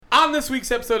On this week's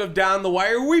episode of Down the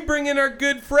Wire, we bring in our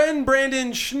good friend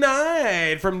Brandon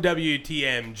Schneid from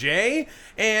WTMJ,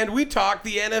 and we talk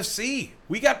the NFC.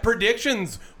 We got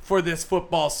predictions for this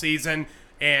football season,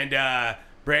 and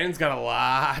Brandon's got a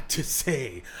lot to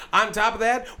say. On top of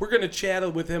that, we're going to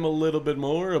chat with him a little bit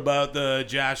more about the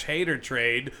Josh Hader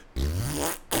trade.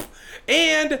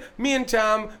 And me and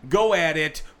Tom go at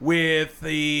it with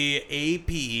the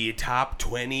AP Top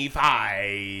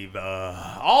 25.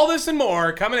 All this and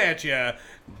more coming at you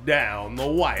down the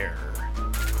wire.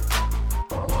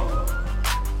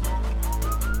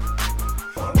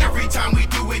 Every time we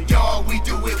do it, y'all, we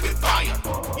do it with fire.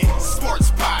 Yeah, sports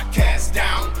podcast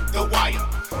down the wire.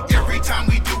 Every time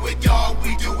we do it, y'all,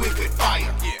 we do it with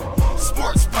fire. Yeah,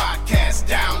 sports podcast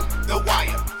down the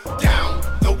wire. Down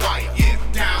the wire. Yeah,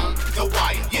 down the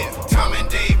wire. Yeah, Tom and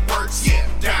Dave works. Yeah,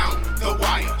 down the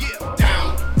wire. Yeah,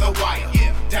 down the wire.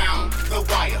 Yeah, down the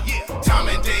wire. Yeah, Tom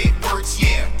and Dave works.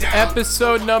 Yeah, down.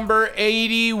 Episode number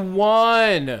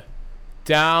 81.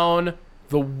 Down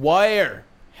the wire.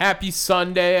 Happy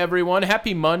Sunday, everyone.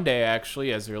 Happy Monday,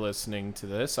 actually, as you're listening to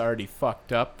this. I already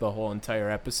fucked up the whole entire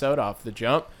episode off the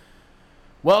jump.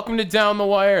 Welcome to Down the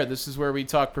Wire. This is where we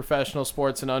talk professional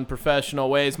sports in unprofessional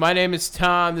ways. My name is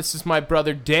Tom. This is my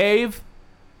brother Dave.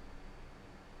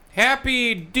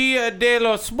 Happy Dia de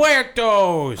los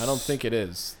Muertos! I don't think it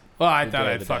is. Well, I The thought Day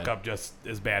I'd of the fuck Dead. up just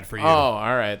as bad for you. Oh,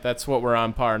 all right. That's what we're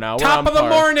on par now. Top we're of the on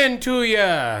par. morning to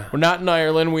ya! We're not in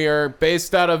Ireland. We are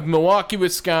based out of Milwaukee,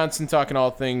 Wisconsin, talking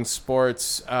all things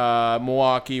sports.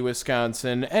 Milwaukee,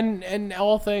 Wisconsin, and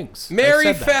all things. Merry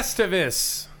I said that.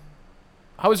 Festivus!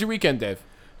 How was your weekend, Dave?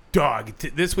 Dog,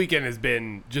 this weekend has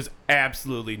been just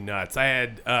absolutely nuts. I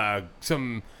had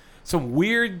some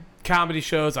weird comedy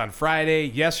shows on Friday.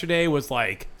 Yesterday was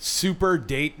like super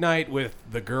date night with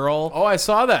the girl. Oh, I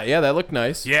saw that. Yeah, that looked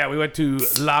nice. Yeah, we went to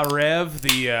La Rêve,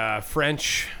 the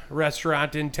French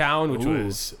restaurant in town, which Ooh.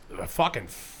 was a fucking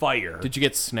fire. Did you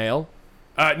get snail?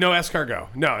 No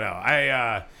escargot.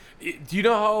 No. Do you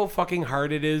know how fucking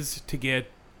hard it is to get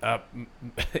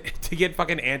to get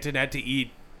fucking Antoinette to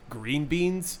eat green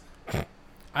beans?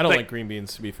 I don't Like- like green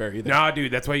beans, to be fair, either. Nah,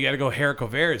 dude, that's why you got to go Haricot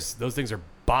Verts. Those things are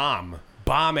bomb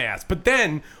ass. But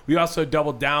then we also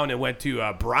doubled down and went to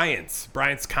Bryant's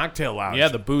Cocktail Lounge. Yeah,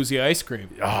 the boozy ice cream.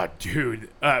 Oh, dude.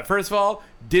 First of all,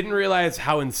 didn't realize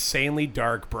how insanely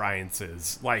dark Bryant's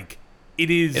is. Like, it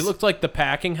is. It looked like the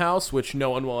packing house, which no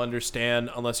one will understand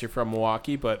unless you're from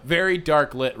Milwaukee, but very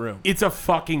dark lit room. It's a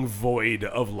fucking void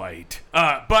of light.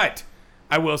 But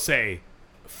I will say,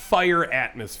 fire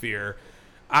atmosphere.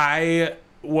 I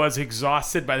was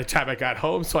exhausted by the time I got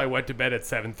home, so I went to bed at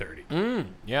 7:30.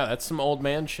 Yeah, that's some old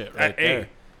man shit right there.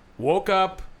 Woke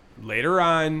up later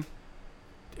on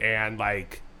and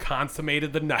like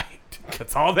consummated the night.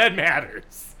 That's all that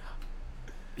matters.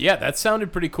 Yeah, that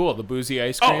sounded pretty cool, the boozy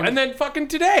ice Oh, cream. and then fucking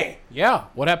today. yeah,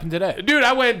 what happened today? Dude,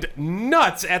 I went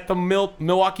nuts at the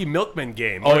Milwaukee Milkman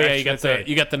game. Oh, Or yeah, I you got should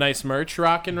say. the nice merch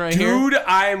rocking right here. Dude,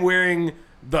 I am wearing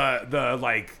the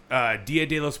like Dia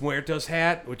de los Muertos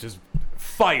hat, which is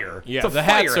fire. Yeah, It's a the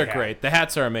hats fire are hat. great. The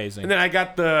hats are amazing. And then I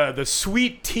got the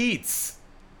Sweet Teats,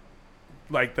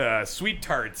 like the Sweet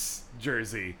Tarts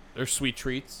jersey. They're sweet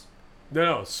treats.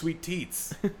 No, Sweet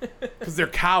Teats, because they're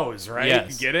cows, right?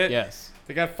 Yes. You get it? Yes.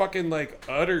 They got fucking like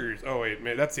udders. Oh wait,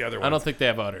 man, that's the other one. I don't think they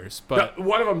have udders, but No,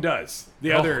 one of them does.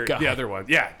 The Oh, other God. one.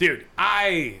 Yeah, dude.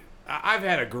 I've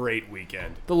had a great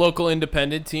weekend. the local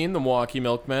independent team, the Milwaukee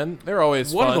Milkmen, they're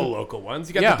always One fun. of the local ones.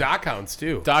 You got Yeah. the Dock Hounds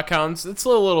too. Dock Hounds, it's a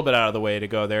little bit out of the way to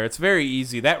go there. It's very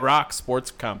easy. That Rock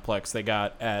Sports Complex they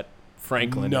got at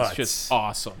Franklin Nuts. is just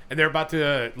awesome. And they're about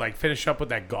to like finish up with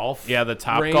that golf. Yeah, the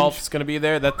Top range. Golf's going to be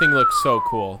there. That thing looks so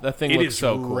cool. That thing It looks is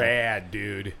so cool. rad,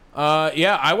 dude.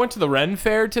 Yeah, I went to the Ren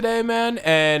Fair today, man,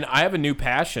 and I have a new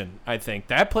passion, I think.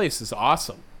 That place is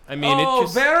awesome. I mean, Oh, it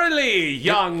just verily,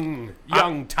 young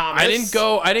Thomas.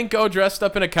 I didn't go dressed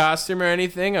up in a costume or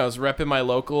anything. I was repping my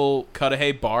local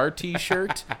Cudahy Bar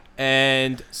t-shirt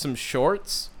and some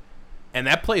shorts, and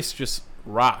that place just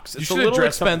rocks. It's a should've little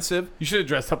dressed up- expensive. You should have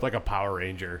dressed up like a Power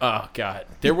Ranger. Oh god,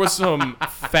 there was some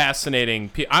fascinating.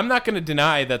 I'm not going to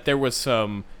deny that there was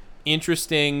some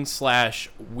interesting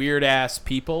 / weird ass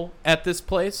people at this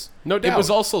place. No doubt. It was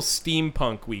also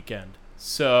steampunk weekend,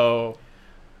 so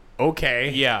Okay.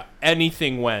 yeah,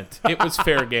 anything went. It was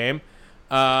fair game.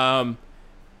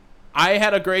 I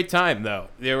had a great time though.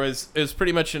 It was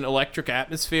pretty much an electric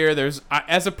atmosphere.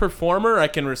 As a performer, I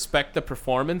can respect the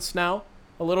performance now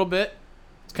a little bit.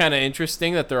 It's kind of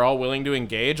interesting that they're all willing to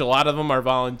engage. A lot of them are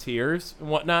volunteers and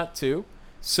whatnot too.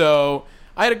 So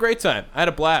I had a great time. I had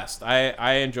a blast.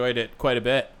 I enjoyed it quite a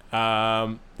bit.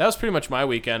 That was pretty much my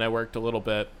weekend. I worked a little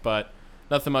bit, but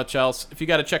Nothing much else. If you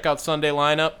got to check out Sunday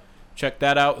lineup, check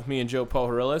that out with me and Joe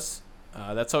Pohorilis.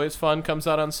 That's always fun. Comes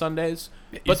out on Sundays.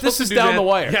 But this is down the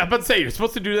wire. Yeah, but say you're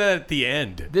supposed to do that at the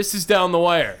end. This is down the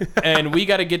wire. And we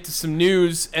got to get to some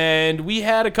news. And we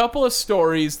had a couple of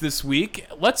stories this week.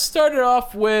 Let's start it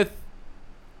off with,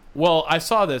 well, I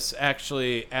saw this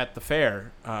actually at the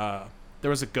fair. There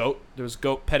was a goat. There was a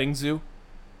goat petting zoo.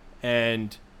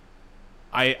 And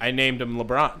I named him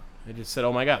LeBron. I just said,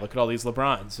 oh my God, look at all these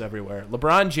LeBrons everywhere.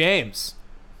 LeBron James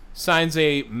signs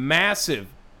a massive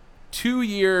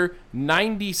 2-year,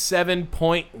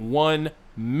 $97.1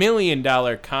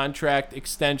 million contract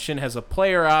extension, has a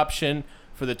player option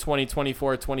for the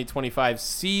 2024-2025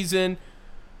 season.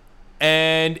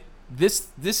 And this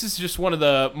is just one of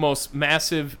the most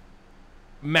massive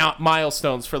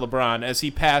milestones for LeBron as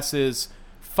he passes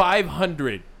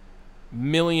 $500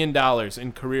 million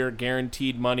in career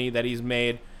guaranteed money that he's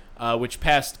made, which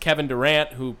passed Kevin Durant,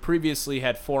 who previously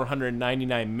had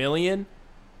 $499 million.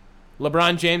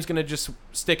 LeBron James going to just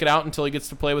stick it out until he gets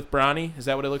to play with Bronny? Is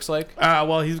that what it looks like?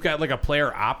 Well, he's got like a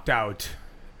player opt-out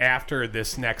after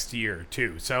this next year,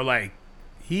 too. So, like,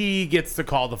 he gets to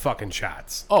call the fucking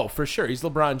shots. Oh, for sure. He's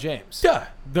LeBron James. Yeah.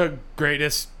 The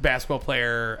greatest basketball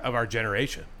player of our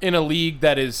generation. In a league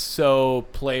that is so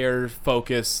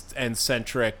player-focused and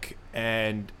centric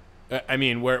and, I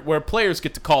mean, where players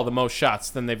get to call the most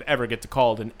shots than they've ever get to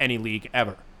called in any league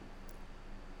ever.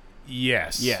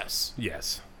 Yes. Yes.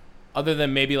 Yes. Other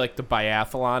than maybe like the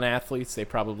biathlon athletes, they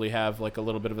probably have like a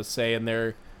little bit of a say in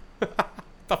their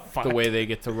the way they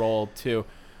get to roll too.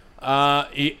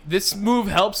 This move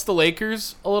helps the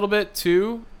Lakers a little bit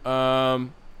too.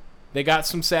 They got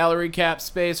some salary cap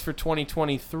space for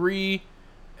 2023.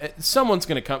 Someone's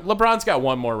gonna come. LeBron's got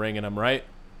one more ring in him, right?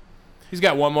 He's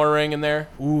got one more ring in there.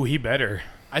 Ooh, he better.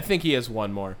 I think he has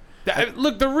one more.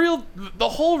 Look, the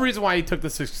whole reason why he took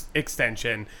this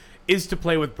extension is to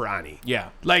play with Bronny. Yeah.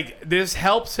 Like, this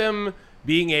helps him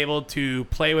being able to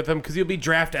play with him because he'll be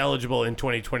draft eligible in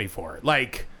 2024.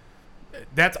 Like,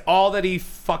 that's all that he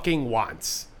fucking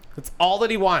wants. That's all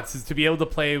that he wants is to be able to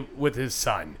play with his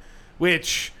son,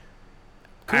 which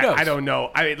I don't know.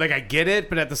 I get it,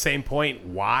 but at the same point,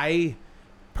 why?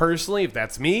 Personally, if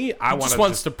that's me, I just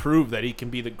wants to prove that he can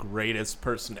be the greatest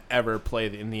person to ever play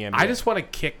in the NBA. I just want to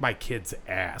kick my kid's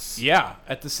ass. Yeah,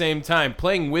 at the same time,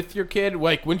 playing with your kid,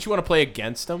 like, wouldn't you want to play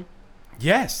against him?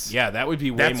 Yes. Yeah, that would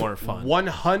be way more fun.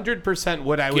 100%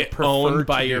 what I would Get prefer owned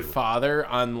by to your do. father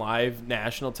on live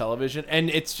national television, and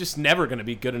it's just never going to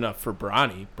be good enough for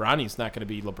Bronny. Bronny's not going to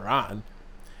be LeBron.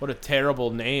 What a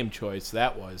terrible name choice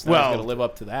that was. Now he's going to live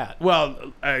up to that.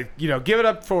 Well, give it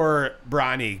up for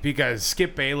Bronny because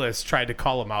Skip Bayless tried to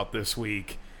call him out this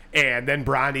week, and then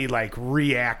Bronny, like,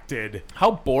 reacted. How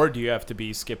bored do you have to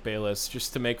be, Skip Bayless,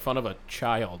 just to make fun of a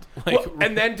child? Like, Well,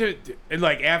 and then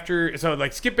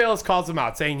Skip Bayless calls him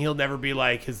out, saying he'll never be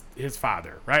like his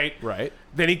father, right? Right.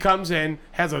 Then he comes in,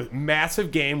 has a massive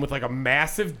game with, like, a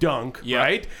massive dunk, Yep.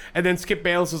 right? And then Skip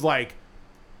Bayless is like,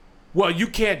 well, you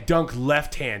can't dunk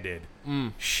left-handed.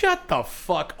 Shut the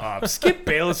fuck up. Skip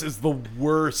Bayless is the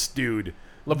worst, dude.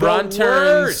 LeBron The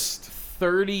turns worst.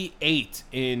 38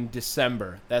 in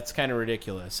December. That's kind of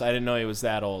ridiculous. I didn't know he was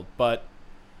that old, but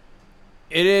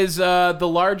it is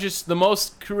the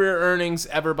most career earnings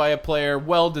ever by a player.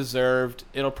 Well deserved.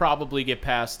 It'll probably get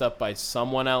passed up by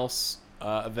someone else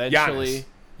eventually.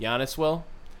 Giannis will.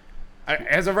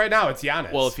 As of right now, it's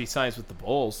Giannis. Well, if he signs with the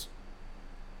Bulls.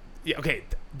 Yeah, okay,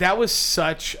 that was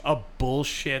such a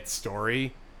bullshit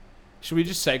story. Should we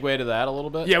just segue to that a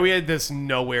little bit? Yeah, we had this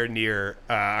nowhere near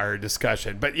our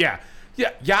discussion. But yeah,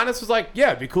 Giannis was like, yeah,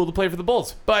 it'd be cool to play for the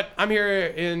Bulls. But I'm here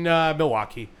in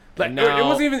Milwaukee. Like, now- it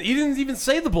wasn't even. He didn't even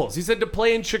say the Bulls. He said to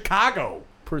play in Chicago.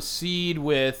 Proceed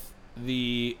with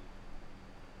the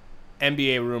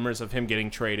NBA rumors of him getting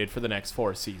traded for the next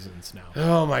 4 seasons now.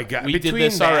 Oh my God! We did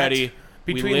this already.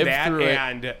 We Between lived that through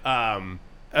it. and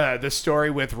the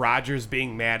story with Rodgers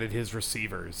being mad at his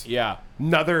receivers. Yeah.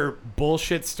 Another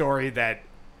bullshit story that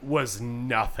was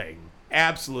nothing.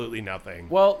 Absolutely nothing.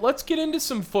 Well, let's get into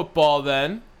some football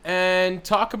then and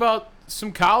talk about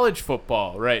some college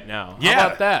football right now. How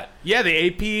about that? Yeah,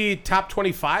 the AP Top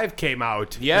 25 came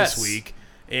out Yes. this week,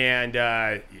 and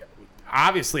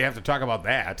obviously have to talk about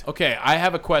that. Okay, I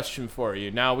have a question for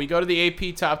you. Now, we go to the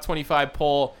AP Top 25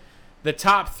 poll. The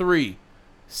top 3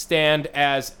 stand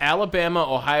as Alabama,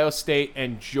 Ohio State,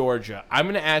 and Georgia. I'm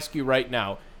going to ask you right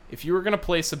now, if you were going to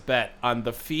place a bet on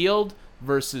the field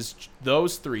versus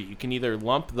those 3, you can either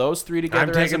lump those 3 together I'm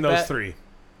as a taking those bet 3.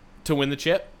 to win the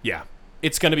chip. Yeah.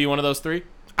 It's going to be one of those 3?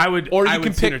 I would Or I you would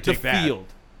can sooner pick the take that. field.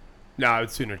 No, I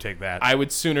would sooner take that. I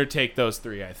would sooner take those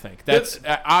three, I think. That's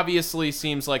obviously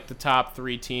seems like the top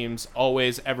three teams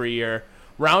always every year.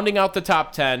 Rounding out the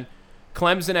top 10,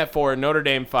 Clemson at 4, Notre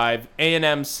Dame 5,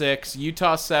 A&M 6,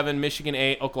 Utah 7, Michigan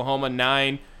 8, Oklahoma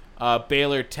 9,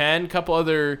 Baylor 10. Couple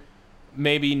other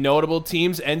maybe notable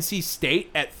teams. NC State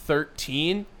at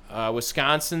 13,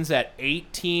 Wisconsin's at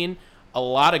 18. A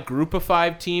lot of Group of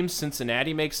 5 teams.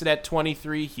 Cincinnati makes it at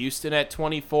 23, Houston at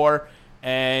 24,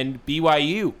 and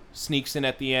BYU sneaks in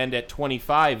at the end at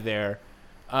 25 there.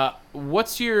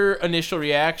 What's your initial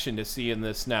reaction to seeing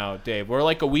this now, Dave? We're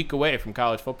like a week away from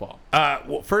college football.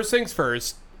 Well, first things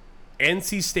first,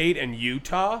 NC State and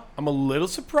Utah, I'm a little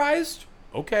surprised.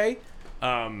 Okay.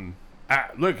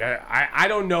 Look, I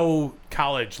don't know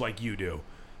college like you do,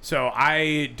 so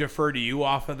I defer to you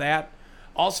off of that.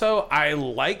 Also, I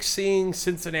like seeing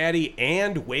Cincinnati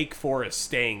and Wake Forest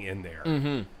staying in there.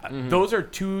 Those are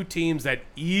two teams that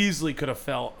easily could have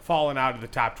fallen out of the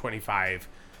top 25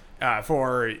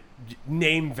 for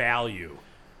name value.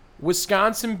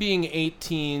 Wisconsin being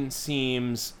 18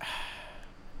 seems...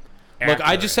 Look,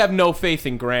 I just have no faith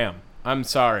in Graham. I'm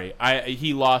sorry.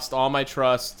 He lost all my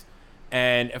trust,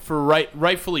 and for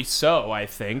rightfully so, I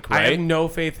think, right? I have no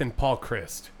faith in Paul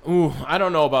Chryst. Ooh, I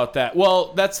don't know about that.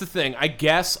 Well, that's the thing. I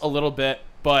guess a little bit,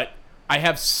 but I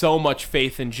have so much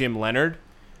faith in Jim Leonard.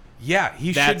 Yeah,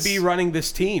 he should be running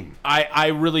this team. I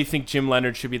really think Jim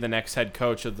Leonard should be the next head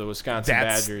coach of the Wisconsin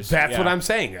Badgers. That's what I'm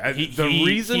saying. The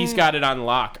reason he's got it on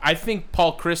lock. I think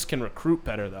Paul Chryst can recruit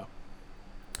better, though.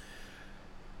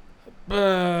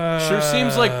 Sure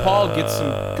seems like Paul gets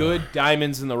some good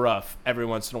diamonds in the rough every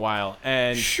once in a while.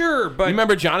 And sure, but you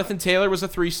remember Jonathan Taylor was a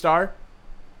 3-star?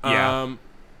 Yeah.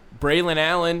 Braylon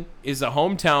Allen is a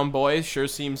hometown boy. Sure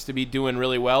seems to be doing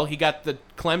really well. He got the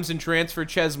Clemson transfer,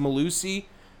 Ches Malusi.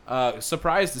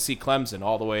 Surprised to see Clemson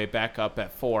all the way back up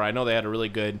at 4. I know they had a really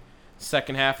good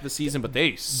second half of the season, but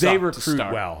they recruit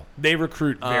well. They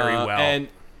recruit very well. And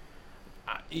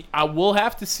I will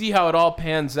have to see how it all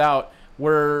pans out.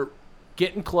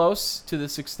 Getting close to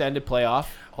this extended playoff,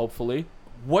 hopefully.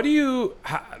 What did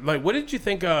you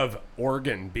think of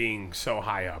Oregon being so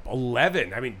high up?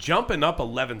 11. I mean, jumping up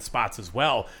 11 spots as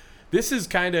well. This is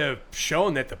kind of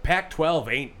showing that the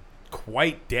Pac-12 ain't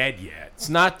quite dead yet. It's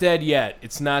not dead yet.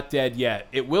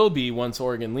 It will be once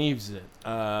Oregon leaves it.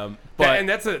 And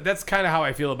that's kind of how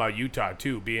I feel about Utah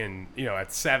too, being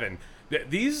at 7.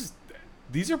 These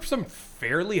are some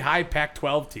fairly high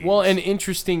Pac-12 teams. Well, and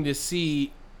interesting to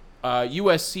see.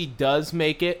 USC does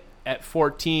make it at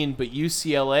 14, but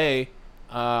UCLA,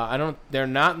 they're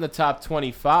not in the top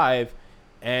 25,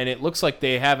 and it looks like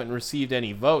they haven't received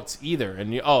any votes either.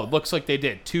 And it looks like they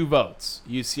did 2 votes.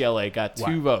 UCLA got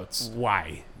 2 votes.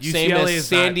 Why? Same as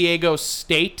San Diego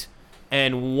State,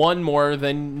 and 1 more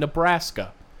than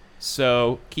Nebraska.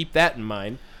 So keep that in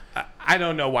mind. I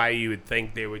don't know why you would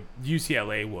think they would.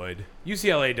 UCLA would.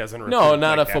 UCLA doesn't recruit No,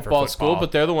 not like a that football for school,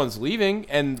 but they're the ones leaving,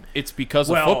 and it's because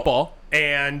of Well, football.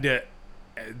 And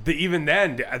even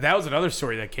then, that was another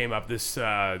story that came up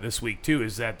this week too,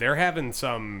 is that they're having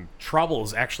some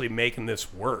troubles actually making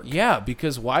this work. Yeah,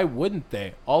 because why wouldn't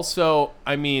they? Also,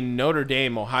 I mean, Notre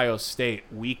Dame, Ohio State,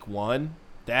 week 1,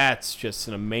 that's just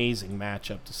an amazing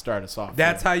matchup to start us off.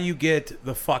 That's how you get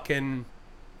the fucking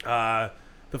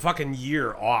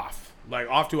year off, like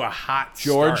off to a hot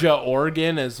Georgia, start.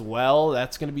 Oregon as well.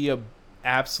 That's going to be a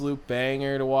absolute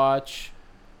banger to watch.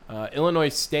 Illinois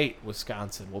State,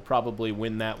 Wisconsin will probably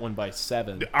win that one by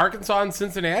 7. Arkansas and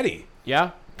Cincinnati.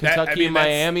 Yeah, Kentucky,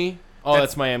 Miami.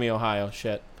 That's Miami, Ohio.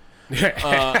 Shit.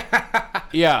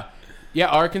 Yeah,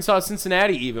 Arkansas,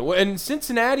 Cincinnati even. And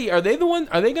Cincinnati, are they going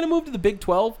to move to the Big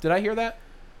 12? Did I hear that?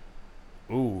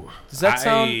 Ooh, does that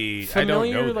sound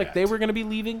familiar? I don't know like that. They were going to be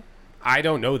leaving? I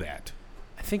don't know that.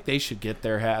 I think they should get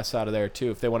their ass out of there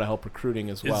too if they want to help recruiting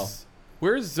as well.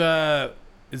 Is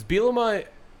Bielema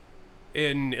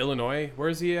in Illinois? Where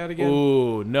is he at again?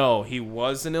 Ooh, no, he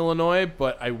was in Illinois,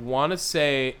 but I want to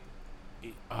say,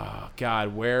 oh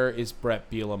God, where is Brett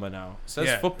Bielema now? It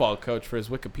says football coach for his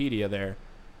Wikipedia there.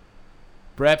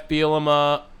 Brett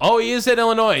Bielema. Oh, he is at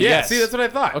Illinois. Yeah, yes. see, that's what I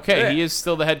thought. Okay, he is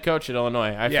still the head coach at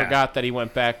Illinois. I forgot that he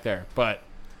went back there. But,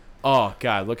 oh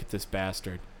God, look at this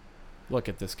bastard. Look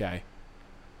at this guy.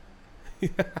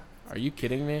 Are you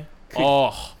kidding me?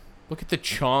 Oh, look at the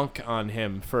chonk on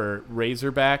him for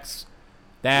Razorbacks.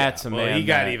 That's a man. He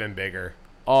got even bigger.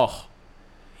 Oh,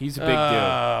 he's a big dude.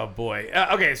 Oh boy.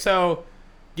 Okay, so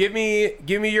give me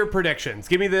your predictions.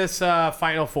 Give me this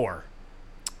Final Four.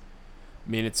 I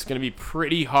mean, it's going to be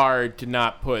pretty hard to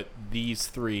not put these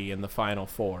 3 in the Final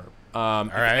Four. All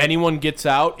right. If anyone gets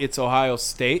out, it's Ohio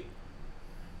State.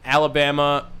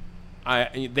 Alabama,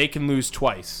 They can lose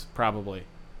twice, probably.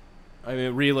 I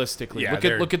mean, realistically, Yeah,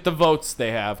 look at the votes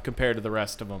they have compared to the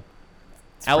rest of them.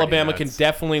 Alabama can nuts.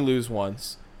 definitely lose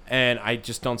once, and I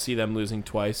just don't see them losing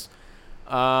twice.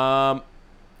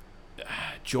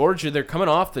 Georgia, they're coming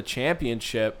off the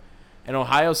championship, and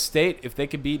Ohio State, if they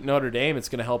could beat Notre Dame, it's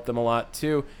going to help them a lot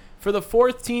too. For the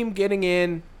fourth team getting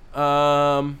in,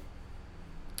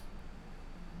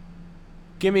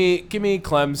 give me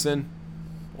Clemson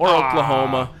or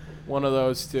Oklahoma, one of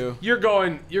those two. You're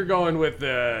going with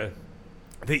the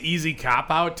easy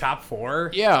cop out top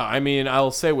 4. Yeah, I mean,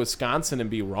 I'll say Wisconsin and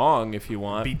be wrong if you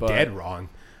want. Be but dead wrong.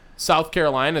 South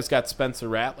Carolina's got Spencer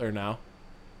Rattler now.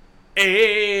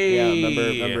 Hey, Yeah,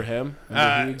 remember him?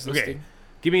 Remember he existed? Okay,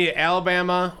 give me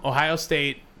Alabama, Ohio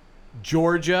State,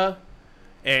 Georgia,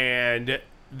 and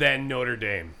then Notre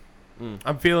Dame.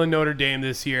 I'm feeling Notre Dame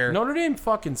this year. Notre Dame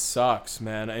fucking sucks,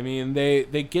 man. I mean, they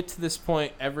get to this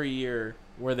point every year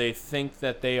where they think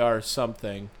that they are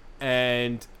something,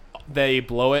 and they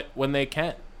blow it when they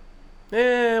can.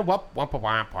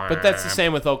 But that's the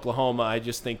same with Oklahoma. I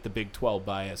just think the Big 12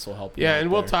 bias will help you. Yeah, out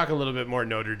and we'll there. talk a little bit more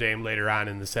Notre Dame later on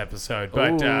in this episode.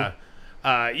 But Ooh.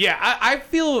 I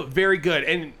feel very good.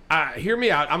 And hear me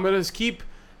out. I'm going to keep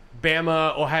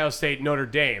Bama, Ohio State, Notre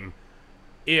Dame.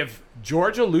 If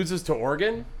Georgia loses to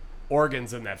Oregon,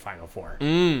 Oregon's in that Final Four.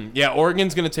 Yeah,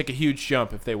 Oregon's going to take a huge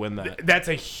jump if they win that. That's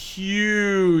a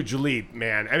huge leap,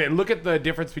 man. I mean, look at the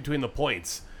difference between the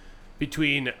points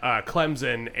between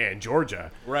Clemson and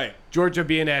Georgia. Right. Georgia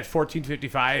being at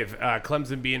 1455,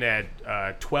 Clemson being at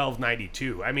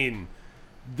 1292. I mean,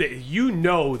 you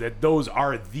know that those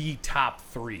are the top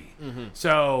 3.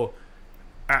 So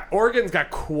Oregon's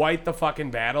got quite the fucking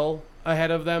battle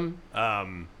ahead of them.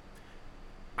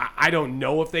 I don't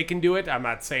know if they can do it. I'm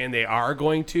not saying they are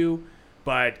going to,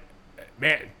 but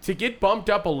man, to get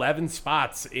bumped up 11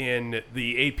 spots in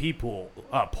the AP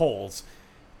polls,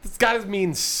 it's got to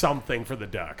mean something for the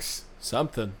Ducks.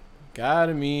 Something.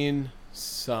 Gotta mean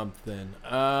something.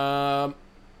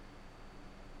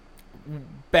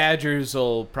 Badgers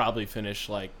will probably finish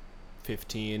like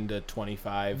 15 to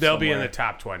 25. They'll be in somewhere. the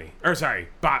top 20. Or sorry,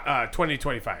 20 to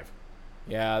 25.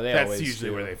 Yeah, they That's always usually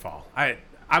do. where they fall.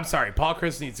 I'm sorry, Paul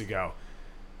Chris needs to go.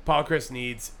 Paul Chris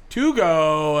needs to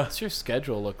go. What's your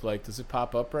schedule look like? Does it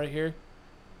pop up right here?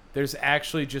 There's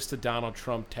actually just a Donald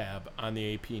Trump tab on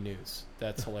the AP News.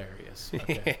 That's hilarious.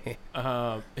 Okay.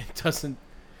 It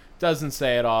doesn't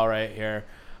say it all right here.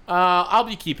 I'll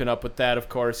be keeping up with that, of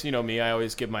course. You know me; I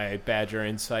always give my Badger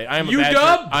insight. I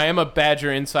am a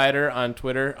Badger insider on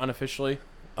Twitter, unofficially.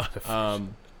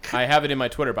 I have it in my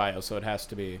Twitter bio, so it has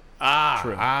to be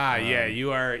true. Yeah,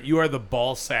 you are the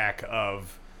ball sack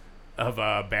of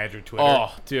Badger Twitter.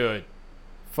 Oh, dude.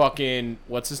 Fucking,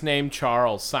 what's his name?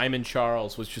 Simon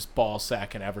Charles was just ball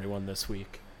sacking everyone this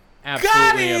week.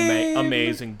 Absolutely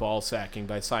amazing ball sacking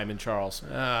by Simon Charles.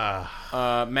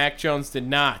 Mac Jones did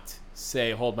not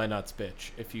say, "Hold my nuts,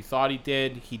 bitch." If you thought he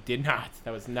did not.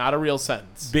 That was not a real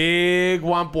sentence. Big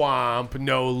womp womp.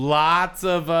 No, lots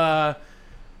of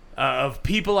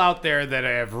people out there that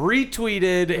have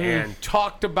retweeted and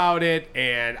talked about it,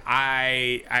 and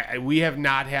we have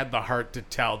not had the heart to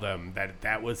tell them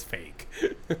that was fake.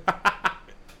 But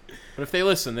if they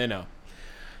listen, they know.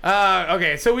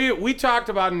 Okay, so we talked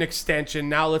about an extension.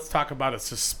 Now let's talk about a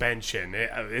suspension.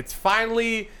 It's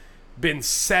finally been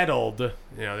settled.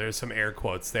 You know, there's some air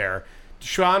quotes there.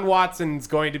 Deshaun Watson's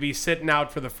going to be sitting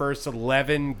out for the first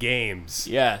 11 games.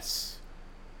 Yes.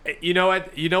 You know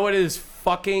what? You know what is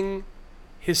fucking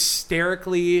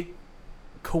hysterically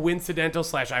coincidental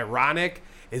 / ironic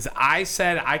is I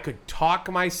said I could talk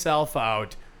myself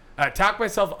up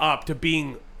to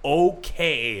being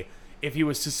okay if he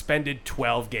was suspended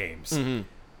 12 games.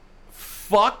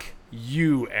 Fuck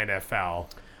you, NFL.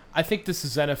 I think this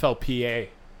is NFLPA.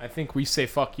 I think we say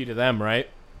fuck you to them, right?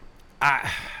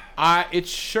 It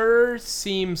sure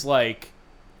seems like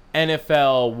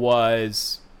NFL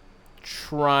was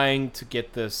trying to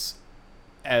get this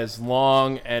as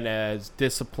long and as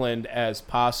disciplined as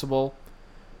possible.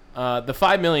 The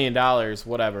 $5 million,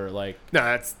 whatever, like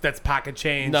No, that's pocket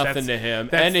change. nothing to him,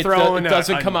 That's and it throwing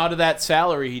doesn't come out of that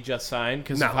salary he just signed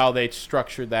because No. of how they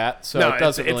structured that. So No, it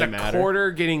doesn't it's really a matter. quarter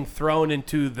getting thrown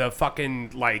into the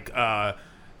fucking like a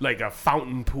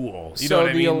fountain pool. You know So what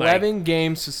I the mean?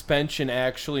 11-game suspension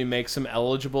actually makes him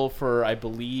eligible for, I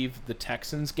believe, the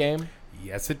Texans game.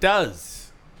 Yes, it does.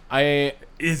 Do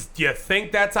you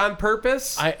think that's on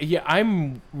purpose?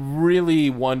 I'm really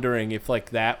wondering if like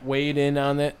that weighed in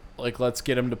on it. Like, let's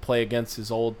get him to play against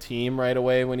his old team right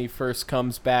away when he first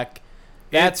comes back.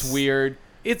 That's weird.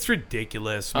 It's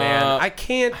ridiculous, man. I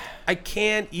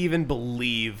can't even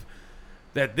believe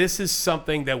that this is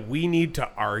something that we need to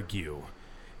argue.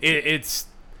 It's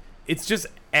just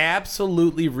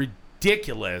absolutely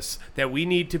ridiculous that we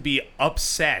need to be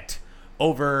upset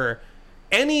over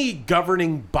any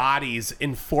governing body's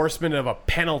enforcement of a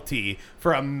penalty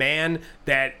for a man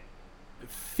that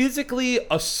physically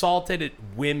assaulted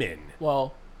women.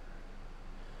 Well,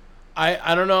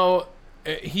 I don't know.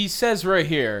 He says right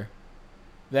here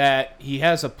that he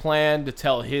has a plan to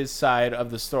tell his side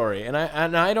of the story, and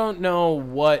I don't know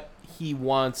what he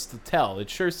wants to tell. It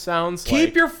sure sounds like...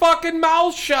 Keep your fucking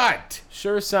mouth shut.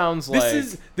 Sure sounds like...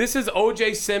 This is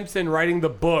O.J. Simpson writing the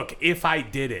book, If I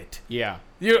Did It. Yeah.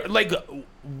 You're like,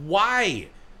 why?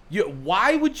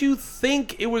 Why would you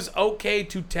think it was okay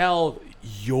to tell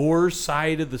your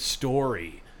side of the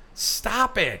story?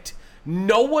 Stop it.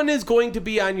 No one is going to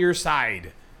be on your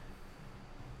side.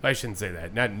 I shouldn't say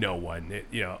that. Not no one.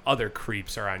 Other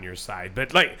creeps are on your side.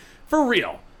 But, like, for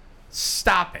real,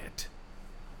 stop it.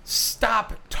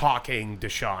 Stop talking,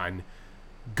 Deshaun.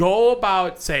 Go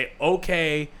about, say,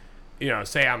 okay,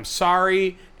 say I'm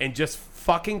sorry, and just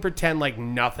fucking pretend like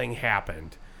nothing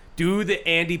happened. Do the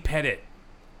Andy Pettit.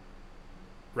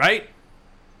 Right?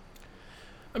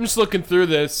 I'm just looking through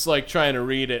this, like, trying to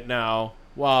read it now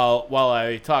while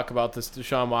I talk about this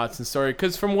Deshaun Watson story.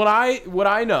 Because from what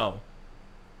I know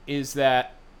is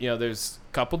that, there's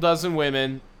a couple dozen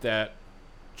women that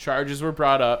charges were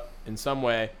brought up in some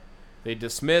way. They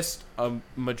dismissed a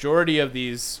majority of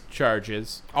these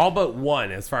charges. All but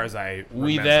one, as far as I remember.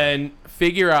 We then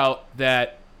figure out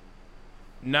that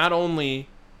not only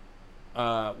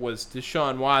was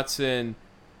Deshaun Watson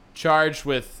charged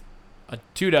with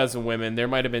 24 women, there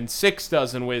might have been 6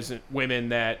 women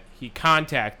that he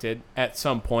contacted at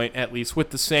some point, at least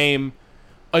with the same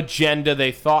agenda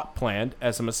they thought planned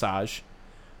as a massage.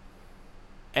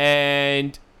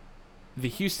 And the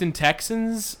Houston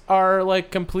Texans are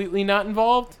like completely not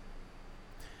involved.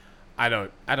 I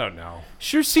don't know.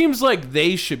 Sure seems like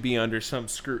they should be under some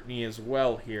scrutiny as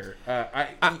well here.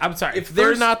 I'm sorry. If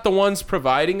they're not the ones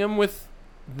providing them with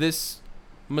these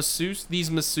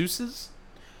masseuses?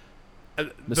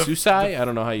 Masseusi? I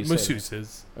don't know how you say it.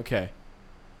 Masseuses. Okay.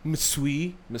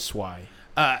 Masui.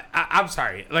 I'm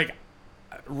sorry. Like,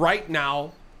 right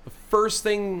now, the first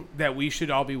thing that we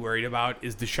should all be worried about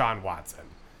is Deshaun Watson.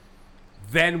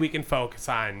 Then we can focus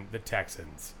on the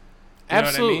Texans. You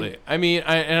Absolutely. I mean,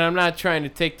 I'm not trying to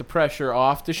take the pressure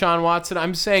off Deshaun Watson.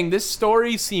 I'm saying this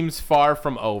story seems far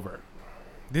from over.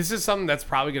 This is something that's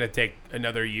probably going to take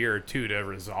another year or two to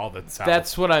resolve itself.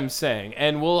 That's what I'm saying.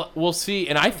 And we'll see.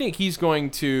 And I think he's going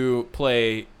to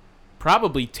play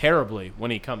probably terribly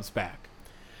when he comes back.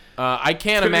 I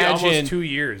can't imagine almost 2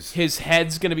 years. His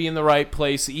head's going to be in the right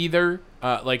place either.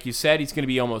 Like you said, he's going to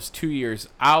be almost 2 years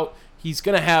out. He's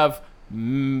going to have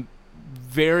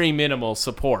very minimal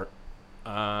support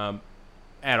at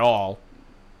all.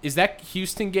 Is that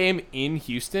Houston game in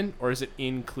Houston or is it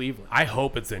in Cleveland? I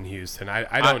hope it's in Houston.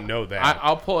 I don't know that.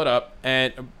 I'll pull it up.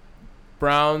 And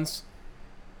Browns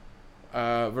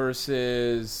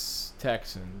versus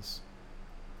Texans.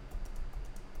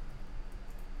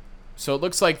 So it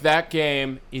looks like that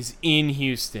game is in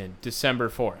Houston, December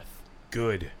 4th.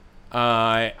 Good.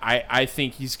 I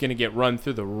think he's going to get run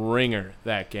through the ringer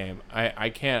that game. I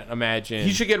can't imagine.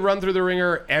 He should get run through the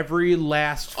ringer every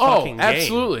last fucking game.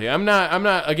 Absolutely. I'm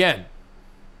not, again,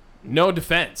 no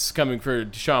defense coming for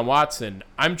Deshaun Watson.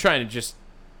 I'm trying to just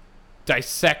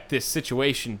dissect this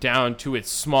situation down to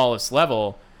its smallest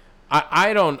level.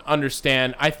 I don't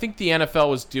understand. I think the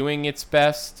NFL was doing its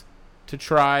best to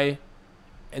try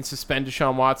and suspend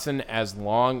Deshaun Watson as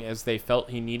long as they felt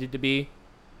he needed to be.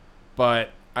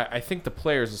 But I think the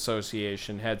Players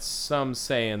Association had some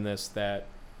say in this that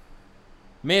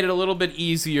made it a little bit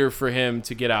easier for him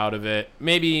to get out of it.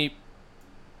 Maybe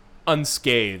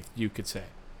unscathed, you could say.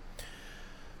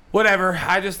 Whatever.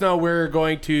 I just know we're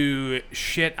going to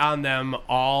shit on them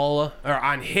all, or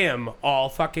on him all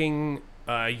fucking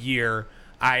year.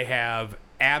 I have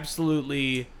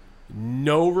absolutely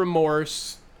no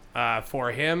remorse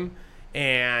for him,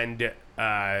 and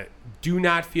do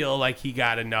not feel like he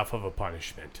got enough of a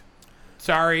punishment.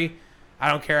 Sorry. I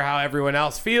don't care how everyone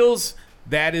else feels.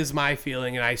 That is my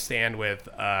feeling, and I stand with,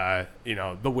 the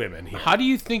women here. How do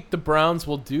you think the Browns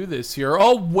will do this year?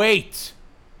 Oh, wait.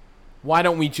 Why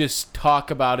don't we just talk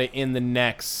about it in the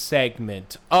next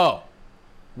segment? Oh,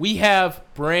 we have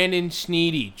Brandon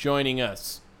Schneedy joining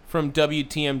us from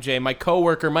WTMJ, my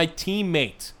coworker, my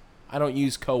teammate. I don't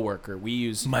use coworker. We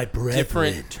use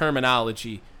different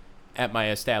terminology at my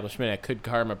establishment at Good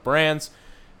Karma Brands.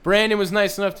 Brandon was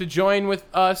nice enough to join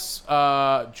us.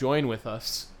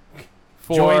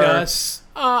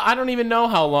 I don't even know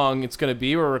how long it's going to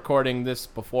be. We're recording this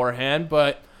beforehand,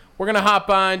 but we're going to hop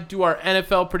on, do our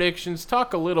NFL predictions,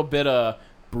 talk a little bit of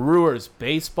Brewers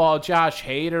baseball. Josh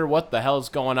Hader, what the hell's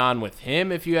going on with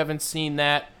him if you haven't seen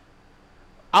that?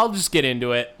 I'll just get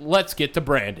into it. Let's get to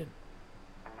Brandon.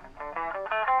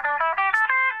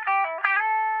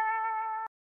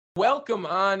 Welcome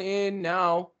on in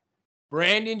now,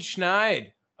 Brandon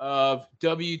Schneid of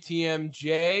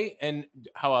WTMJ. And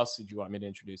how else did you want me to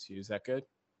introduce you? Is that good?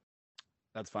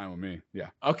 That's fine with me. Yeah.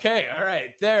 Okay. All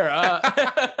right. There.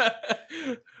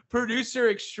 Producer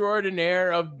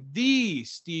extraordinaire of the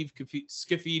Steve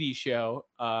Scafidi show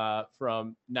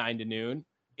from 9 to noon,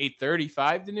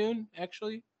 8:35 to noon,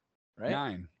 actually.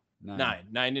 Right? 9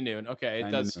 to noon. Okay.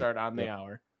 It does start on the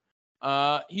hour.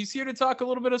 He's here to talk a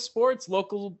little bit of sports.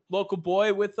 Local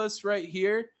boy with us right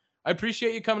here. I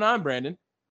appreciate you coming on, Brandon.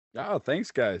 Oh,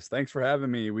 thanks, guys. Thanks for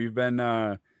having me. We've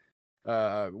been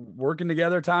working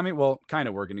together, Tommy. Well, kind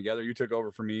of working together. You took over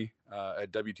for me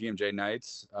at WTMJ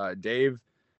Nights. Dave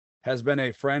has been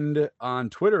a friend on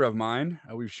Twitter of mine.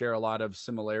 We share a lot of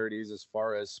similarities as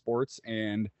far as sports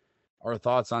and our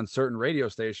thoughts on certain radio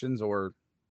stations or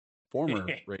former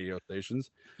radio stations.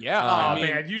 Yeah.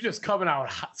 Man, you just coming out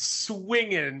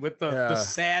swinging with the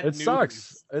sad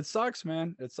news. It sucks,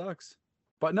 man. It sucks.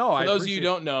 But no, for those of you who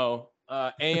don't know,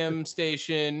 AM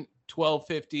station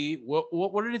 1250.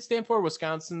 What did it stand for?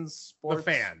 Wisconsin's Sports?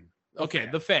 The Fan. Okay,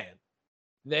 The Fan.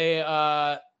 They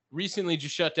recently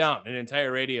just shut down an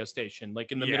entire radio station,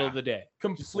 like in the middle of the day.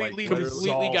 Completely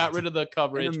got rid of the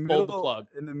coverage, pulled the plug.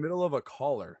 In the middle of a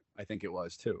caller, I think it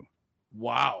was too.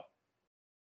 Wow.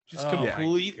 Just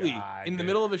completely in the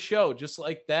middle of a show, just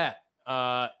like that.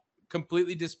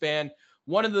 Completely disbanded.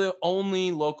 One of the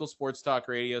only local sports talk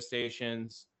radio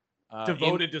stations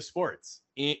devoted to sports.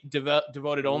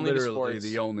 Devoted only to sports.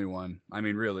 The only one. I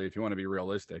mean, really, if you want to be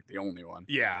realistic, the only one.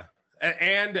 Yeah.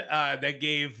 And that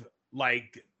gave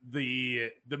like the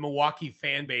Milwaukee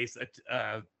fan base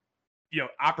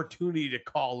opportunity to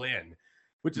call in,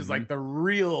 which is like the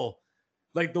real,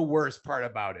 like the worst part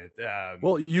about it.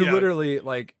 Well, literally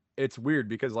like, it's weird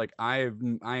because like I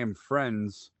am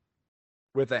friends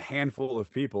with a handful of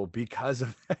people because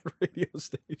of that radio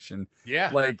station.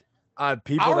 Yeah. Like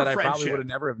people Our that I friendship. probably would have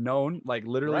never have known, like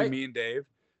literally me and Dave.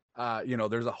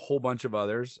 There's a whole bunch of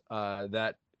others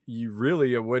that you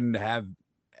really wouldn't have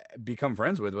become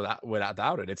friends with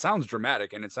without it. It sounds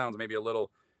dramatic and it sounds maybe a little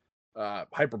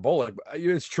hyperbolic, but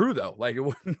it's true though. Like it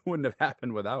wouldn't have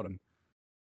happened without him.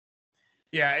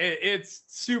 Yeah, it's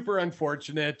super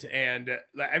unfortunate. And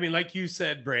I mean, like you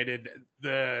said, Brandon,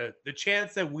 the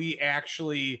chance that we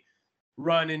actually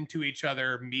run into each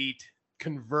other, meet,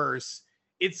 converse,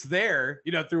 it's there,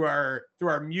 through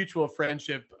our mutual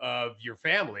friendship of your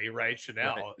family, right?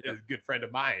 Chanel is a good friend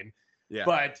of mine. Yeah.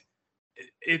 But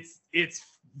it's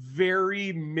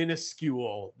very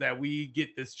minuscule that we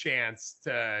get this chance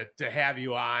to have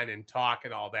you on and talk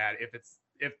and all that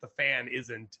if the Fan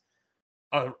isn't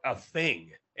a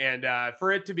thing. And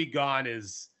for it to be gone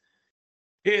it's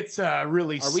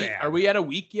really sad. Are we at a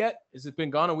week yet? Has it been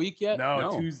gone a week yet?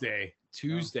 No.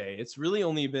 Tuesday. It's really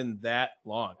only been that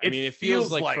long. It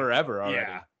feels like forever already.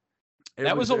 Yeah.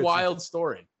 That was a wild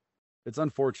story. It's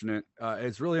unfortunate.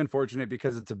 It's really unfortunate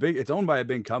because it's owned by a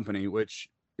big company, which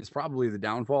is probably the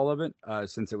downfall of it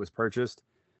since it was purchased.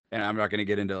 And I'm not going to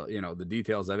get into the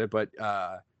details of it, but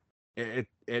it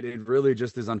really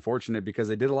just is unfortunate because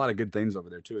they did a lot of good things over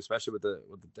there too, especially with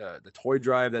the toy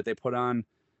drive that they put on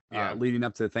leading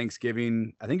up to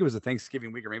Thanksgiving. I think it was the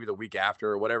Thanksgiving week or maybe the week after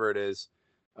or whatever it is.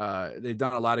 They've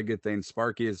done a lot of good things.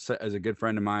 Sparky is a good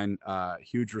friend of mine.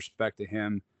 Huge respect to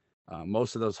him.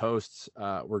 Most of those hosts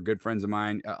were good friends of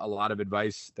mine. A lot of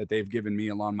advice that they've given me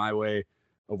along my way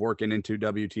of working into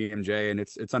WTMJ, and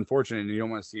it's unfortunate, and you don't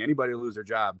want to see anybody lose their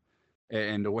job.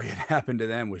 And the way it happened to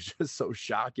them was just so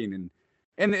shocking.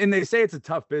 And they say it's a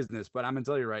tough business, but I'm gonna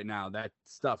tell you right now that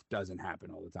stuff doesn't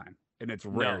happen all the time, and it's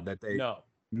rare that they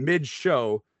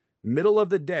mid-show, middle of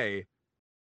the day,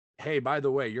 hey, by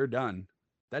the way, you're done.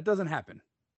 That doesn't happen.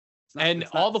 And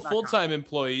all the full-time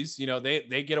employees,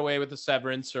 they get away with the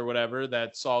severance or whatever.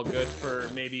 That's all good for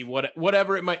maybe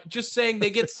whatever it might. Just saying they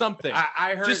get something.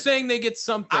 I heard. Just saying they get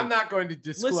something. I'm not going to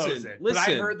disclose it. But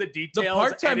I heard the details. The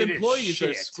part-time employees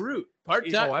are screwed.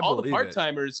 All the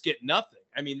part-timers get nothing.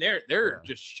 I mean, they're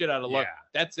just shit out of luck. Yeah.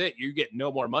 That's it. You get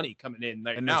no more money coming in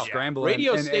right now. Scrambling.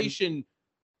 Radio station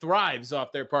thrives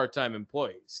off their part-time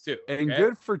employees too. And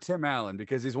good for Tim Allen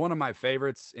because he's one of my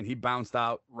favorites, and he bounced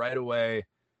out right away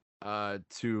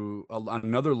to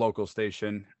another local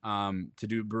station to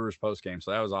do Brewers post game. So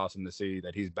that was awesome to see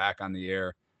that he's back on the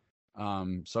air.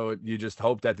 So you just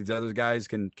hope that these other guys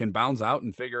can bounce out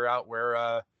and figure out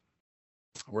where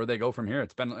they go from here.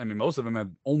 It's been, I mean, most of them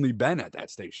have only been at that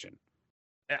station.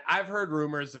 I've heard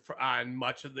rumors on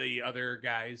much of the other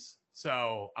guys,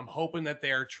 so I'm hoping that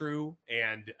they are true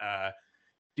and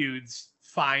dudes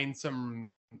find some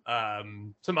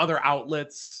other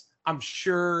outlets. I'm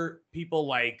sure people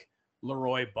like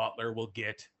Leroy Butler will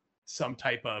get some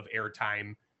type of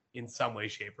airtime in some way,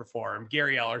 shape, or form.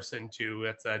 Gary Ellerson too.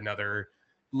 That's another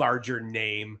larger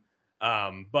name.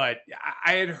 But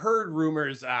I had heard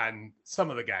rumors on some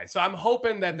of the guys, so I'm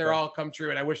hoping that they're all come true.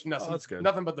 And I wish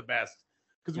nothing but the best,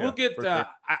 because we'll get.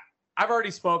 I've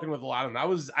already spoken with a lot of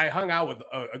them. I hung out with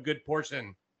a good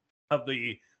portion of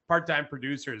the part-time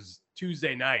producers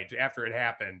Tuesday night after it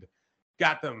happened.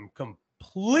 Got them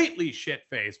completely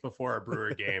shit-faced before a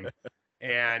Brewer game,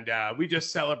 and we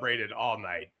just celebrated all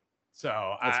night. So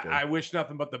I wish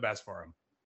nothing but the best for them.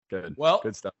 Good. Well,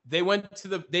 good stuff. They went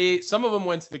to some of them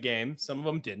went to the game, some of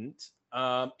them didn't.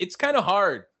 It's kind of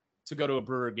hard to go to a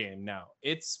Brewer game now.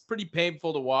 It's pretty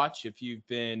painful to watch if you've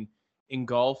been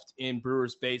engulfed in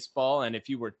Brewers baseball and if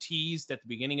you were teased at the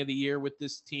beginning of the year with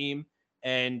this team,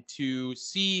 and to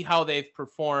see how they've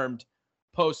performed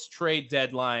post trade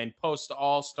deadline, post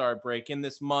All-Star break in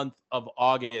this month of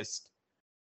August.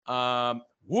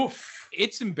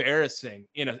 It's embarrassing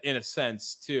in a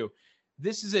sense too.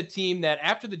 This is a team that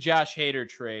after the Josh Hader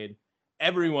trade,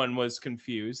 everyone was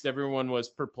confused. Everyone was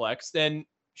perplexed. And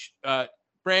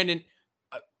Brandon,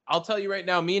 I'll tell you right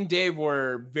now, me and Dave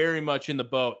were very much in the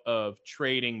boat of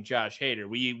trading Josh Hader.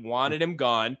 We wanted him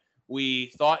gone.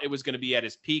 We thought it was going to be at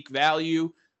his peak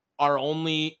value. Our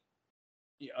only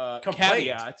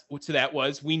caveat to that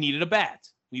was we needed a bat.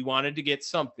 We wanted to get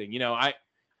something. You know,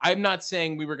 I'm not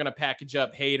saying we were going to package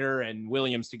up Hader and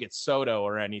Williams to get Soto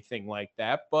or anything like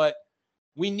that, but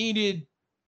we needed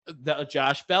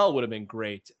Josh Bell would have been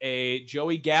great. A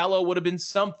Joey Gallo would have been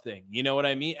something. You know what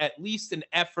I mean? At least an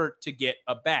effort to get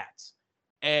a bat.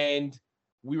 And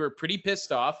we were pretty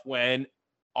pissed off when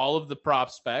all of the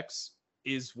prospects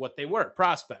is what they were.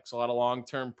 Prospects, a lot of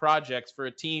long-term projects for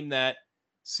a team that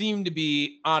seemed to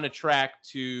be on a track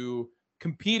to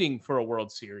competing for a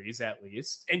World Series at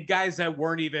least. And guys that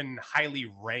weren't even highly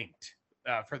ranked.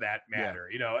 For that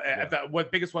matter,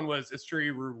 what biggest one was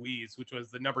Esteury Ruiz, which was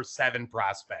the number 7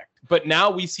 prospect. But now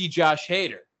we see Josh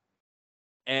Hader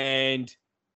and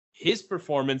his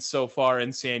performance so far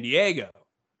in San Diego,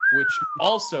 which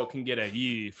also can get a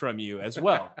yee from you as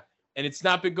well. And it's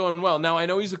not been going well. Now I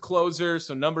know he's a closer,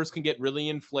 so numbers can get really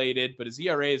inflated, but his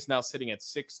ERA is now sitting at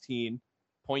 16.2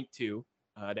 to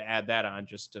add that on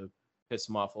just to piss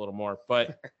him off a little more.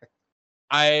 But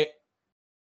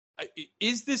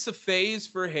is this a phase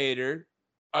for Hader?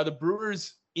 Are the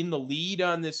Brewers in the lead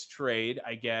on this trade,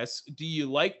 I guess? Do you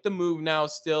like the move now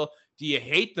still? Do you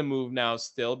hate the move now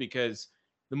still? Because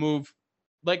the move,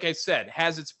 like I said,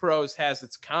 has its pros, has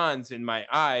its cons in my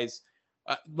eyes.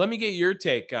 Let me get your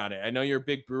take on it. I know you're a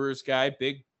big Brewers guy,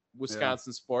 big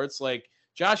Wisconsin sports. Like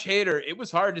Josh Hader, it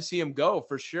was hard to see him go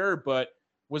for sure, but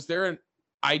was there an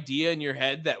idea in your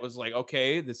head that was like,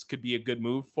 okay, this could be a good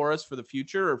move for us for the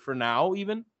future or for now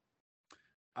even?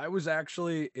 I was still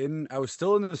in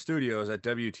the studios at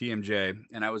WTMJ,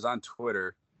 and I was on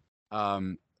Twitter.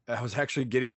 I was actually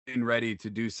getting ready to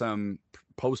do some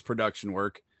post-production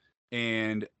work,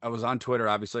 and I was on Twitter.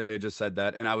 Obviously, I just said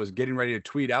that, and I was getting ready to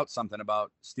tweet out something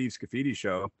about Steve Scafidi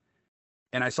show,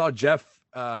 and I saw Jeff,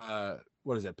 Passan?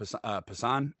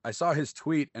 I saw his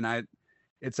tweet, and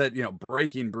it said,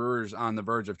 breaking Brewers on the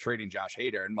verge of trading Josh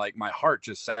Hader, and like my heart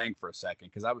just sank for a second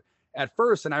because at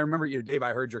first, and I remember Dave,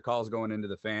 I heard your calls going into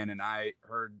the Fan, and I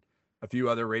heard a few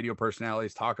other radio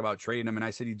personalities talk about trading him. And I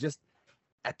said,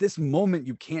 at this moment,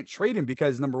 you can't trade him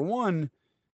because number one,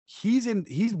 he's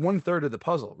 1/3 of the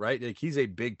puzzle, right? Like he's a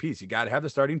big piece. You got to have the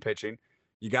starting pitching.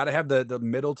 You got to have the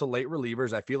middle to late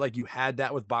relievers. I feel like you had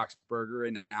that with Boxberger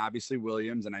and obviously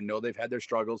Williams. And I know they've had their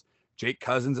struggles. Jake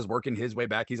Cousins is working his way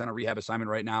back. He's on a rehab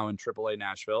assignment right now in AAA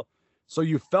Nashville. So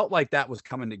you felt like that was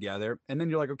coming together. And then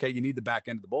you're like, okay, you need the back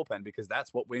end of the bullpen because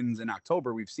that's what wins in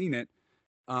October. We've seen it.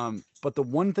 But the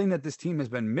one thing that this team has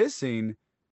been missing,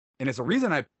 and it's a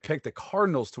reason I picked the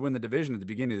Cardinals to win the division at the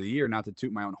beginning of the year, not to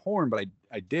toot my own horn, but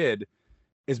I did,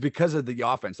 is because of the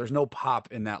offense. There's no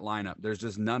pop in that lineup. There's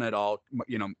just none at all.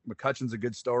 McCutcheon's a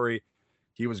good story.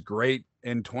 He was great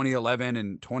in 2011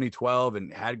 and 2012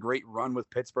 and had a great run with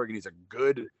Pittsburgh. And he's a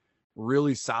good,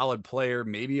 really solid player,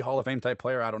 maybe Hall of Fame type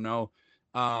player. I don't know.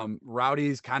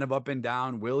 Rowdy's kind of up and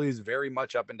down. Willie's very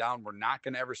much up and down. We're not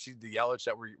going to ever see the Yelich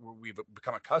that we've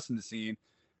become accustomed to seeing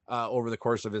over the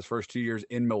course of his first 2 years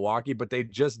in Milwaukee, but they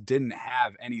just didn't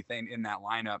have anything in that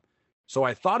lineup So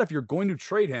I thought if you're going to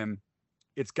trade him,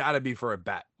 it's got to be for a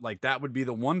bet. Like that would be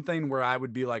the one thing where I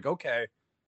would be like, okay,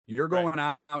 you're going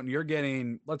out and you're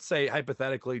getting, let's say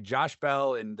hypothetically, Josh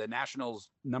Bell and the Nationals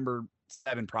number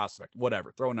 7 prospect,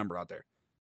 whatever, throw a number out there.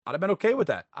 I'd have been okay with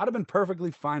that. I'd have been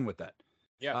perfectly fine with that.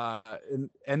 Yeah.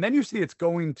 And then you see it's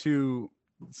going to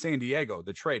San Diego,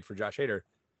 the trade for Josh Hader,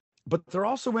 but they're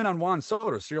also in on Juan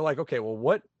Soto. So you're like, okay, well,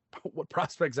 what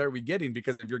prospects are we getting?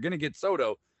 Because if you're going to get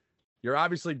Soto, you're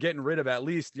obviously getting rid of at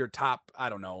least your top, I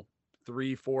don't know,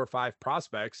 3, 4, 5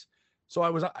 prospects. So I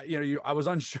was, I was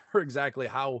unsure exactly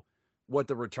what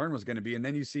the return was going to be. And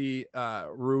then you see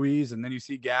Ruiz, and then you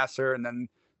see Gasser, and then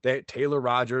Taylor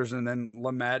Rogers, and then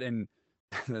Lamet, and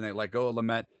then they let go of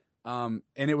Lamet. And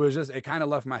it was just, it kind of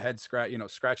left my head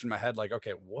scratching my head like,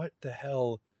 okay, what the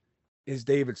hell is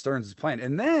David Stearns' plan?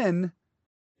 And then,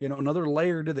 another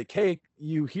layer to the cake,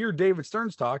 you hear David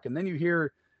Stearns talk, and then you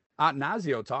hear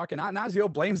Attanasio talk, and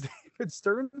Attanasio blames David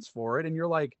Stearns for it. And you're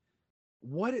like,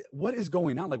 what is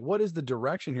going on? Like, what is the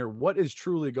direction here? What is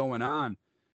truly going on?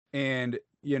 And,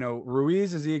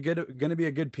 Ruiz, is he going to be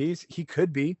a good piece? He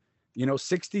could be,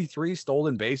 63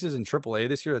 stolen bases in AAA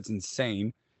this year. That's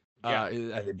insane. Yeah,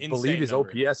 I believe his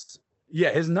OPS.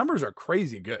 Yeah, his numbers are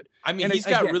crazy good. I mean, he's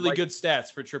got really good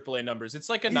stats for AAA numbers. It's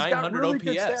like a 900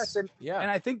 OPS. And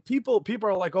I think people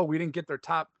are like, oh, we didn't get their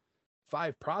top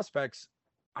 5 prospects.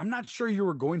 I'm not sure you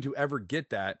were going to ever get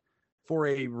that for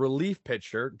a relief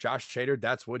pitcher. Josh Hader,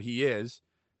 that's what he is,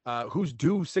 who's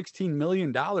due $16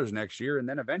 million next year, and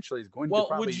then eventually he's going to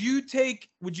probably... would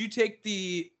you take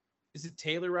the... Is it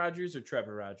Taylor Rogers or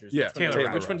Trevor Rogers? Yeah,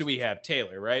 Taylor. Which one do we have?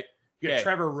 Taylor, right? Yeah,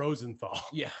 Trevor Rosenthal.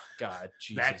 Yeah, God,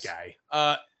 Jesus. That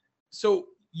guy. So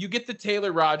you get the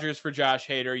Taylor Rogers for Josh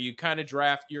Hader. You kind of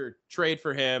draft your trade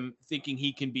for him, thinking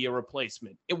he can be a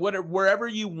replacement. Wherever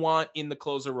you want in the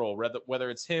closer role, whether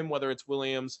it's him, whether it's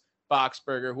Williams,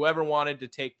 Boxberger, whoever wanted to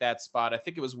take that spot. I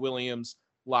think it was Williams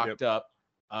locked up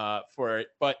for it.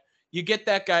 But you get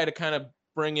that guy to kind of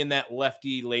bring in that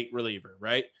lefty late reliever,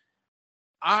 right?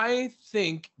 I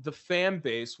think the fan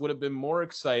base would have been more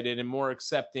excited and more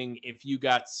accepting if you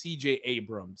got CJ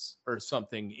Abrams or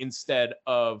something instead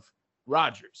of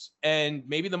Rogers. And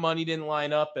maybe the money didn't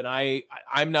line up, and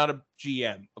I'm not a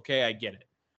GM. Okay, I get it.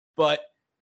 But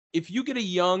if you get a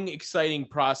young, exciting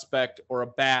prospect or a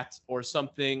bat or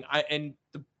something, and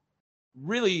the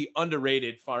really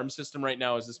underrated farm system right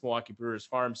now is this Milwaukee Brewers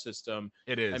farm system.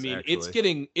 It is. I mean,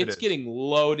 actually. it's getting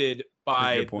loaded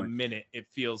by the minute, it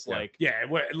feels like. Yeah,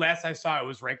 last I saw it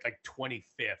was ranked like 25th.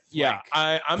 Yeah,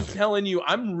 I'm telling you,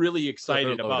 I'm really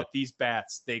excited about these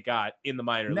bats they got in the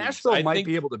minor leagues. Nashville might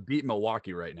be able to beat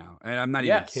Milwaukee right now, and I'm not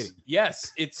even kidding.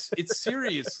 Yes, it's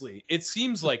seriously, it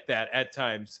seems like that at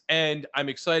times, and I'm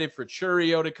excited for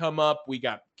Churio to come up. We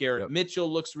got Garrett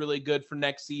Mitchell looks really good for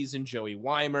next season. Joey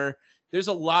Weimer. There's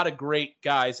a lot of great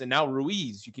guys, and now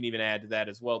Ruiz, you can even add to that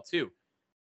as well too.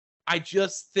 I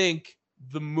just think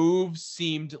the move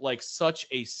seemed like such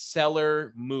a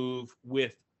seller move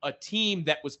with a team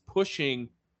that was pushing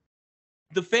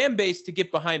the fan base to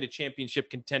get behind a championship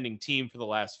contending team for the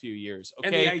last few years.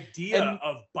 Okay. And the idea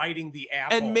of biting the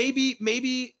apple. And maybe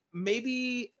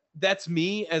that's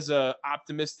me as a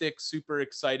optimistic, super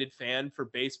excited fan for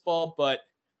baseball. But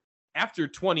after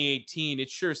 2018, it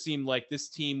sure seemed like this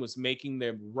team was making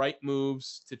the right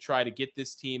moves to try to get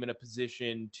this team in a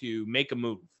position to make a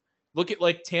move. Look at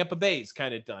like Tampa Bay's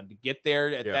kind of done to get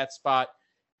there at that spot.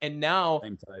 And now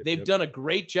they've done a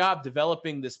great job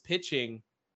developing this pitching,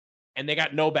 and they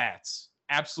got no bats.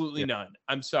 Absolutely none.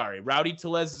 I'm sorry. Rowdy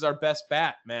Tellez is our best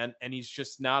bat, man. And he's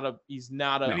just not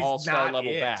an all-star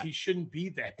level bat. He shouldn't be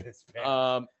that best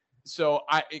bat. So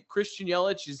Christian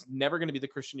Yelich is never going to be the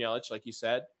Christian Yelich, like you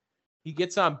said. He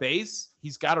gets on base.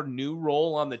 He's got a new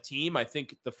role on the team. I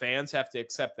think the fans have to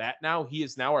accept that now. He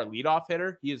is now our leadoff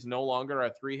hitter. He is no longer our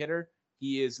 3-hitter.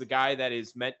 He is the guy that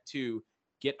is meant to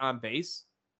get on base.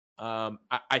 I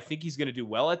think he's going to do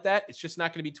well at that. It's just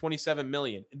not going to be $27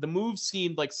 million. The move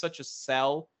seemed like such a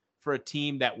sell for a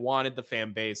team that wanted the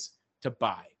fan base to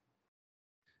buy.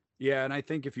 Yeah, and I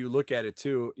think if you look at it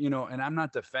too, and I'm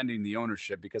not defending the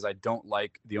ownership because I don't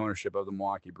like the ownership of the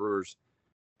Milwaukee Brewers.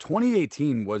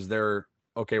 2018 was their,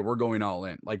 okay, we're going all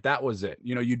in. Like that was it.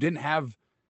 You didn't have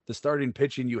the starting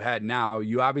pitching you had now.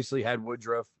 You obviously had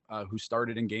Woodruff, who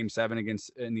started in Game 7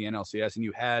 in the NLCS, and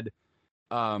you had,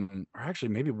 or actually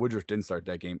maybe Woodruff didn't start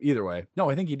that game. Either way,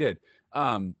 no, I think he did.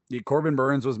 Corbin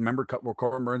Burns was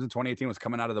Corbin Burns in 2018 was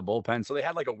coming out of the bullpen, so they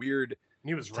had like a weird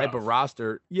type of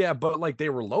roster. Yeah, but like they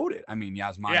were loaded. I mean,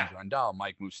 Yasmani Grandal,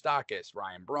 Mike Moustakas,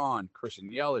 Ryan Braun,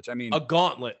 Christian Yelich. I mean, a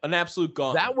gauntlet, an absolute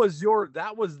gauntlet. That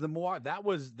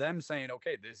was them saying,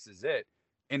 okay, this is it,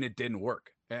 and it didn't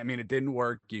work. I mean, it didn't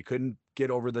work. You couldn't get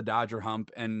over the Dodger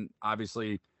hump. And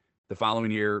obviously the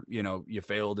following year, you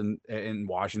failed in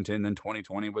Washington. Then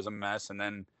 2020 was a mess. And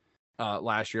then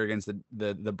last year against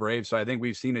the Braves. So I think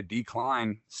we've seen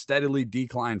a steadily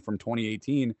decline from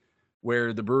 2018,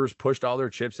 where the Brewers pushed all their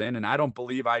chips in. And I don't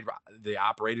believe they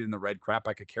operated in the red crap.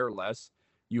 I could care less.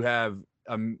 You have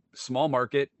a small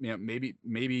market,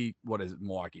 maybe what is it,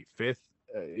 Milwaukee, fifth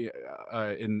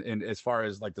in as far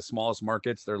as like the smallest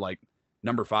markets. They're like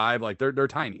number 5, like they're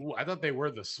tiny. Ooh, I thought they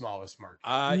were the smallest market.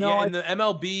 In the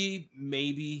MLB,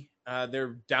 maybe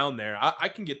they're down there. I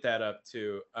can get that up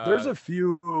too. There's a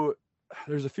few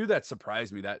that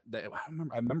surprised me that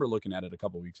I remember looking at it a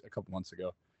couple months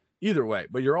ago. Either way,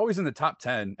 but you're always in the top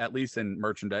 10, at least in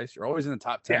merchandise. You're always in the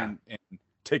top 10 in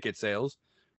ticket sales.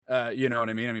 You know what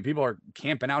I mean? I mean, people are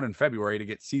camping out in February to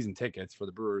get season tickets for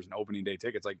the Brewers and opening day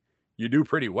tickets. Like, you do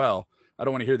pretty well. I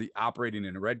don't want to hear the operating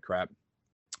in red crap.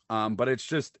 But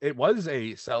it was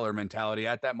a seller mentality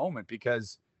at that moment,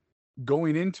 because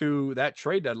going into that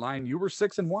trade deadline, you were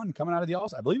 6-1 coming out of the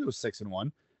All-Star. I believe it was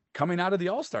 6-1 coming out of the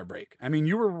All-Star break. I mean,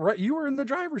 you were in the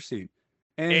driver's seat.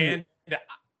 And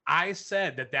I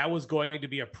said that was going to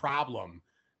be a problem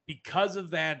because of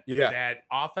that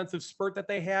offensive spurt that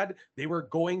they had. They were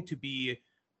going to be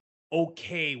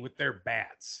okay with their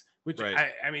bats, which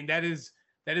right. I mean, that is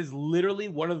literally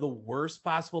one of the worst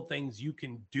possible things you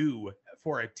can do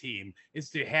for a team,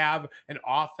 is to have an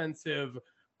offensive,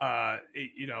 run,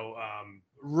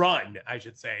 I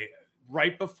should say,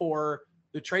 right before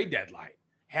the trade deadline.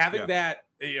 Having that,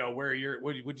 where you're,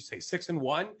 what would you say,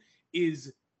 6-1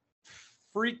 is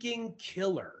freaking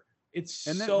killer. It's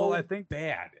I think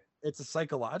bad. It's a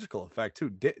psychological effect too.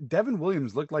 Devin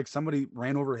Williams looked like somebody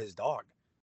ran over his dog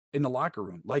in the locker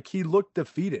room. Like, he looked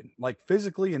defeated, like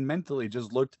physically and mentally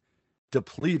just looked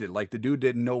depleted. Like, the dude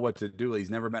didn't know what to do. He's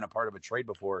never been a part of a trade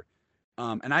before.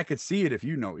 And I could see it if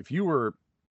you were,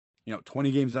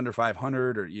 20 games under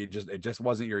 500, or it just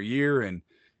wasn't your year. And,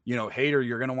 Hader,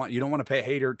 you don't want to pay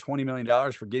Hader $20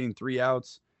 million for getting 3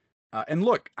 outs. And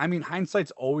look, I mean,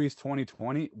 hindsight's always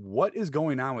 20/20. What is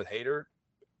going on with Hader?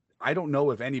 I don't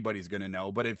know if anybody's going to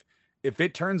know, but if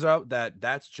it turns out that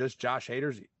that's just Josh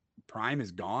Hader's prime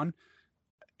is gone,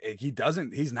 he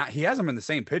hasn't been the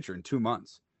same pitcher in 2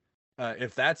 months.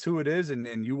 If that's who it is,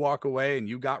 and you walk away and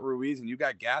you got Ruiz and you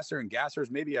got Gasser, and Gasser's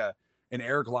maybe an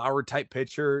Eric Lauer type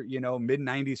pitcher,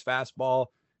 mid-90s fastball,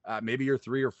 maybe you're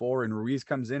 3 or 4, and Ruiz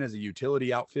comes in as a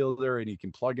utility outfielder, and he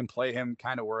can plug and play him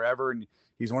kind of wherever. And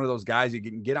he's one of those guys you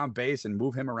can get on base and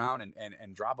move him around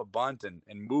and drop a bunt and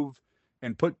move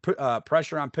and put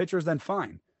pressure on pitchers, then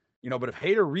fine. But if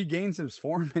Hader regains his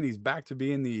form and he's back to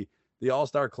being the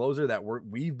all-star closer that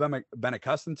we've been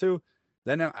accustomed to,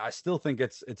 then I still think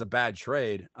it's a bad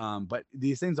trade. But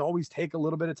these things always take a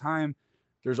little bit of time.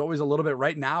 There's always a little bit.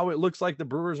 Right now, it looks like the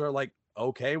Brewers are like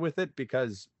okay with it,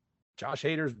 because Josh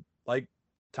Hader's, like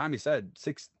Tommy said,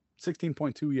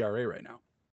 16.2 ERA right now.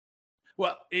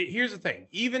 Well, here's the thing.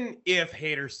 Even if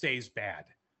Hader stays bad,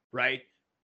 right,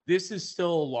 this is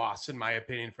still a loss, in my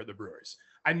opinion, for the Brewers.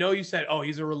 I know you said,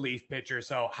 he's a relief pitcher,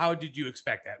 so how did you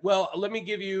expect that? Well, let me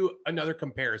give you another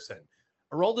comparison.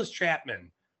 Aroldis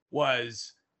Chapman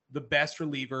was the best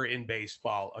reliever in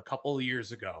baseball a couple of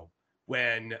years ago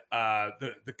when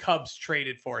the Cubs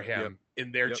traded for him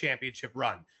in their championship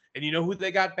run. And you know who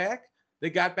they got back? They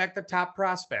got back the top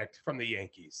prospect from the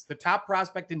Yankees, the top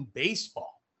prospect in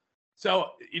baseball.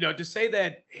 So, to say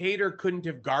that Hader couldn't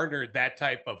have garnered that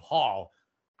type of haul,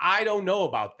 I don't know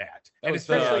about that. And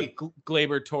especially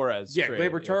Gleyber Torres. Yeah,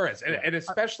 Gleyber Torres. And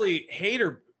especially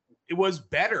Hader, it was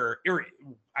better, or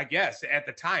I guess at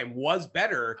the time was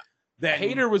better than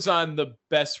Hader was on the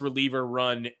best reliever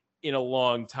run in a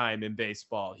long time in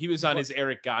baseball. He was on his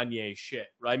Eric Gagne shit.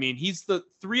 I mean, he's the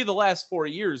 3 of the last 4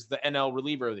 years, the NL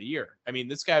reliever of the year. I mean,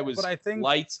 this guy was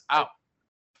lights out.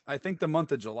 I think the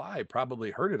month of July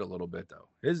probably hurt it a little bit, though.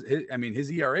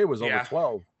 His ERA was over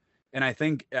 12, and I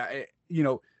think they're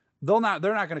not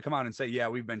going to come out and say, yeah,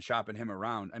 we've been shopping him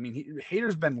around. I mean,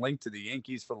 Hader's been linked to the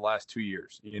Yankees for the last 2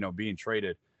 years, being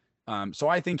traded. So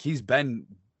I think he's been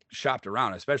shopped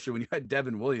around, especially when you had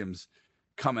Devin Williams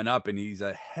coming up, and he's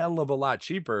a hell of a lot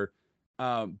cheaper.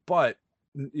 But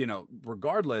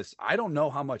regardless, I don't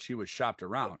know how much he was shopped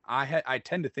around. I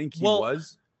tend to think he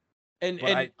was. And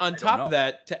on top of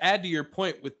that, to add to your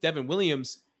point with Devin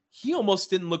Williams, he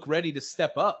almost didn't look ready to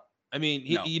step up. I mean,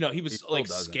 he was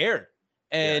scared.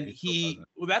 And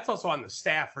well, that's also on the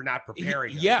staff for not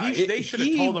preparing. They should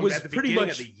have told him at the beginning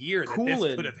of the year that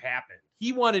this could have happened.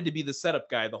 He wanted to be the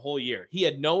setup guy the whole year. He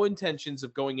had no intentions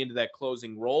of going into that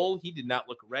closing role. He did not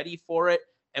look ready for it.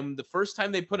 And the first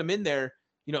time they put him in there,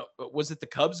 was it the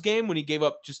Cubs game when he gave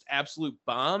up just absolute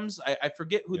bombs? I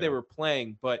forget who they were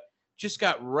playing, but just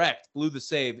got wrecked, blew the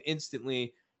save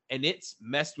instantly, and it's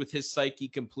messed with his psyche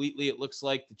completely. It looks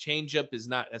like the changeup is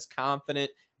not as confident,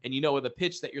 and with a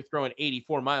pitch that you're throwing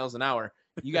 84 miles an hour,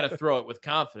 you got to throw it with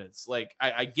confidence. Like,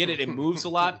 I get it moves a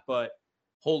lot, but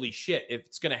holy shit, if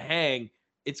it's going to hang,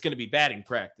 it's going to be batting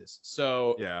practice.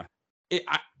 So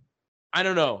I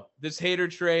don't know. This Hader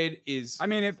trade is. I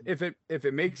mean, if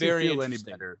it makes you feel any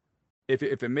better, if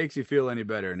it makes you feel any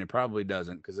better, and it probably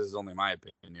doesn't, because this is only my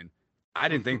opinion. I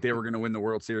didn't think they were going to win the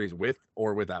World Series with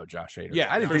or without Josh Hader.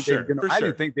 Yeah, I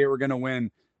didn't think they were going to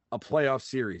win a playoff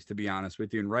series, to be honest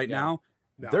with you. And right now,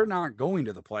 they're not going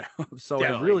to the playoffs. So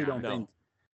I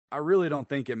really don't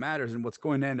think it matters. And what's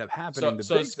going to end up happening.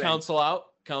 So is Counsell out?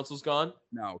 Counsell's gone?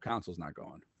 No, Counsell's not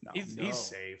going. No, he's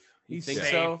safe. You think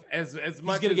safe. so? As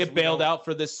much he's going to get bailed out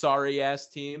for this sorry ass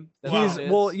team. And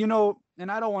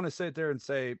I don't want to sit there and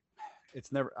say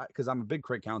it's never, because I'm a big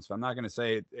Craig Counsell. I'm not going to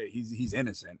say he's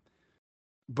innocent,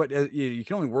 but you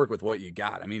can only work with what you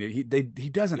got. I mean, he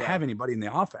doesn't have anybody in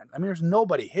the offense. I mean, there's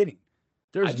nobody hitting.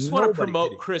 I just want to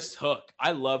promote Chris Hook.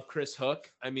 I love Chris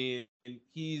Hook. I mean,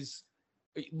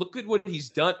 look at what he's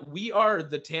done. We are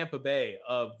the Tampa Bay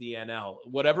of the NL.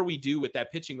 Whatever we do with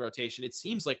that pitching rotation, it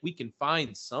seems like we can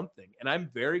find something. And I'm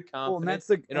very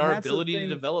confident in our ability to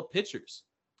develop pitchers.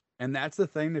 And that's the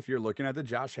thing. If you're looking at the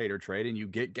Josh Hader trade and you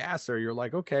get Gasser, you're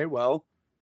like, okay, well,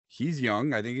 he's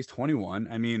young. I think he's 21.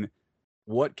 I mean,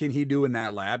 what can he do in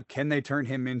that lab? Can they turn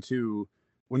him into,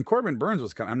 when Corbin Burns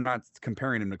was coming, I'm not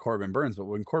comparing him to Corbin Burns, but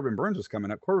when Corbin Burns was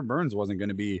coming up, Corbin Burns wasn't going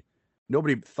to be,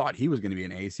 nobody thought he was going to be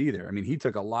an ace either. I mean, he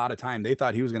took a lot of time. They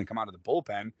thought he was going to come out of the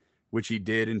bullpen, which he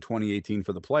did in 2018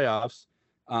 for the playoffs.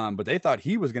 But they thought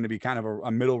he was going to be kind of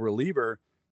a middle reliever.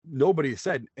 Nobody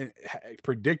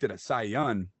predicted a Cy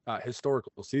Young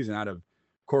historical season out of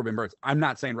Corbin Burns. I'm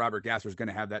not saying Robert Gasser is going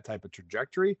to have that type of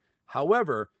trajectory.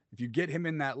 However, if you get him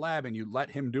in that lab and you let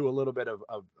him do a little bit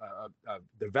of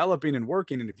developing and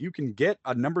working, and if you can get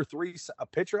a number 3 a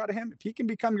pitcher out of him, if he can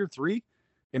become your 3,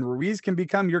 and Ruiz can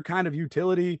become your kind of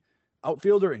utility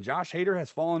outfielder, and Josh Hader has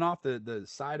fallen off the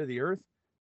side of the earth,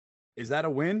 is that a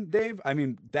win, Dave? I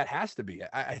mean, that has to be.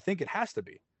 I think it has to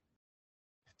be.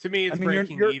 To me, it's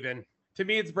breaking even. To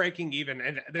me, it's breaking even,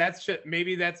 and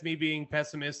maybe that's me being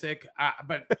pessimistic.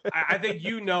 But I think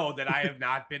that I have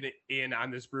not been in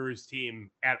on this Brewers team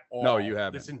at all. No, you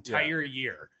haven't. This entire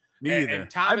year. Me either. And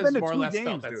Tom has more or less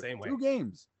felt that same way. 2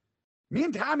 games. Me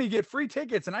and Tommy get free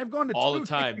tickets, and I've gone to all 2 the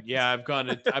time. games. Yeah, I've gone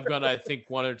to I think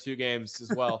 1 or 2 games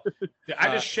as well. I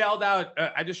just shelled out.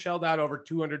 I just shelled out over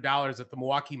 $200 at the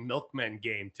Milwaukee Milkmen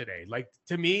game today. Like,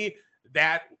 to me,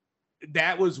 that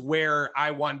was where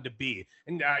I wanted to be.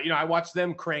 And I watched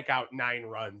them crank out 9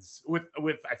 runs with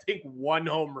I think 1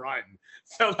 home run.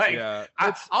 So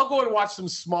I'll go and watch some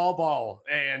small ball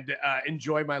and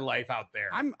enjoy my life out there.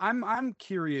 I'm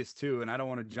curious too, and I don't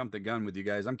want to jump the gun with you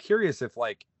guys. I'm curious if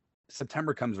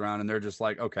September comes around and they're just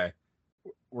like, okay,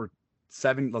 we're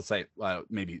 7, let's say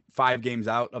maybe 5 games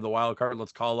out of the wild card.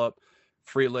 Let's call up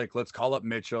Frelick. Let's call up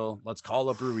Mitchell. Let's call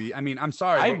up Ruiz. I mean, I'm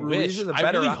sorry. I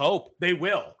really hope they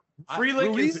will.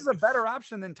 Ruiz is a better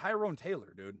option than Tyrone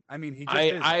Taylor, dude. I mean,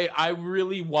 I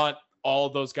really want all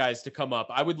those guys to come up.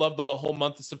 I would love the whole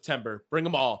month of September. Bring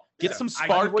them all. Get some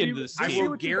spark into this team. I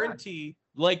will guarantee.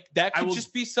 Like, that could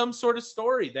just be some sort of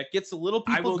story that gets a little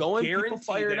people going, people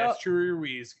fired up. Drury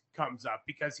Ruiz comes up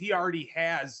because he already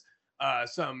has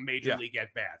some major league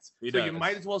at bats. You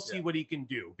might as well see what he can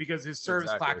do because his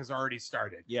service clock has already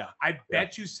started. Yeah, I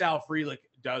bet you Sal Frelick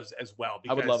does as well.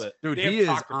 I would love it, dude.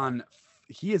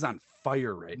 He is on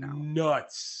fire right now.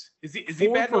 Nuts. Is he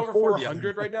batting over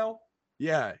 400 right now?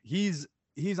 Yeah, he's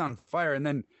on fire. And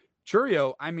then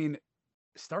Chourio, I mean,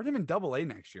 start him in Double-A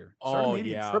next year.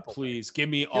 Please give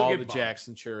me all the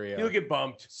Jackson Chourio. He'll get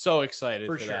bumped. So excited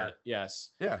for that. Yes.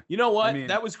 Yeah. You know what?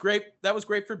 That was great. That was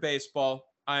great for baseball.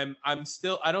 I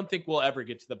don't think we'll ever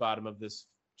get to the bottom of this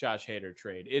Josh Hader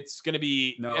trade. It's going to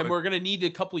be, and we're going to need a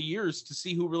couple of years to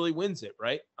see who really wins it,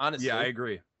 right? Honestly. Yeah, I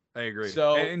agree.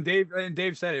 So, and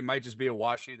Dave said it might just be a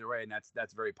wash either way, and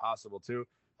that's very possible too.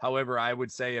 However, I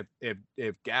would say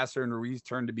if Gasser and Ruiz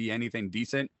turn to be anything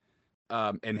decent,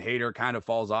 and Hader kind of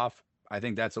falls off, I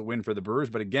think that's a win for the Brewers.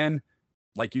 But again,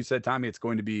 like you said, Tommy,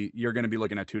 you're going to be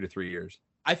looking at 2 to 3 years.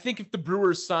 I think if the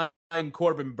Brewers sign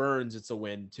Corbin Burns, it's a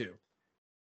win too.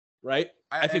 Right?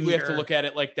 I think we have to look at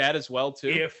it like that as well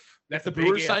too. If the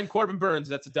Brewers sign Corbin Burns,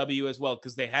 that's a W as well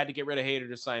because they had to get rid of Hader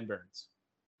to sign Burns.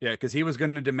 Yeah, because he was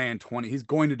going to demand 20. He's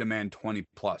going to demand 20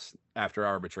 plus after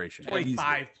arbitration.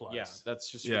 25 plus. Yeah, that's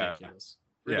just ridiculous.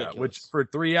 Yeah, which for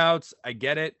 3 outs, I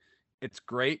get it. it's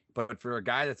great, but for a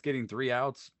guy that's getting 3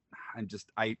 outs, I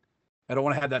don't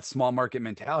want to have that small market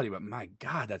mentality, but my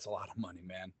God, that's a lot of money,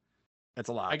 man. That's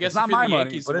a lot. I guess it's not if you're my the money,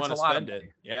 Yankees, but you it's a want to lot spend of it.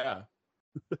 money. Yeah.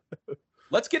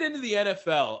 Let's get into the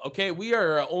NFL. Okay, we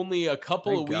are only a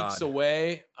couple Thank of weeks God.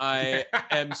 away. I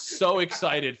am so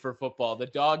excited for football. The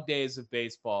dog days of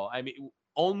baseball. I mean,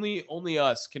 only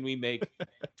us can we make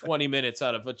 20 minutes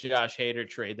out of a Josh Hader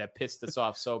trade that pissed us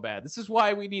off so bad. This is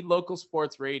why we need local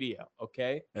sports radio,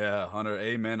 okay? Yeah, Hunter,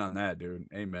 amen on that, dude.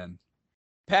 Amen.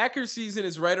 Packers season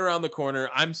is right around the corner.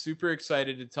 I'm super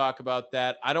excited to talk about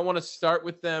that. I don't want to start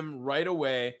with them right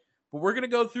away, but we're going to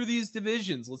go through these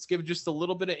divisions. Let's give just a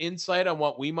little bit of insight on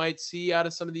what we might see out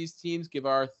of some of these teams, give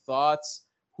our thoughts,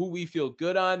 who we feel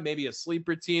good on, maybe a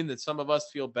sleeper team that some of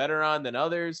us feel better on than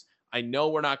others. I know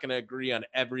we're not going to agree on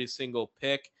every single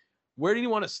pick. Where do you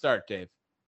want to start, Dave?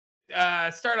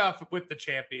 Start off with the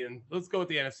champion. Let's go with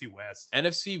the NFC West.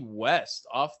 NFC West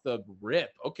off the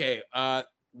rip. Okay.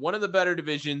 One of the better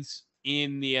divisions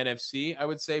in the NFC. I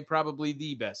would say probably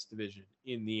the best division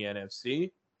in the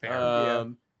NFC. Fair,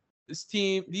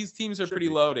 These teams are Should pretty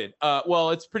be. loaded.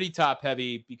 Well, it's pretty top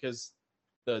heavy because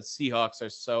the Seahawks are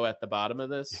so at the bottom of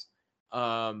this.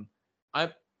 Okay,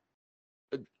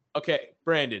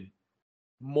 Brandon.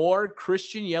 More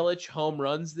Christian Yelich home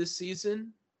runs this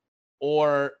season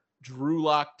or Drew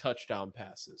Lock touchdown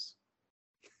passes?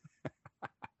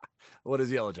 What is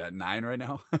Yelich at 9 right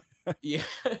now? Yeah,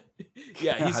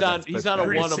 yeah, he's God, on that's a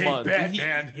Pretty one a safe month. bet,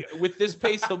 man. With this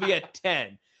pace, he'll be at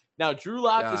 10. Now, Drew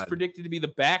Lock is God. predicted to be the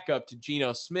backup to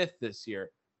Geno Smith this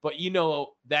year, but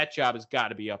that job has got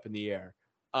to be up in the air.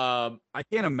 I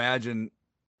can't imagine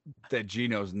that that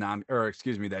Drew's not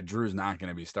going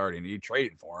to be starting. He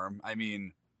traded for him. I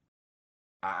mean,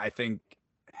 I think,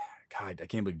 God, I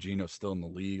can't believe Geno's still in the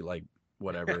league. Like,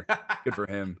 whatever. Good for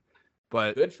him.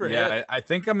 But Good for him. I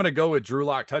think I'm going to go with Drew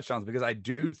Lock touchdowns because I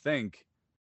do think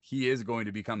he is going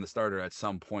to become the starter at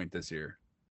some point this year.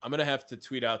 I'm gonna have to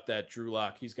tweet out that Drew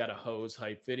Lock. He's got a hose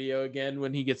hype video again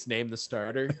when he gets named the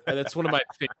starter. That's one of my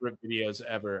favorite videos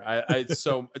ever. It's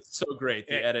so great.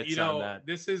 The edits on that.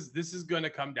 This is going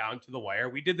to come down to the wire.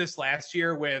 We did this last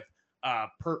year with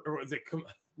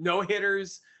no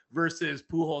hitters versus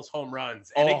Pujols home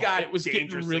runs, and it was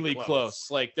getting really close.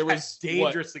 Like there was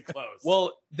dangerously close.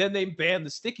 Well, then they banned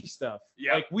the sticky stuff.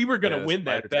 Yep. Like we were gonna Yeah, win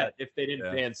that spider bet tag. if they didn't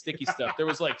Yeah. ban sticky stuff. There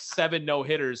was like 7 no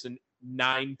hitters and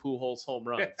 9 Pujols home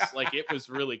runs. Like it was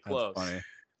really close. That's funny.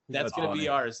 That's going to be funny.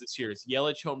 ours this year. It's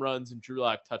Yelich home runs and Drew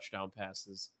Lock touchdown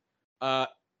passes.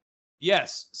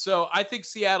 Yes. So I think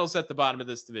Seattle's at the bottom of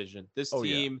this division. This Oh,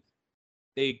 yeah. team,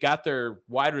 they got their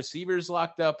wide receivers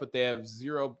locked up, but they have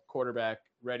 0 quarterback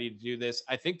ready to do this.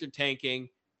 I think they're tanking.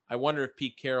 I wonder if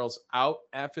Pete Carroll's out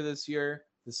after this year.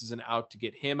 This is an out to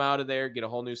get him out of there, get a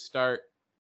whole new start.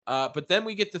 But then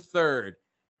we get to third.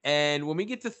 And when we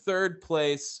get to third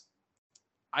place,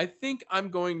 I think I'm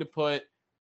going to put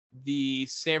the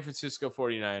San Francisco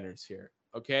 49ers here.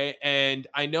 Okay. And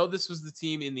I know this was the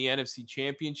team in the NFC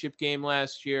Championship game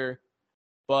last year,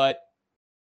 but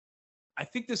I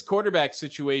think this quarterback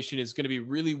situation is going to be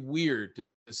really weird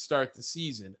to start the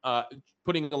season.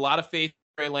 Putting a lot of faith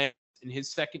in Trey Lance in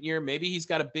his second year, maybe he's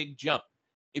got a big jump.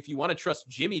 If you want to trust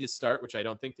Jimmy to start, which I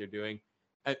don't think they're doing,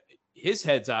 his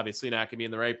head's obviously not going to be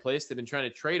in the right place. They've been trying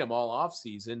to trade him all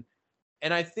offseason.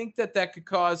 And I think that could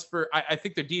cause I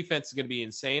think their defense is going to be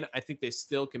insane. I think they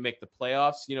still can make the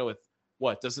playoffs, with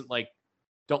what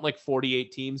don't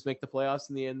 48 teams make the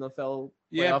playoffs in the NFL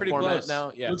yeah, playoff pretty format close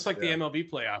now? Yeah. Looks like Yeah. the MLB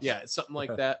playoffs. Yeah, it's something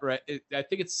like that, right? I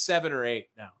think it's 7 or 8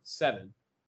 now. 7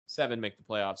 make the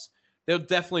playoffs. They'll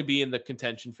definitely be in the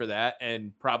contention for that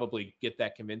and probably get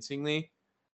that convincingly.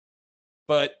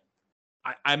 But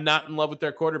I'm not in love with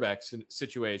their quarterback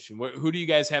situation. Who do you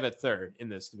guys have at third in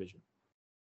this division?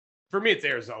 For me, it's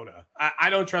Arizona. I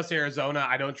don't trust Arizona.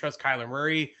 I don't trust Kyler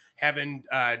Murray. Having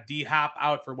D-Hop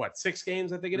out for 6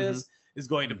 games, I think it is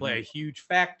going to play a huge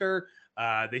factor.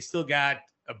 They still got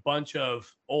a bunch of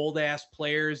old-ass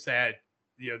players that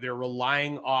they're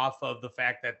relying off of the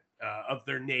fact that of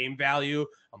their name value.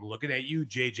 I'm looking at you,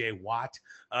 J.J. Watt.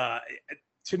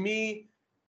 To me,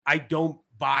 I don't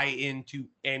buy into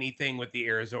anything with the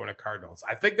Arizona Cardinals.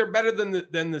 I think they're better than the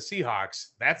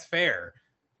Seahawks. That's fair,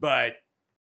 but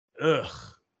ugh.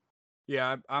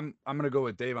 Yeah, I'm gonna go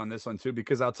with Dave on this one too,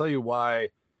 because I'll tell you why.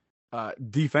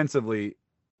 Defensively,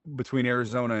 between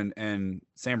Arizona and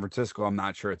San Francisco, I'm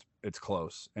not sure it's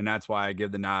close, and that's why I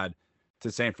give the nod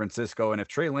to San Francisco. And if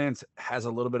Trey Lance has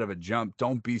a little bit of a jump,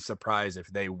 don't be surprised if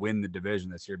they win the division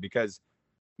this year, because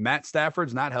Matt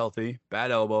Stafford's not healthy, bad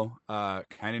elbow,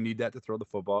 kind of need that to throw the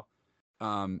football,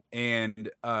 and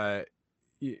I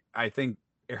think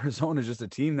Arizona is just a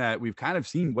team that we've kind of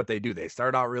seen what they do. They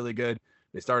start out really good.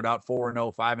 They started out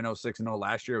 4-0, 5-0, 6-0.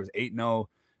 Last year it was 8-0.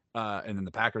 And then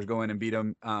the Packers go in and beat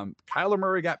them. Kyler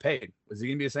Murray got paid. Is he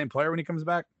going to be the same player when he comes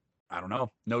back? I don't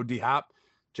know. No D-Hop.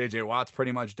 J.J. Watt's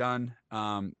pretty much done.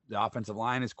 The offensive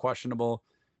line is questionable.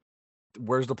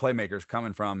 Where's the playmakers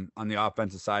coming from on the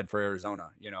offensive side for Arizona?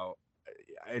 You know,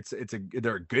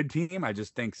 they're a good team. I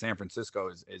just think San Francisco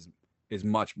is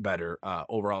much better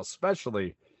overall,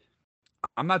 especially.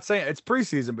 I'm not saying it's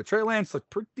preseason, but Trey Lance looked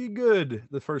pretty good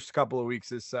the first couple of weeks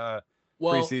this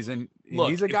preseason. Look,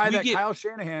 he's a guy that Kyle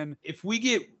Shanahan. If we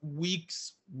get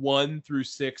weeks 1 through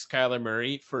 6, Kyler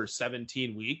Murray for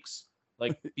 17 weeks,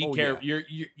 like be careful. Yeah.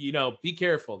 You be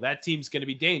careful. That team's going to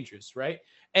be dangerous, right?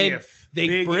 And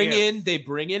they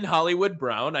bring in Hollywood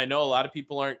Brown. I know a lot of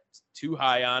people aren't too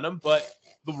high on him, but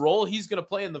the role he's going to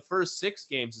play in the first 6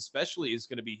 games, especially, is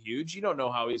going to be huge. You don't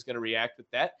know how he's going to react with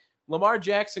that. Lamar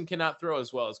Jackson cannot throw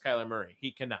as well as Kyler Murray.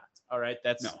 He cannot. All right.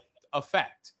 That's a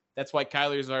fact. That's why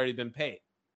Kyler's already been paid.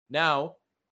 Now,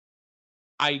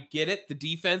 I get it. The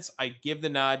defense, I give the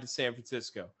nod to San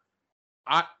Francisco.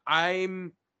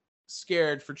 I'm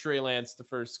scared for Trey Lance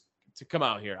to come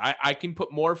out here. I can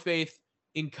put more faith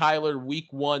in Kyler week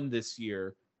 1 this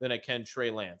year than I can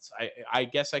Trey Lance. I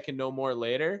guess I can know more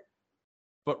later.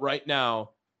 But right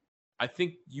now, I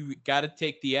think you got to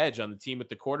take the edge on the team with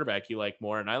the quarterback you like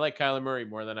more. And I like Kyler Murray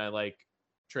more than I like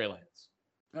Trey Lance.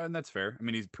 And that's fair. I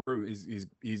mean,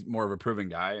 he's more of a proven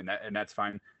guy, and that's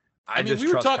fine. I mean,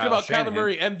 we were talking about Kyler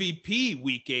Murray MVP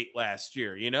week 8 last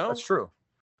year, you know? That's true.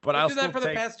 But I'll do that for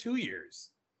the past 2 years.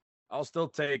 I'll still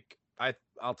take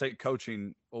I'll take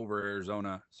coaching over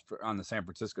Arizona on the San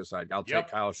Francisco side. I'll take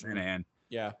Kyle Shanahan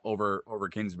over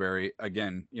Kingsbury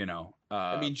again, you know.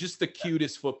 I mean, just the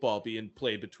cutest football being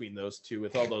played between those two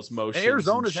with all those motions.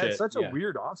 Arizona's had such a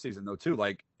weird offseason, though, too.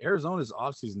 Like, Arizona's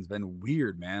offseason's been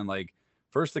weird, man. Like,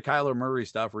 first the Kyler Murray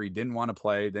stuff where he didn't want to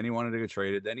play, then he wanted to get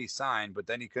traded, then he signed, but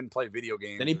then he couldn't play video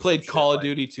games. Then he played Call of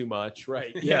Duty too much,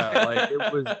 right? Yeah, like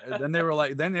it was. Then they were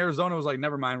like, then Arizona was like,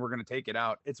 never mind, we're gonna take it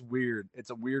out. It's weird. It's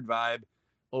a weird vibe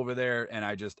over there, and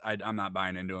I'm not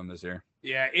buying into him this year.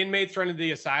 Yeah, inmates running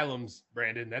the asylums,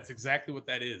 Brandon. That's exactly what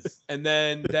that is. And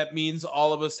then that means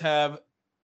all of us have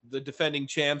the defending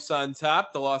champs on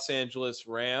top, the Los Angeles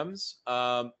Rams.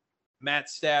 Matt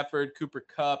Stafford, Cooper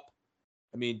Kupp.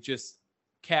 I mean, just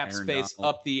cap Aaron space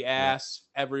Donald. up the ass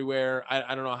everywhere.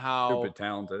 I don't know how. Stupid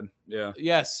talented. Yeah.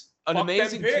 Yes, an Fuck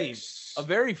amazing them team. picks. A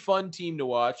very fun team to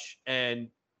watch. And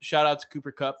shout out to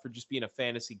Cooper Kupp for just being a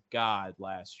fantasy god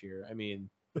last year. I mean,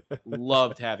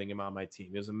 loved having him on my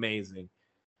team. It was amazing.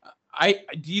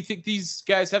 Do you think these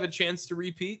guys have a chance to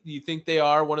repeat? Do you think they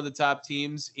are one of the top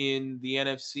teams in the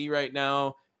NFC right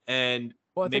now and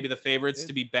maybe the favorites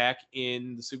to be back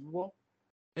in the Super Bowl?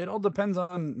 It all depends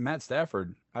on Matt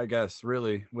Stafford, I guess,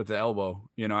 really, with the elbow.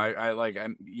 You know,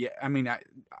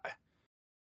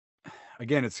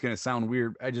 again, it's going to sound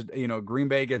weird. Green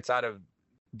Bay gets out of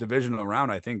divisional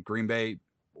round. I think Green Bay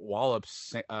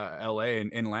wallops LA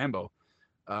in Lambeau,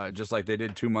 just like they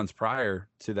did 2 months prior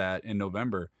to that in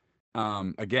November.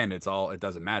 Again, it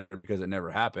doesn't matter because it never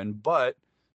happened, but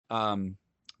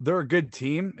they're a good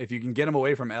team. If you can get them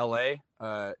away from LA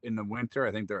in the winter,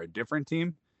 I think they're a different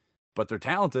team. But they're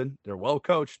talented. They're well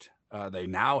coached. They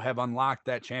now have unlocked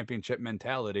that championship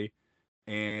mentality,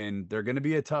 and they're going to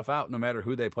be a tough out no matter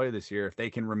who they play this year if they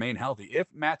can remain healthy. If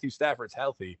Matthew Stafford's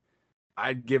healthy,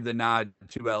 I'd give the nod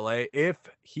to LA. If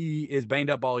he is banged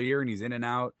up all year and he's in and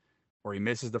out, or he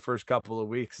misses the first couple of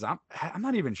weeks, I'm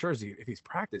not even sure if he's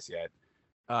practiced yet,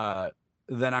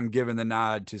 then I'm giving the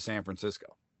nod to San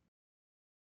Francisco.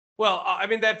 Well, I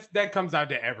mean, that comes down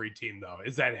to every team, though,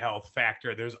 is that health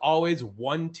factor. There's always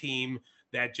one team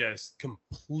that just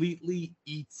completely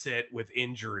eats it with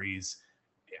injuries.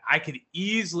 I could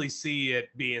easily see it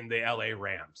being the LA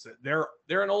Rams. They're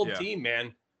an old team,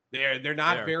 man. They're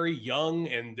not very young,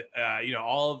 and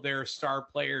all of their star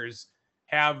players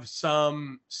have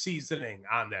some seasoning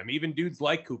on them. Even dudes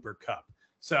like Cooper Kupp.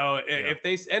 So if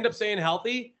they end up staying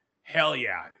healthy, hell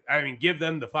yeah. I mean, give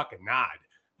them the fucking nod.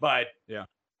 But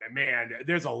man,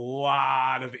 there's a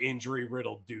lot of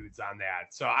injury-riddled dudes on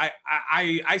that. So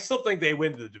I still think they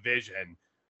win the division,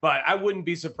 but I wouldn't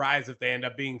be surprised if they end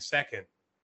up being second.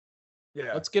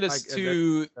 Yeah. Let's get us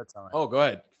to that's how go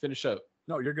ahead. Finish up.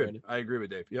 No, you're good. I agree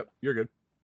with Dave. Yep, you're good.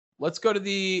 Let's go to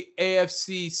the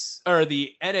AFC or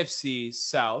the NFC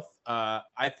South.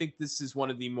 I think this is one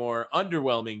of the more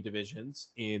underwhelming divisions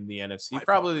in the NFC,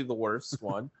 probably the worst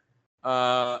one.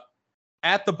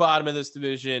 At the bottom of this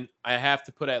division, I have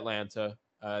to put Atlanta.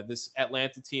 This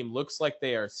Atlanta team looks like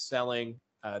they are selling.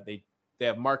 They They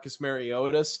have Marcus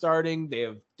Mariota starting. They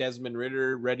have Desmond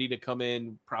Ridder ready to come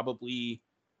in probably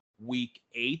week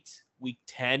 8. Week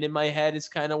 10 in my head is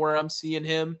kind of where I'm seeing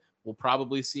him. We'll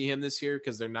probably see him this year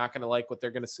because they're not going to like what they're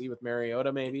going to see with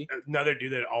Mariota maybe. Another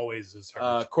dude that always is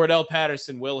hurt. Cordell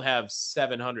Patterson will have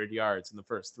 700 yards in the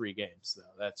first 3 games, though.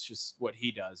 That's just what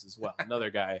he does as well.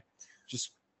 Another guy,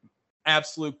 just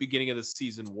absolute beginning of the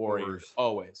season warrior,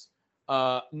 always.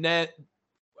 I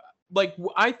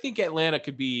think Atlanta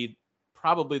could be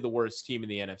probably the worst team in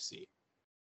the NFC.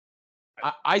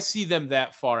 I see them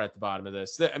that far at the bottom of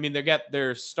this. I mean, they got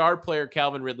their star player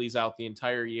Calvin Ridley's out the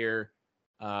entire year.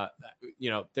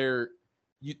 There's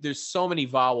so many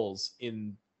vowels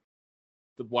in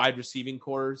the wide receiving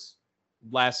corps'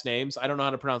 last names. I don't know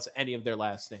how to pronounce any of their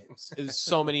last names. There's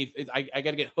so many. I got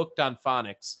to get hooked on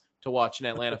phonics to watch an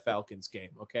Atlanta Falcons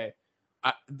game. Okay,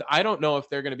 I don't know if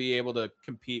they're going to be able to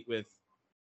compete with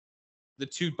the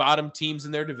 2 bottom teams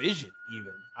in their division.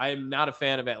 Even I am not a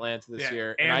fan of Atlanta this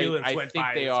year, and I think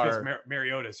they are.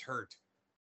 Mariota's hurt.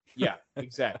 Yeah,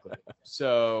 exactly.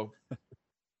 So.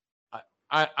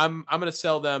 I'm going to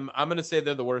sell them. I'm going to say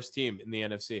they're the worst team in the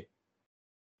NFC.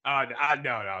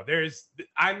 No.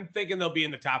 I'm thinking they'll be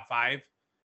in the top 5,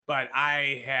 but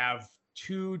I have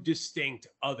 2 distinct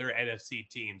other NFC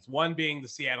teams. One being the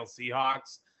Seattle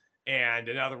Seahawks, and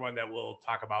another one that we'll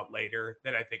talk about later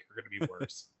that I think are going to be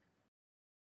worse.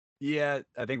 Yeah,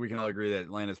 I think we can all agree that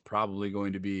Atlanta's probably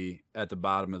going to be at the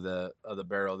bottom of the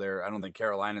barrel there. I don't think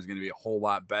Carolina's going to be a whole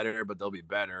lot better, but they'll be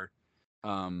better.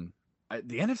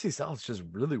 The NFC South is just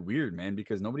really weird, man,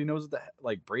 because nobody knows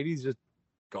Brady's just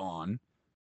gone.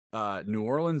 New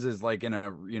Orleans is like in a,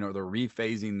 they're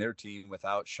rephasing their team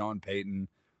without Sean Payton.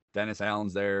 Dennis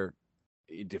Allen's there.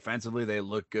 Defensively, they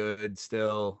look good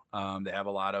still. They have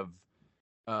a lot of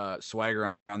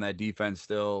swagger on that defense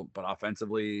still, but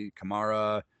offensively,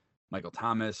 Kamara, Michael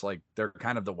Thomas, they're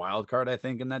kind of the wild card, I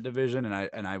think, in that division.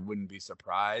 And I wouldn't be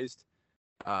surprised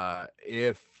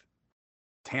if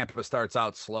Tampa starts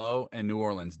out slow and New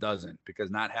Orleans doesn't, because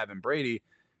not having Brady,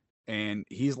 and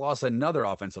he's lost another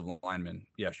offensive lineman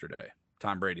yesterday.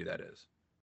 Tom Brady, that is.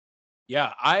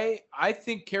 Yeah, I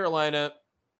think Carolina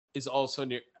is also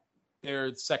near.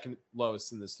 They're second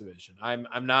lowest in this division. I'm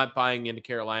not buying into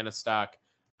Carolina stock.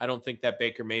 I don't think that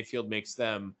Baker Mayfield makes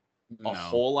them a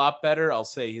whole lot better. I'll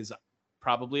say he's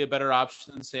probably a better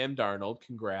option than Sam Darnold.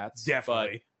 Congrats.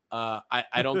 Definitely. But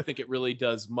I don't think it really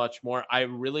does much more. I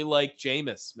really like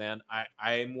Jameis, man.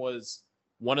 I was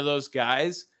one of those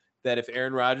guys that if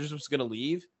Aaron Rodgers was going to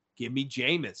leave, give me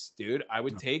Jameis, dude. I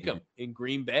would take him in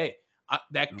Green Bay.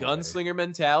 That gunslinger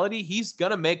mentality, he's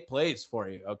going to make plays for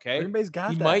you, okay? Green Bay's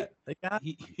got he that.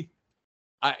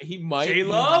 He might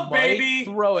J-Love, baby.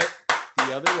 Throw it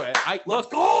the other way. Let's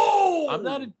go! I'm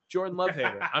not a Jordan Love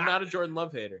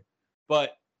hater.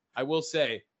 But I will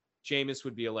say, Jameis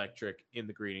would be electric in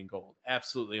the green and gold.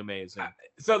 Absolutely amazing.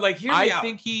 I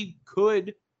think he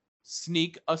could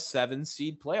sneak a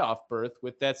 7-seed playoff berth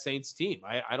with that Saints team.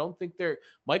 I don't think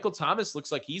Michael Thomas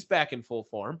looks like he's back in full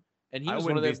form, and he was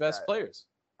one of their best players.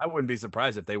 I wouldn't be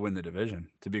surprised if they win the division,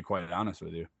 to be quite honest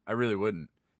with you. I really wouldn't.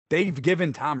 They've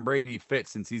given Tom Brady fit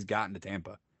since he's gotten to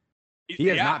Tampa. He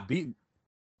has not beaten.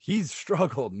 He's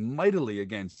struggled mightily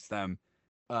against them.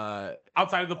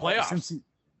 Outside of the playoffs.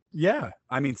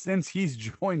 Since he's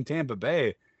joined Tampa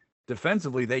Bay,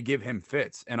 defensively, they give him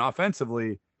fits. And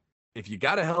offensively, if you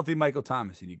got a healthy Michael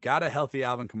Thomas and you got a healthy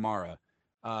Alvin Kamara,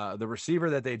 the receiver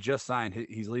that they just signed,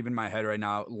 he's leaving my head right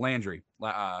now, Landry.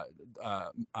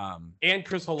 And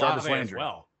Chris Olave as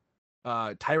well.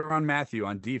 Tyrann Mathieu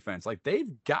on defense.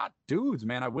 They've got dudes,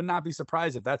 man. I would not be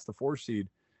surprised if that's the 4 seed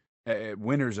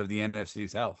winners of the NFC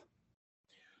South.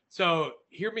 So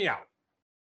hear me out.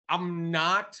 I'm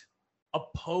not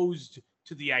opposed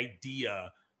to the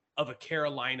idea of a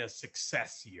Carolina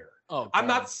success year. Oh, I'm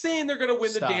not saying they're going to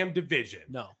win the damn division.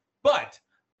 No. But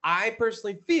I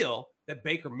personally feel that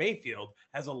Baker Mayfield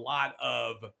has a lot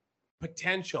of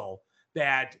potential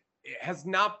that has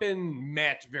not been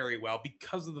met very well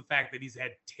because of the fact that he's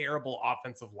had terrible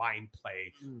offensive line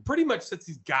play pretty much since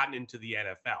he's gotten into the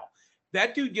NFL.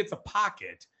 That dude gets a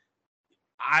pocket.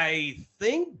 I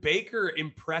think Baker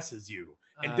impresses you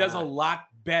and does a lot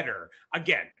better.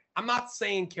 Again, I'm not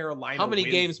saying Carolina. How many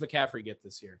wins. games McCaffrey get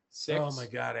this year? 6? Oh my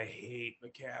God, I hate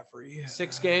McCaffrey.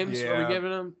 6 games are we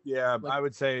giving him? Yeah, I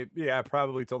would say,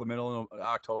 probably till the middle of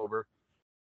October.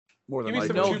 More than likely.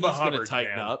 He's going to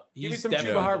tighten up. Give me some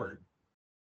Chuba Hubbard.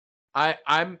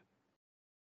 I'm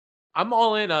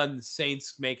all in on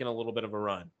Saints making a little bit of a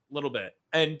run, a little bit,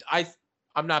 and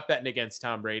I'm not betting against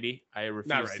Tom Brady. I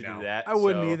refuse to do that. I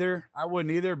wouldn't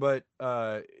either. But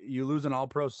you lose an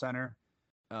All-Pro center.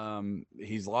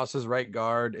 He's lost his right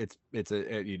guard.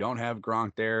 You don't have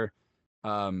Gronk there.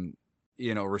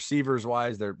 Receivers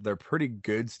wise, they're pretty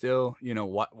good still.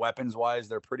 Weapons wise,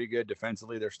 they're pretty good.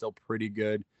 Defensively, they're still pretty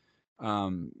good.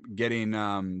 Getting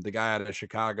the guy out of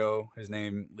Chicago, his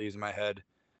name leaves my head.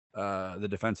 The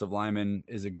defensive lineman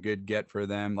is a good get for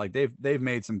them. Like they've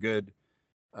made some good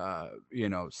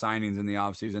signings in the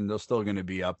offseason. They're still going to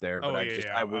be up there. But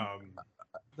I would. What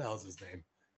the hell's his name?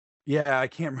 Yeah, I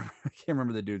can't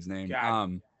remember the dude's name.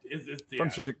 God,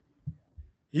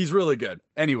 He's really good.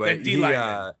 Anyway, the D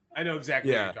lineman. I know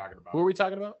exactly what you're talking about. Who are we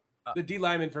talking about? The D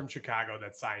lineman from Chicago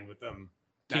that signed with them.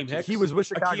 Akeem Hicks? He was with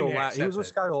Chicago. He was with it.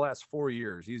 Chicago the last 4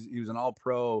 years. He was an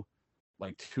All-Pro,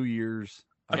 like 2 years.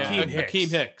 Akeem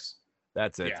Hicks.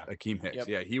 That's it. Yeah. Akeem Hicks. Yep.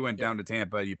 Yeah, he went down to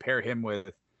Tampa. You pair him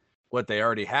with what they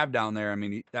already have down there. I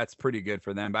mean, that's pretty good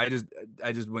for them. But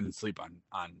I just wouldn't sleep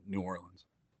on New Orleans.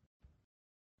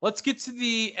 Let's get to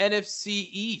the NFC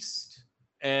East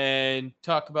and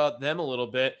talk about them a little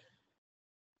bit.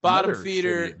 Bottom Another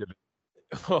feeder. shitty division.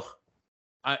 Oh,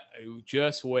 I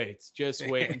just wait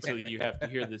until you have to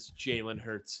hear this Jalen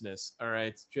Hurts-ness. All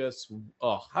right,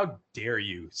 How dare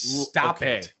you? Stop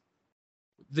it.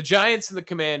 The Giants and the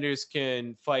Commanders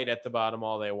can fight at the bottom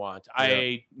all they want.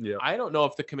 Yeah. I don't know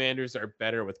if the Commanders are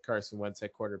better with Carson Wentz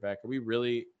at quarterback. Are we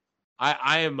really?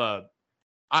 I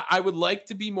would like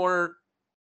to be more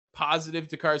positive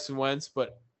to Carson Wentz,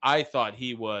 but I thought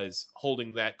he was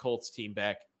holding that Colts team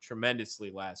back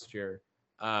tremendously last year.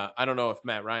 I don't know if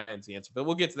Matt Ryan's the answer, but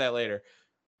we'll get to that later.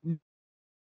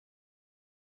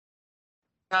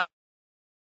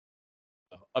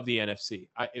 Of the NFC.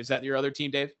 Is that your other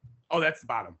team, Dave? Oh, that's the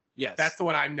bottom. Yes. That's the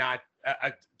one I'm not.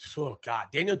 Oh, God.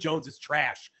 Daniel Jones is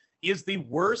trash. He is the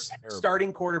worst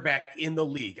starting quarterback in the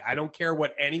league. I don't care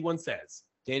what anyone says.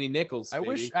 Danny Nichols. I baby.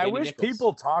 wish Nichols.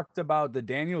 people talked about the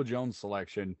Daniel Jones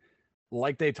selection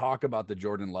like they talk about the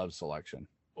Jordan Love selection.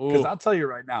 Because I'll tell you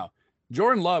right now,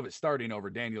 Jordan Love is starting over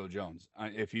Daniel Jones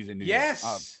if he's in New York.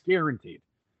 Guaranteed.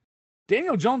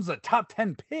 Daniel Jones is a top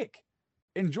 10 pick,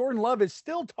 and Jordan Love is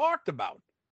still talked about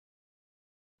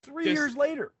 3 years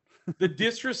later. The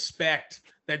disrespect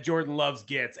that Jordan Love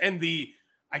gets, and the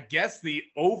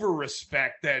over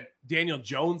respect that Daniel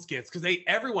Jones gets, because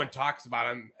everyone talks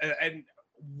about him, and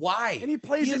why? And he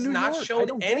plays he in has New not York.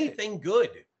 shown anything good.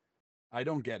 I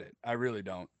don't get it. I really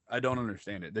don't. I don't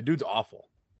understand it. The dude's awful.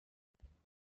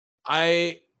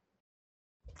 I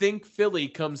think Philly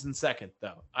comes in second,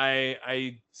 though.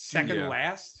 Second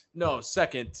last? No,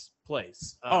 second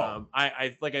place.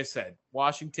 I like I said,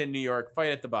 Washington, New York, fight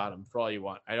at the bottom for all you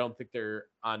want. I don't think they're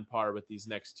on par with these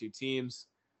next two teams.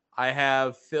 I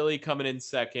have Philly coming in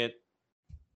second,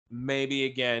 maybe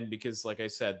again because, like I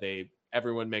said,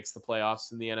 everyone makes the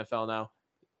playoffs in the NFL now.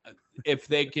 If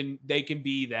they can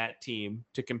be that team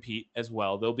to compete as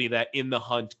well. They'll be that in the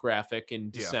hunt graphic in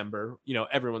December.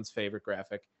 Everyone's favorite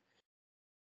graphic.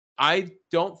 I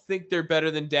don't think they're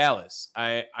better than Dallas.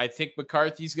 I think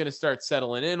McCarthy's going to start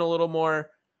settling in a little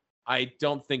more. I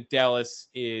don't think Dallas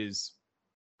is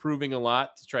proving a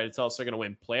lot to try to tell us they're going to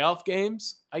win playoff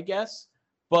games, I guess.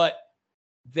 But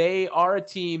they are a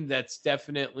team that's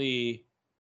definitely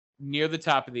near the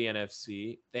top of the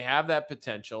NFC. They have that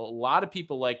potential. A lot of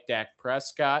people like Dak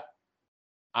Prescott.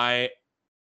 I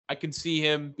can see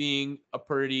him being a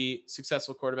pretty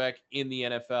successful quarterback in the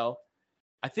NFL.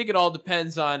 I think it all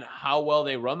depends on how well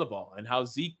they run the ball and how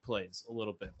Zeke plays a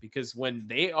little bit, because when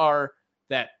they are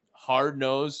that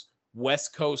hard-nosed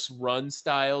West Coast run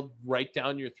style, right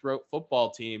down your throat football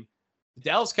team, the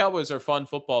Dallas Cowboys are fun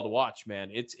football to watch,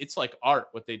 man. It's like art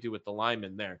what they do with the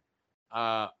linemen there.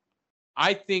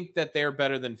 I think that they're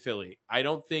better than Philly. I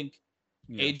don't think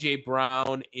A.J.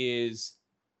 Brown is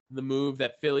the move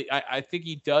that Philly... I think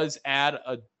he does add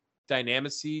a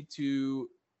dynamicy to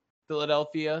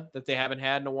Philadelphia that they haven't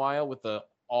had in a while with the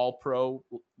all-pro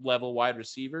level wide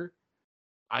receiver.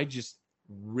 I just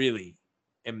really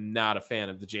am not a fan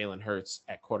of the Jalen Hurts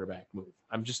at quarterback move.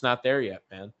 I'm just not there yet,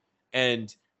 man.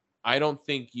 And I don't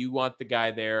think you want the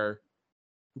guy there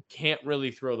who can't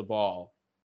really throw the ball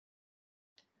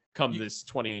come this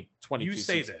 2022 You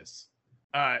say season. this.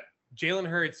 Jalen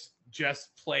Hurts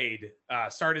just started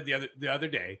the other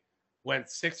day, went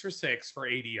 6 for 6 for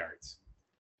 80 yards.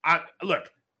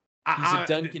 He's a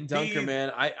Dunkin' Dunker,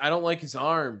 man. I don't like his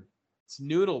arm. It's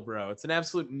noodle, bro. It's an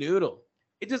absolute noodle.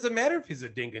 It doesn't matter if he's a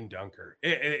dink and dunker.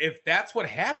 If that's what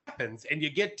happens and you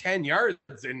get 10 yards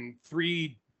in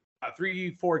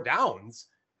 3-4 downs,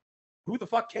 who the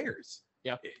fuck cares?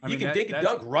 Yeah. You can dink and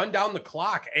dunk, run down the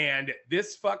clock, and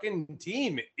this fucking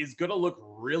team is going to look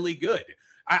really good.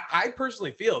 I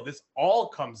personally feel this all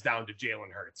comes down to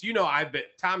Jalen Hurts.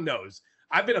 Tom knows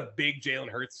I've been a big Jalen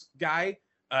Hurts guy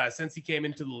since he came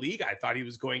into the league. I thought he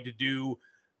was going to do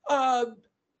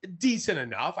decent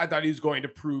enough. I thought he was going to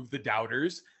prove the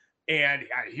doubters, and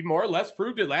he more or less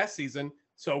proved it last season.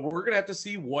 So we're going to have to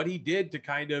see what he did to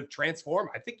kind of transform.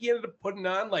 I think he ended up putting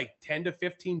on like 10 to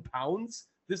 15 pounds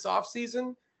this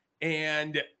offseason.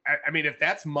 And I mean, if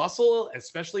that's muscle,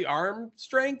 especially arm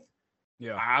strength,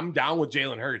 Yeah, I'm down with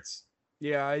Jalen Hurts.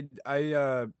 yeah.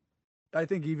 I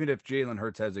think even if Jalen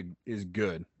Hurts is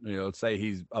good, let's say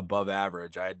he's above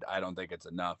average, I don't think it's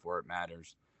enough where it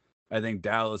matters. I think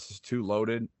Dallas is too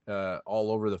loaded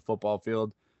all over the football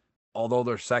field. Although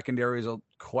their secondary is a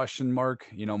question mark,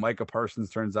 Micah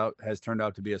Parsons has turned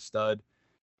out to be a stud.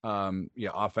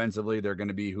 Offensively, they're going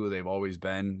to be who they've always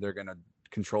been. They're going to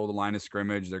control the line of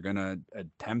scrimmage. They're going to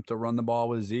attempt to run the ball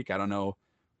with Zeke. I don't know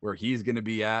where he's going to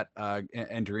be at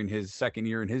entering his second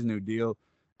year in his new deal.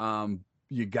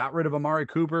 You got rid of Amari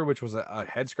Cooper, which was a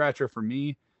head scratcher for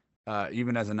me.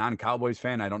 Even as a non-Cowboys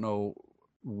fan, I don't know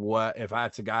if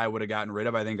that's a guy I would have gotten rid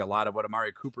of. I think a lot of what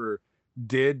Amari Cooper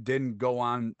didn't go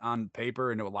on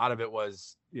paper, and a lot of it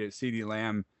was CeeDee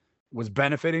Lamb was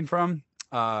benefiting from.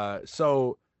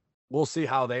 So we'll see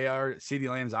how they are. CeeDee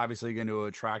Lamb's obviously going to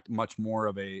attract much more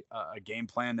of a game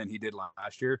plan than he did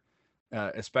last year,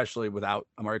 especially without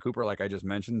Amari Cooper, like I just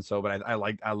mentioned. So, but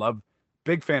I love,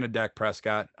 big fan of Dak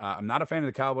Prescott. I'm not a fan of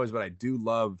the Cowboys, but I do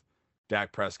love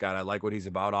Dak Prescott. I like what he's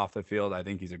about off the field. I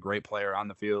think he's a great player on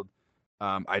the field.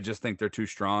 I just think they're too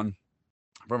strong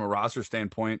from a roster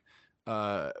standpoint.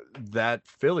 That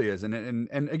Philly is, and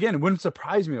again, it wouldn't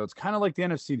surprise me. It's kind of like the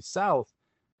NFC South.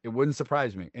 It wouldn't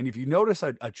surprise me. And if you notice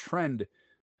a trend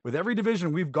with every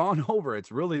division we've gone over,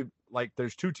 it's really like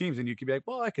there's two teams, and you could be like,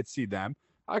 well, I could see them.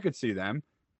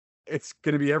 It's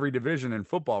going to be every division in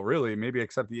football, really, maybe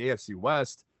except the AFC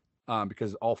West,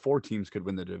 because all four teams could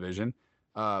win the division.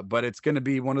 But it's going to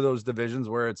be one of those divisions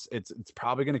where it's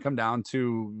probably going to come down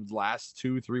to last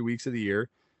 2-3 weeks of the year.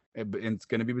 It's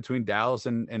going to be between Dallas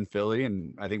and Philly,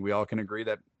 and I think we all can agree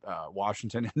that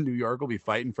Washington and New York will be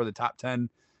fighting for the top 10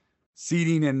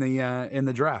 seeding in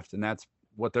the draft, and that's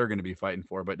what they're going to be fighting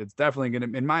for. But it's definitely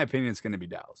going to, in my opinion, it's going to be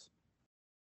Dallas.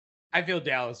 I feel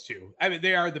Dallas too. I mean,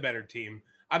 they are the better team.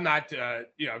 I'm not, going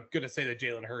to say that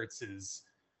Jalen Hurts is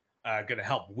going to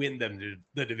help win them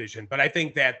the division, but I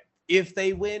think that if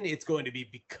they win, it's going to be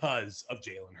because of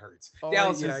Jalen Hurts.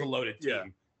 Dallas is a loaded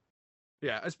team.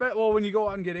 Yeah, well, when you go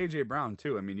out and get A.J. Brown,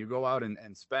 too, I mean, you go out and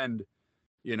spend,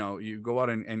 you go out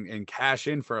and cash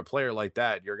in for a player like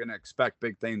that, you're going to expect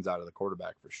big things out of the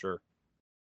quarterback for sure.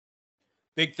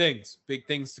 Big things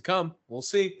to come. We'll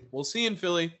see in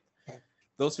Philly.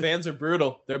 Those fans are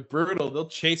brutal. They're brutal. They'll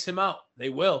chase him out. They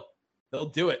will. They'll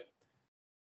do it.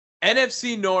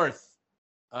 NFC North,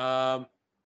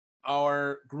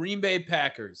 our Green Bay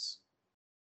Packers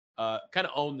kind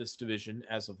of own this division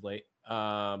as of late.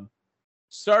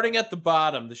 Starting at the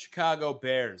bottom, the Chicago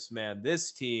Bears, man,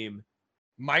 this team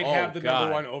might have the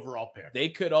number one overall pick. They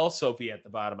could also be at the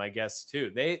bottom, I guess,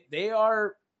 too.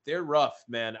 They're rough,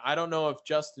 man. I don't know if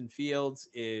Justin Fields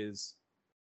is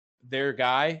their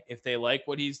guy, if they like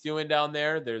what he's doing down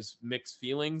there. There's mixed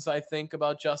feelings, I think,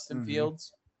 about Justin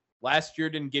Fields. Last year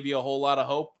didn't give you a whole lot of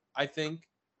hope, I think.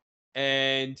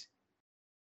 And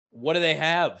what do they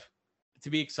have to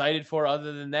be excited for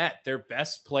other than that? Their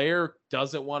best player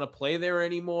doesn't want to play there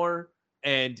anymore,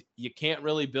 and you can't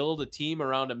really build a team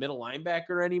around a middle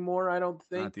linebacker anymore, I don't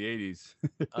think. Not the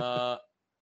 80s.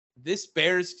 This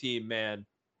Bears team, man,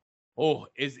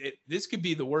 this could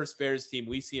be the worst Bears team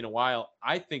we've seen in a while.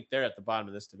 I think they're at the bottom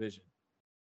of this division.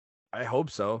 I hope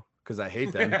so, because I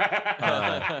hate them.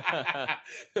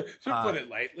 Should put it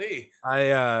lightly.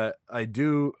 I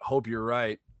do hope you're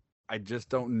right. I just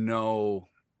don't know.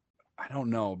 I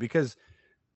don't know, because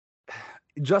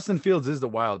Justin Fields is the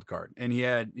wild card, and he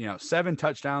had 7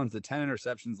 touchdowns to 10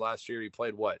 interceptions last year. He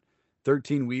played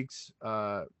 13 weeks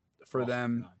for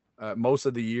them, most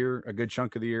of the year, a good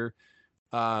chunk of the year.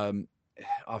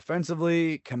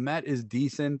 Offensively, Kmet is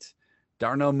decent.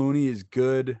 Darnell Mooney is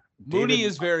good. Mooney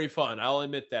is very fun. I'll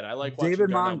admit that. I like watching David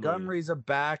Darnell Montgomery's Mooney. a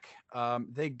back.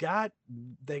 They got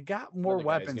more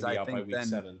weapons, I think,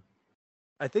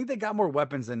 I think they got more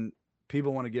weapons than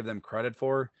people want to give them credit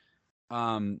for.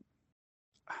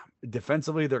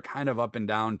 Defensively, they're kind of up and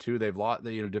down too. They've lost,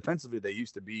 defensively, they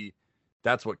used to be,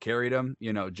 that's what carried them.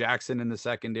 Jackson in the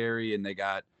secondary, and they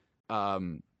got,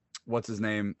 what's his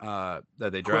name, that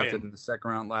they drafted in the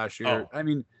second round last year. I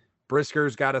mean,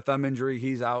 Brisker's got a thumb injury.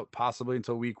 He's out possibly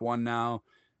until week 1 now.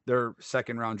 Their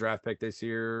second round draft pick this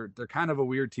year. They're kind of a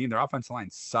weird team. Their offensive line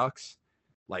sucks.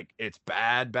 Like it's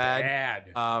bad.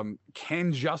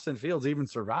 Can Justin Fields even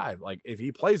survive? Like if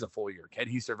he plays a full year, can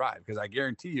he survive? Because I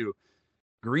guarantee you,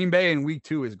 Green Bay in week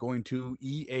 2 is going to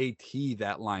EAT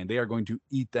that line. They are going to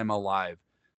eat them alive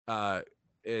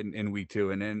in week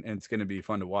 2, and it's going to be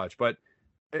fun to watch. But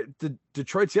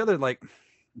Detroit's the other, like,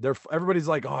 everybody's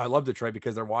like, oh, I love Detroit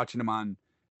because they're watching them on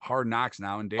Hard Knocks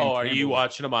now. And Dan are Campbell, you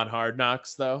watching them on Hard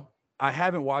Knocks though? I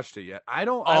haven't watched it yet. I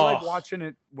like watching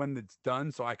it when it's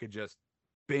done so I could just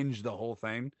binge the whole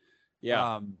thing.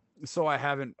 Yeah. So I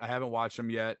haven't watched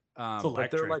them yet. But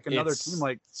they're like another team,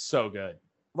 like so good.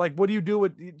 Like, what do you do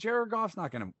with Jared Goff's not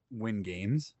going to win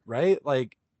games, right?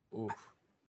 Like, oof.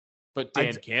 But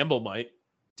Dan Campbell might.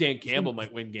 Dan Campbell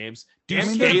might win games.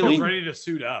 Deuce Staley's ready to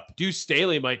suit up. Deuce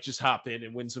Staley might just hop in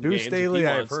and win some Deuce games. Staley,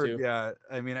 I've heard. Yeah,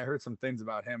 I mean, I heard some things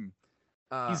about him.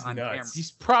 He's nuts. Camera.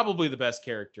 He's probably the best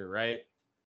character, right?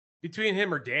 Between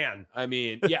him or Dan. I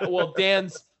mean, yeah. Well,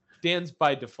 Dan's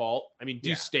by default. I mean,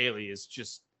 Deuce Staley is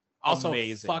just also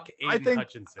amazing. Fuck Aiden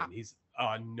Hutchinson. He's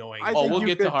annoying. We'll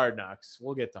get to Hard Knocks.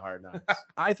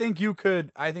 I think you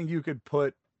could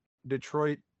put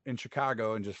Detroit in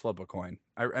Chicago and just flip a coin.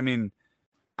 I mean,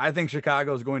 I think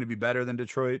Chicago is going to be better than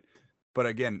Detroit, but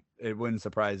again, it wouldn't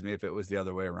surprise me if it was the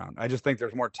other way around. I just think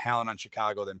there's more talent on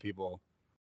Chicago than people,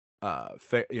 tend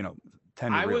to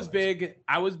realize.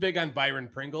 I was big on Byron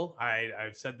Pringle.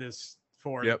 I've said this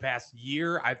for the past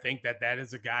year. I think that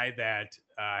is a guy that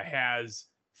has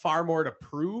far more to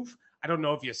prove. I don't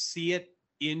know if you see it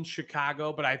in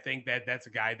Chicago, but I think that's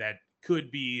a guy that could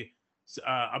be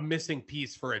a missing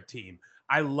piece for a team.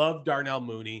 I love Darnell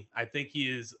Mooney. I think he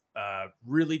is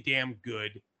really damn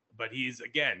good, but he's,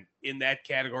 again, in that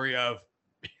category of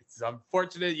it's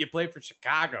unfortunate you play for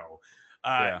Chicago.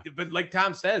 But like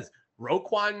Tom says,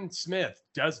 Roquan Smith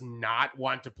does not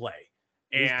want to play.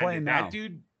 He's playing that now.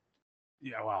 Dude,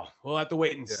 well, we'll have to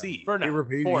wait and see. For now.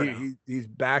 He's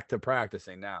back to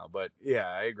practicing now, but yeah,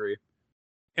 I agree.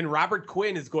 And Robert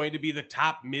Quinn is going to be the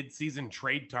top midseason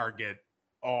trade target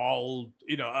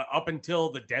up until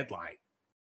the deadline.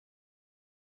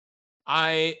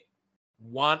 I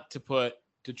want to put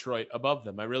Detroit above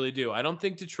them. I really do. I don't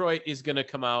think Detroit is going to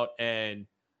come out and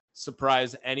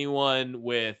surprise anyone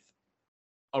with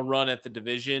a run at the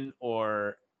division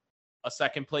or a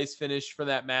second place finish for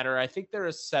that matter. I think they're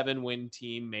a 7-win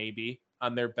team, maybe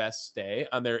on their best day,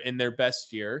 in their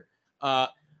best year.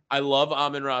 I love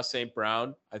Amon-Ra St.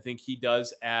 Brown. I think he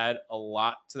does add a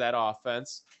lot to that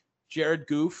offense. Jared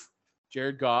Goff,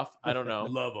 I don't know.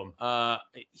 Love him.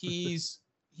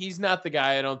 He's not the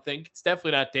guy, I don't think. It's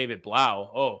definitely not David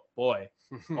Blau. Oh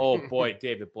boy,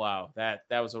 David Blau. That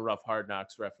was a rough Hard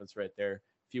Knocks reference right there,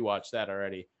 if you watched that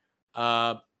already.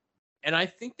 And I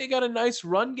think they got a nice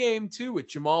run game too with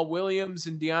Jamal Williams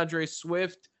and DeAndre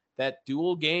Swift. That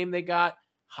dual game they got.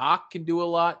 Hawk can do a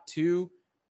lot too.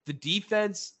 The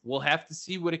defense, we'll have to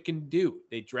see what it can do.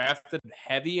 They drafted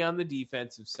heavy on the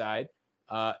defensive side.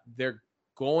 They're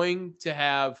going to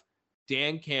have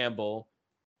Dan Campbell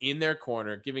in their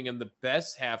corner, giving him the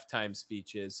best halftime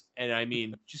speeches. And I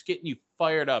mean, just getting you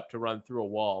fired up to run through a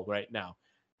wall right now.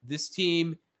 This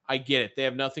team, I get it. They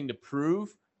have nothing to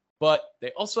prove, but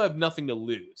they also have nothing to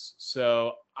lose.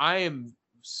 So I am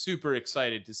super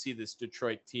excited to see this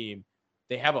Detroit team.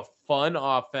 They have a fun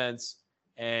offense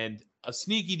and a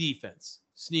sneaky defense.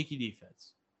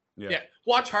 Yeah.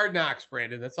 Watch Hard Knocks,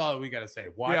 Brandon. That's all we got to say.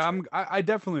 Watch. Yeah, I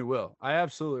definitely will. I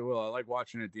absolutely will. I like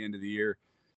watching it at the end of the year.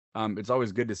 It's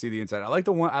always good to see the inside. I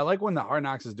like when the Hard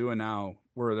Knocks is doing now,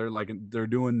 where they're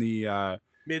doing the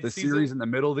series in the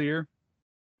middle of the year.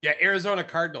 Yeah, Arizona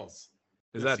Cardinals.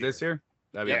 Is that this year?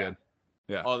 That'd be good.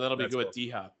 Yeah. Oh, that'll be good with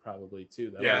D-Hop probably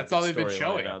too. That's all they've been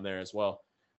showing on there as well.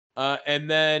 And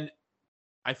then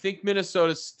I think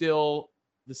Minnesota's still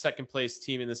the second place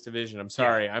team in this division. I'm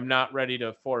sorry. I'm not ready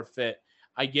to forfeit.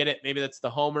 I get it. Maybe that's the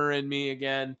homer in me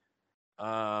again.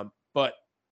 But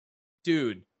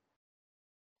dude,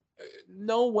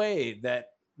 no way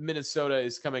that Minnesota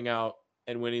is coming out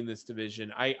and winning this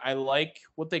division. I like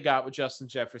what they got with Justin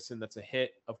Jefferson. That's a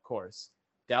hit, of course.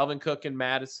 Dalvin Cook and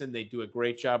Madison, they do a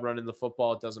great job running the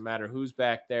football. It doesn't matter who's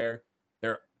back there.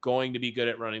 They're going to be good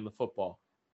at running the football.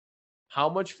 How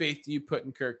much faith do you put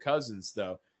in Kirk Cousins,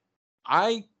 though?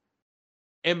 I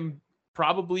am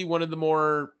probably one of the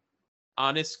more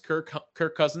honest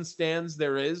Kirk Cousins stands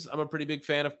there is. I'm a pretty big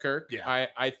fan of Kirk. Yeah.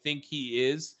 I think he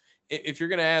is. If you're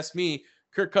going to ask me,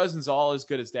 Kirk Cousins all as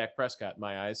good as Dak Prescott in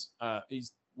my eyes.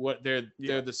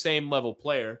 They're the same level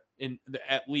player,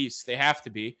 at least they have to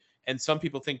be. And some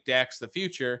people think Dak's the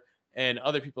future, and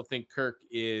other people think Kirk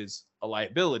is a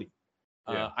liability.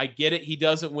 I get it. He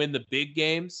doesn't win the big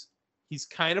games. He's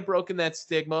kind of broken that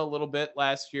stigma a little bit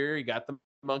last year. He got them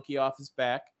monkey off his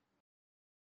back.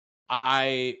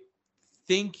 I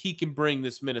think he can bring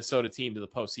this Minnesota team to the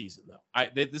postseason, though.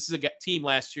 This is a team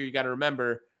last year. You got to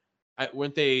remember, I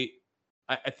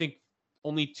think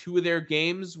only 2 of their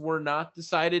games were not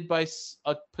decided by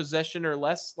a possession or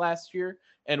less last year,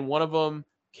 and one of them,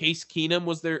 Case Keenum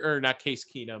was there, or not Case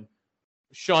Keenum,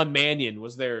 Sean Mannion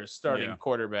was their starting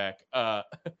quarterback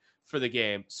for the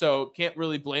game. So can't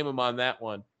really blame him on that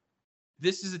one.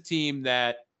 This is a team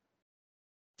that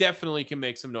definitely can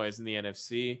make some noise in the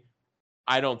NFC.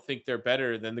 I don't think they're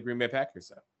better than the Green Bay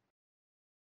Packers, though.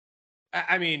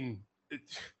 I mean,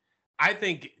 I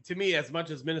think, to me, as much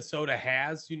as Minnesota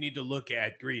has, you need to look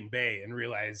at Green Bay and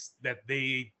realize that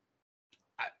they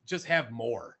just have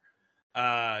more.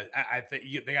 I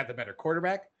think they got the better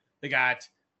quarterback. They got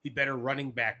the better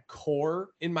running back core,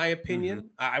 in my opinion.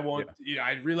 Mm-hmm.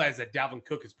 I realize that Dalvin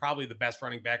Cook is probably the best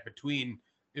running back between,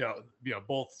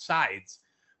 both sides,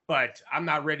 but I'm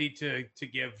not ready to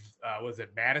give,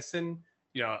 Madison,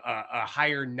 a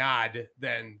higher nod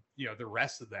than, the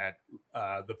rest of that,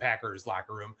 the Packers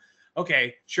locker room.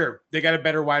 Okay, sure. They got a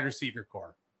better wide receiver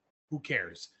core. Who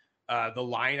cares? The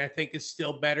line, I think, is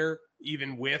still better,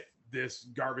 even with this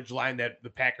garbage line that the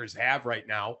Packers have right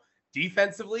now.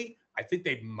 Defensively, I think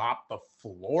they mopped the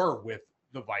floor with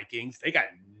the Vikings. They got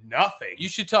nothing. You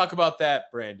should talk about that,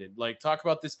 Brandon. Talk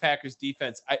about this Packers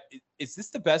defense. Is this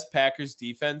the best Packers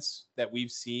defense that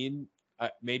we've seen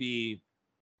maybe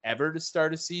ever to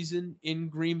start a season in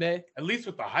Green Bay? At least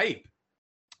with the hype.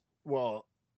 Well,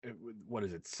 what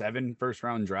is it? 7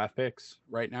 first-round draft picks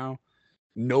right now.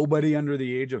 Nobody under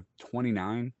the age of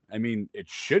 29. I mean, it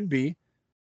should be.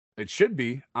 It should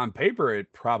be. On paper,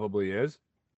 it probably is.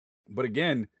 But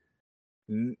again,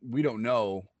 we don't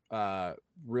know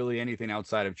really anything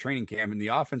outside of training camp, and the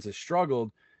offense has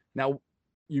struggled. Now,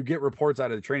 you get reports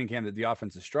out of the training camp that the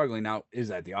offense is struggling. Now, is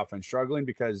that the offense struggling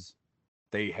because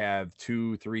they have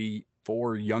 2, 3,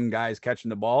 4 young guys catching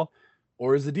the ball,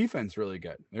 or is the defense really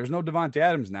good? There's no Davante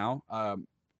Adams now.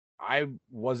 I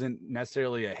wasn't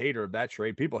necessarily a hater of that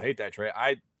trade. People hate that trade.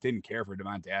 I didn't care for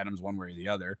Davante Adams one way or the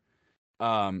other.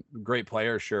 Great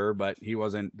player, sure, but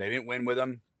they didn't win with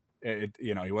him.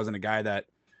 He wasn't a guy that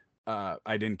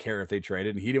I didn't care if they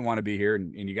traded, and he didn't want to be here.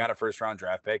 And you got a first-round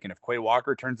draft pick. And if Quay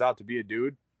Walker turns out to be a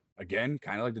dude, again,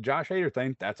 kind of like the Josh Hader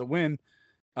thing, that's a win.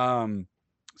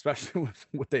 Especially with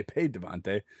what they paid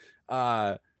Davante.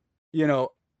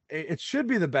 It should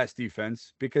be the best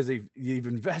defense because you've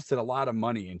invested a lot of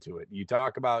money into it. You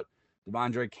talk about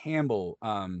Devondre Campbell.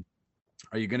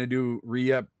 Are you going to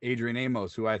re-up Adrian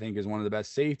Amos, who I think is one of the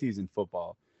best safeties in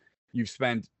football? You've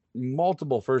spent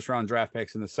multiple first-round draft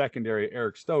picks in the secondary.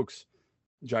 Eric Stokes,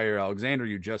 Jair Alexander.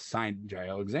 You just signed Jair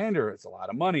Alexander. It's a lot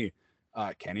of money.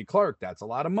 Kenny Clark, that's a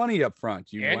lot of money up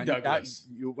front. You went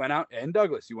out and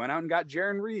got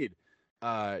Jaron Reed.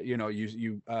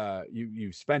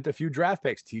 You spent a few draft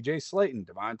picks, TJ Slayton,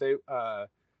 Devontae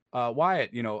Wyatt,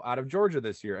 out of Georgia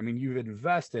this year. I mean, you've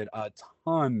invested a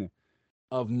ton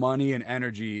of money and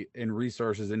energy and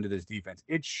resources into this defense.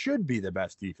 It should be the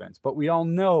best defense, but we all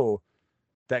know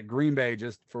that Green Bay,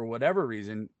 just for whatever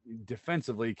reason,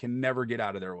 defensively can never get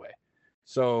out of their way.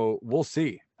 So we'll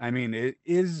see. I mean, it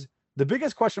is the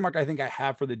biggest question mark I think I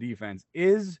have for the defense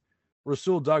is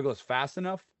Rasul Douglas fast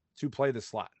enough to play the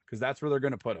slot? Because that's where they're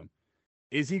going to put him.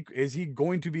 Is he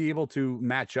going to be able to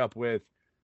match up with,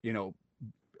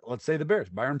 let's say the Bears,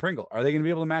 Byron Pringle? Are they going to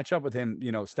be able to match up with him,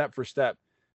 step for step?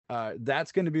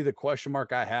 That's going to be the question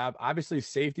mark I have. Obviously,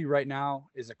 safety right now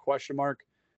is a question mark.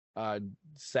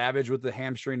 Savage with the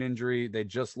hamstring injury. They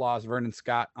just lost Vernon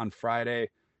Scott on Friday.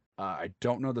 I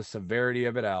don't know the severity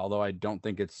of it, although I don't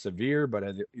think it's severe, but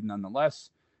nonetheless,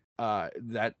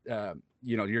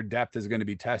 your depth is going to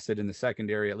be tested in the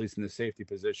secondary, at least in the safety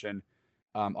position.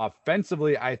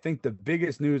 Offensively, I think the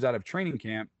biggest news out of training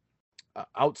camp,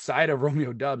 outside of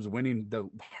Romeo Doubs winning the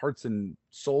hearts and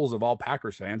souls of all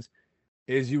Packers fans,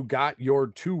 is you got your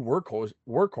 2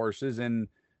 workhorses in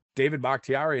David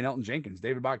Bakhtiari and Elton Jenkins.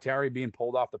 David Bakhtiari being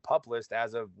pulled off the PUP list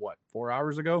as of 4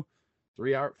 hours ago,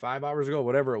 5 hours ago,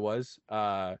 whatever it was.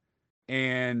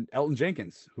 And Elton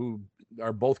Jenkins, who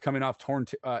are both coming off torn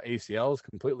ACLs,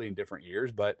 completely in different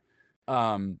years. But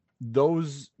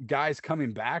those guys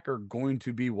coming back are going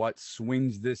to be what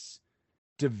swings this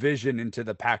division into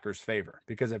the Packers' favor.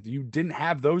 Because if you didn't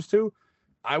have those 2,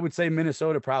 I would say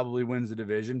Minnesota probably wins the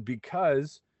division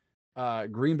because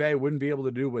Green Bay wouldn't be able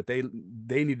to do what they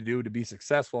need to do to be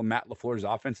successful in Matt LaFleur's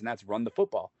offense, and that's run the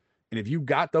football. And if you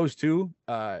got those 2,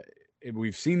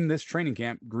 we've seen this training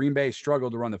camp, Green Bay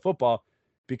struggled to run the football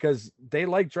because they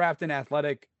like drafting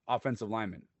athletic offensive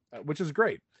linemen, which is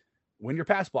great. When you're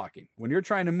pass blocking, when you're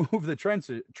trying to move the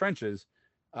trenches,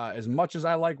 As much as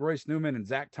I like Royce Newman and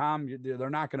Zach Tom, they're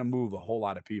not going to move a whole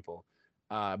lot of people.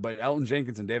 But Elton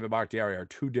Jenkins and David Bakhtiari are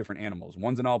two different animals.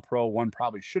 One's an all-pro. One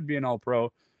probably should be an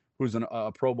all-pro, who's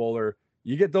a pro bowler.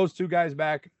 You get those two guys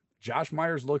back. Josh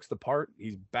Myers looks the part.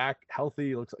 He's back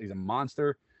healthy. He's a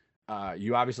monster.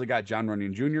 You obviously got John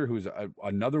Runyon Jr., who's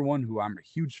another one who I'm a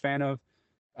huge fan of.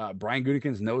 Brian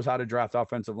Gutekunst knows how to draft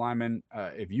offensive linemen.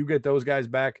 If you get those guys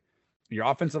back, your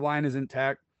offensive line is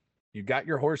intact. You got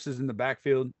your horses in the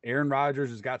backfield. Aaron Rodgers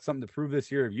has got something to prove this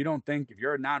year. If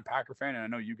you're a non-Packer fan, and I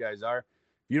know you guys are, if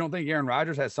you don't think Aaron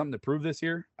Rodgers has something to prove this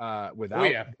year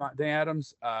without Davante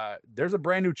Adams, there's a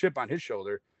brand new chip on his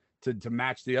shoulder to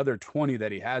match the other 20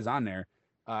 that he has on there.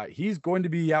 He's going to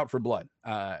be out for blood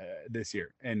this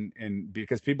year. And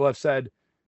because people have said,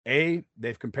 A,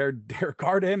 they've compared Derek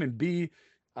Carr to him, and B,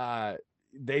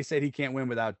 they said he can't win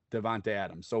without Davante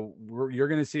Adams. So you're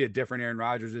going to see a different Aaron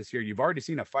Rodgers this year. You've already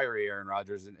seen a fiery Aaron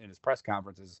Rodgers in his press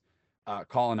conferences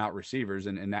calling out receivers,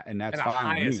 and that's and a fine.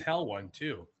 high as hell one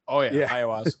too. Oh yeah.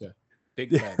 Ayahuasca,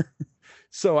 big fan.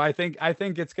 So I think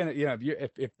it's gonna,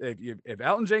 if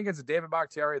Elton Jenkins and David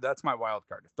Bakhtiari, that's my wild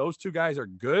card. If those two guys are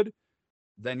good,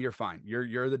 then you're fine.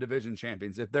 You're the division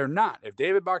champions. If they're not, if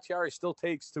David Bakhtiari still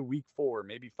takes to week 4,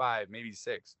 maybe 5, maybe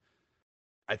 6.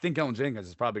 I think Elton Jenkins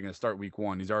is probably going to start week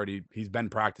 1. He's been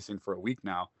practicing for a week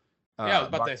now. Yeah, I was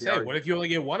about to say, what if you only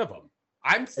get one of them?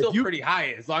 I'm still pretty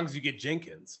high as long as you get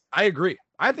Jenkins. I agree.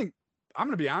 I think I'm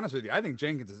going to be honest with you. I think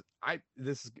Jenkins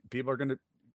people are going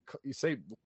to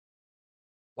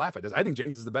laugh at this. I think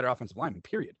Jenkins is the better offensive lineman,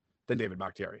 period, than David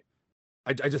Bakhtiari.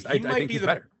 I think he's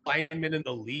better lineman in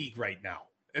the league right now,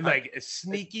 and like a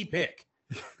sneaky pick.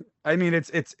 I mean,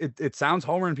 it sounds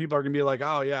homer, and people are going to be like,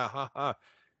 oh yeah, ha ha.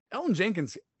 Elton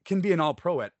Jenkins can be an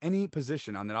all-pro at any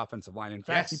position on that offensive line. In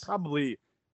fact,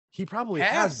 he probably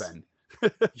has been.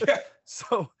 Yeah.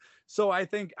 So I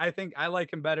think I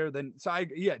like him better than.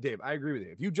 Dave, I agree with you.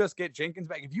 If you just get Jenkins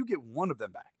back, if you get one of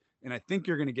them back, and I think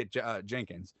you're going to get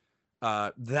Jenkins,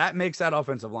 that makes that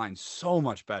offensive line so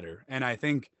much better. And I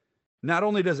think not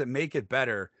only does it make it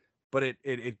better, but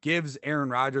it gives Aaron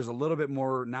Rodgers a little bit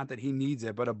more, not that he needs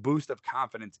it, but a boost of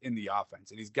confidence in the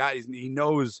offense. And he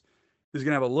knows he's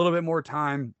going to have a little bit more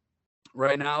time.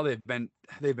 Right now, they've been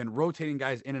rotating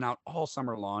guys in and out all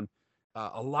summer long.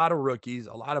 A lot of rookies,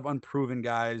 a lot of unproven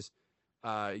guys.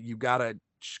 You got a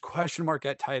question mark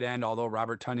at tight end, although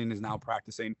Robert Tonyan is now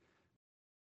practicing.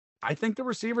 I think the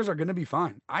receivers are going to be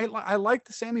fine. I like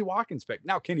the Sammy Watkins pick.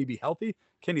 Now, can he be healthy?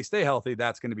 Can he stay healthy?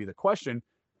 That's going to be the question.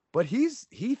 But he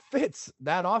fits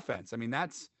that offense. I mean,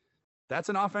 that's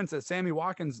an offense that Sammy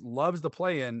Watkins loves to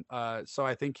play in. So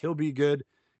I think he'll be good.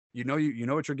 You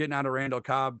know what you're getting out of Randall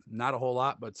Cobb. Not a whole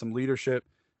lot, but some leadership.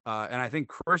 And I think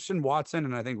Christian Watson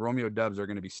and I think Romeo Doubs are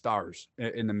going to be stars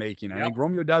in the making. I think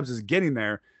Romeo Doubs is getting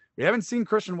there. We haven't seen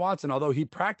Christian Watson, although he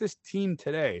practiced team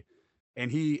today,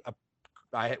 and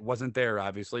I wasn't there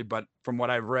obviously, but from what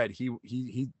I've read,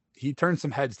 he turned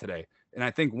some heads today. And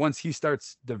I think once he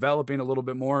starts developing a little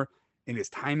bit more and his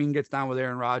timing gets down with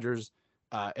Aaron Rodgers,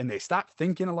 and they stop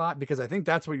thinking a lot, because I think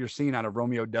that's what you're seeing out of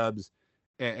Romeo Doubs.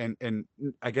 And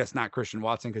I guess not Christian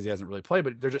Watson because he hasn't really played,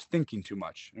 but they're just thinking too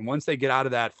much. And once they get out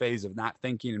of that phase of not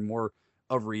thinking and more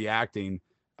of reacting,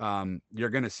 you're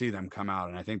going to see them come out.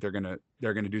 And I think they're going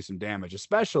to do some damage,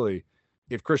 especially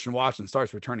if Christian Watson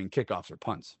starts returning kickoffs or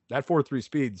punts. That 4.3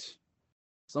 speeds,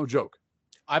 it's no joke.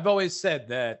 I've always said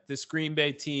that this Green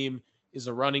Bay team is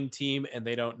a running team and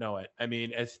they don't know it. I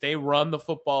mean, if they run the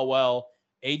football well,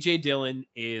 A.J. Dillon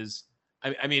is,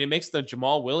 I mean, it makes the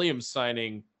Jamal Williams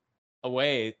signing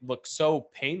away look so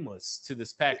painless to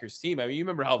this Packers team. I mean, you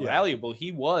remember how valuable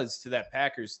he was to that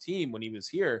Packers team when he was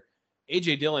here.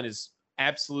 A.J. Dillon is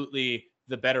absolutely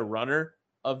the better runner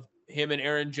of him and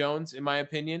Aaron Jones, in my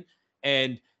opinion.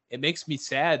 And it makes me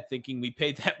sad thinking we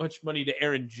paid that much money to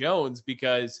Aaron Jones,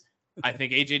 because I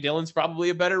think A.J. Dillon's probably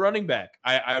a better running back.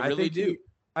 I really do.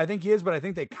 I think he is, but I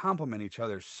think they complement each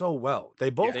other so well.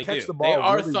 They both catch the ball. They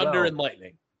are really thunder well. and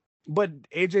lightning. But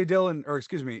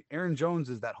Aaron Jones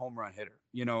is that home run hitter.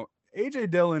 A.J.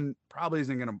 Dillon probably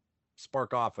isn't going to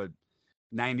spark off a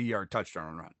 90-yard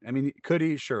touchdown run. I mean, could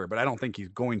he? Sure, but I don't think he's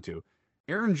going to.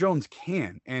 Aaron Jones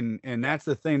can, and that's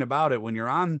the thing about it. When you're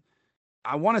on,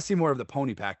 I want to see more of the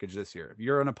pony package this year. If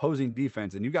you're an opposing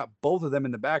defense and you got both of them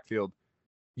in the backfield,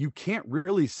 you can't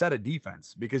really set a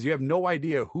defense because you have no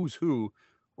idea who's who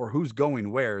or who's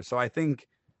going where. So I think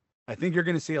you're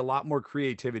going to see a lot more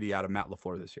creativity out of Matt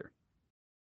LaFleur this year.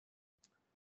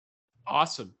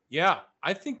 Awesome. Yeah,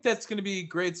 I think that's going to be a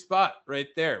great spot right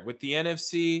there with the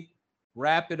NFC.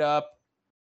 Wrap it up.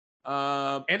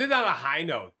 Ended on a high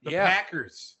note. The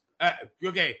Packers.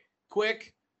 Okay,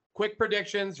 quick. quick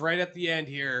predictions right at the end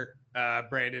here,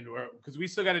 Brandon, because we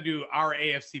still got to do our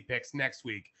AFC picks next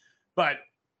week. But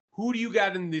who do you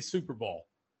got in the Super Bowl?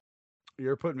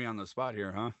 You're putting me on the spot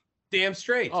here, huh? Damn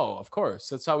straight. Oh, of course.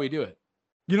 That's how we do it.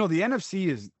 The NFC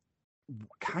is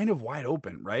kind of wide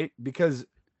open, right? Because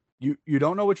you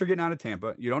don't know what you're getting out of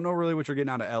Tampa. You don't know really what you're getting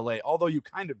out of LA, although you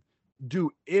kind of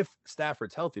do if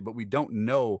Stafford's healthy, but we don't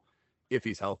know if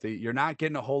he's healthy. You're not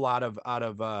getting a whole lot out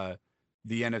of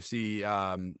the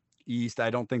NFC East. I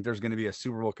don't think there's going to be a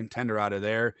Super Bowl contender out of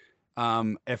there.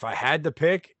 If I had to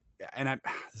pick, and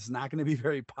this is not going to be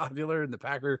very popular in the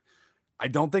Packer, I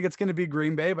don't think it's going to be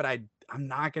Green Bay, but I'm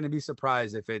not going to be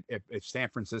surprised if San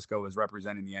Francisco is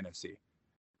representing the NFC.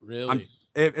 Really?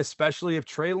 Especially if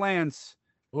Trey Lance,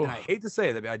 Ooh. and I hate to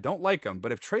say that, I don't like him,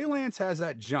 but if Trey Lance has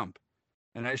that jump,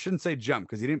 and I shouldn't say jump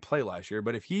because he didn't play last year,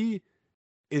 but if he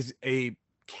is a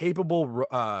capable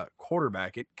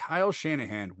quarterback, Kyle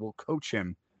Shanahan will coach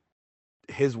him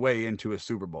his way into a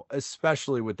Super Bowl,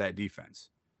 especially with that defense.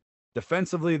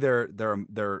 Defensively,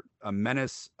 they're a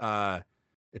menace.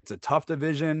 It's a tough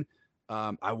division.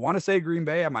 I want to say Green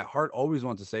Bay. My heart always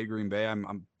wants to say Green Bay. I'm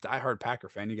a diehard Packer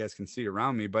fan. You guys can see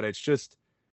around me, but it's just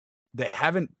they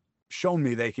haven't shown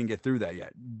me they can get through that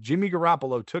yet. Jimmy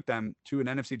Garoppolo took them to an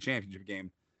NFC Championship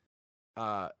game.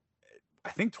 I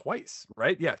think twice,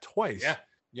 right? Yeah, twice. Yeah.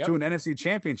 Yep. To an NFC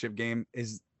Championship game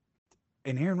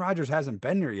and Aaron Rodgers hasn't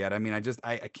been there yet. I mean,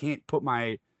 I can't put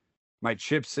my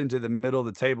chips into the middle of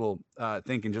the table,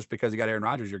 thinking just because you got Aaron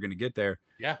Rodgers, you're going to get there.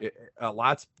 Yeah. A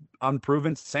lot's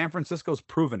unproven. San Francisco's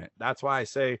proven it. That's why I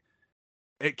say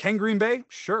it can Green Bay.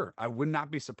 Sure. I would not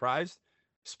be surprised,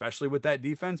 especially with that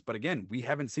defense. But again, we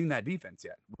haven't seen that defense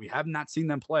yet. We have not seen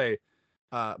them play.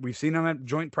 We've seen them at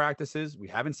joint practices. We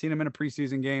haven't seen them in a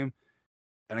preseason game.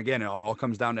 And again, it all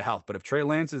comes down to health. But if Trey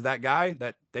Lance is that guy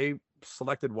that they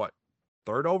selected, what,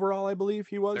 3rd overall, I believe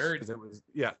he was? 3rd.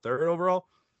 3rd overall.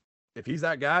 If he's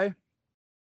that guy,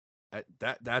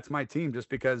 that's my team just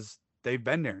because they've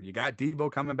been there. You got Debo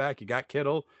coming back. You got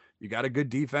Kittle. You got a good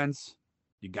defense.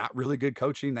 You got really good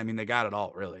coaching. I mean, they got it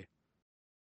all, really.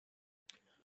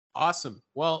 Awesome.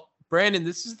 Well, Brandon,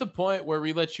 this is the point where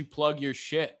we let you plug your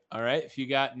shit. All right. If you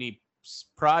got any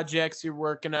projects you're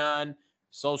working on,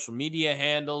 social media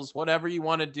handles, whatever you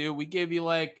want to do, we give you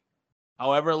like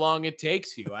however long it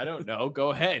takes you. I don't know. Go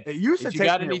ahead. It used to If you take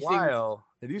got me anything- a while.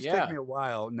 It used to Yeah. take me a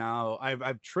while. Now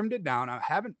I've trimmed it down. I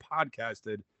haven't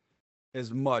podcasted as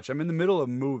much. I'm in the middle of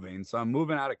moving, so I'm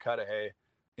moving out of Cudahy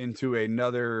into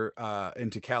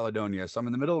into Caledonia. So I'm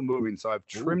in the middle of moving, so I've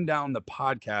trimmed down the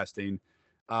podcasting.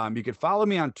 You can follow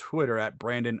me on Twitter at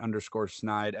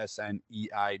Brandon_Sneide,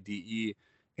 SNEIDE.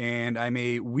 And I'm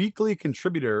a weekly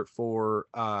contributor for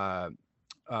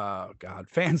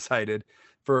Fansided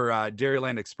for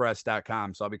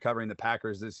DairylandExpress.com. So I'll be covering the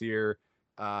Packers this year,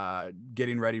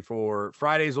 getting ready for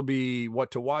Fridays will be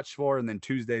what to watch for, and then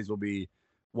Tuesdays will be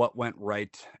what went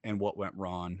right and what went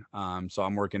wrong. So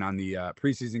I'm working on the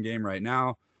preseason game right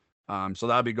now. So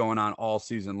that'll be going on all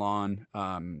season long.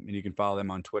 And you can follow them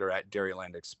on Twitter at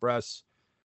Dairyland Express.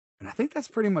 And I think that's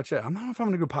pretty much it. I don't know if I'm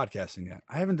going to go podcasting yet.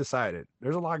 I haven't decided.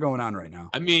 There's a lot going on right now.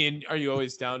 I mean, are you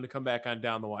always down to come back on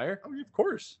Down the Wire? Oh, of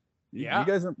course. Yeah. You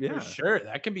guys are, For sure.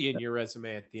 That can be in your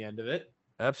resume at the end of it.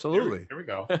 absolutely. Here we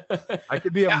go. I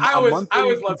could be a, I a always monthly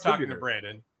love talking to contributor.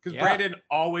 Brandon because Yeah. Brandon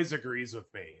always agrees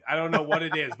with me. I don't know what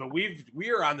it is, but we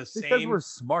are on the Because same. we're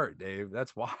smart, Dave.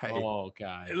 That's why. Oh,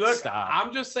 God. Look, Stop.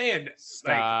 I'm just saying,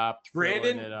 Stop. throwing it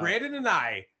Brandon, up. Brandon and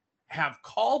I have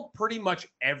called pretty much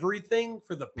everything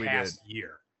for the We past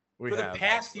year. We For the have,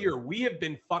 past actually. year, we have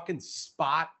been fucking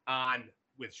spot on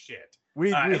with shit.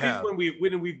 We At least have.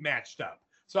 when we've matched up.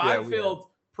 So Yeah, I we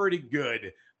feel pretty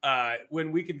good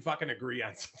when we can fucking agree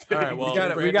on something. All right, well,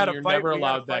 gotta- Brandon, gotta you're fight- never we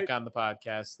gotta allowed back fight. on the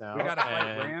podcast now. We gotta fight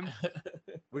and- Ram.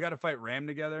 We got to fight Ram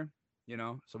together, you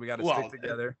know. So we got to Well, stick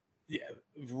together. Yeah,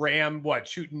 Ram,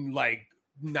 shooting like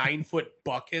 9-foot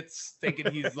buckets, thinking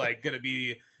he's like gonna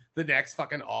be the next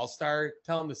fucking all-star.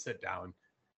 Tell him to sit down.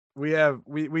 We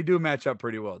do match up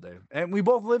pretty well, Dave, and we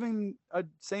both live in a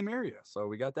same area, so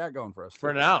we got that going for us.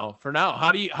 For too. now,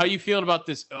 how you feeling about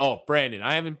this? Oh, Brandon,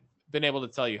 I haven't been able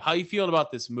to tell you how you feeling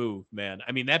about this move, man.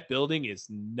 I mean, that building is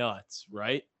nuts,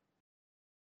 right?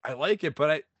 I like it,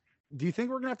 but do you think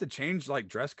we're gonna have to change like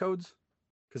dress codes?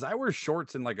 Because I wear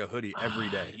shorts and like a hoodie every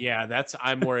day. Yeah,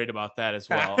 I'm worried about that as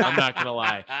well. I'm not gonna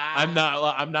lie. I'm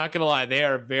not gonna lie. They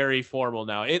are very formal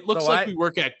now. It looks So like we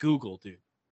work at Google, dude.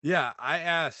 Yeah, I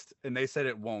asked and they said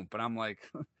it won't, but I'm like,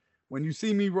 when you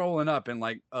see me rolling up in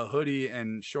like a hoodie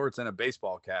and shorts and a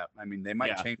baseball cap, I mean, they might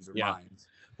Yeah, change their yeah. minds.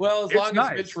 Well, as It's long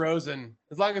nice.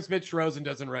 as Mitch Rosen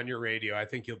doesn't run your radio, I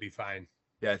think you'll be fine.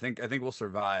 Yeah, I think we'll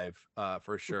survive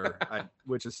for sure.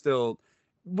 Which is still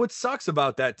what sucks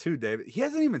about that too, David. He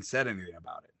hasn't even said anything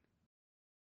about it.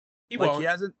 He Like won't. he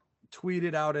hasn't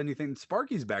tweeted out anything.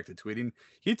 Sparky's back to tweeting.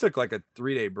 He took like a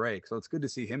 3-day break, so it's good to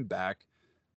see him back.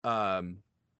 I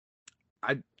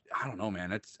don't know,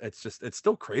 man. It's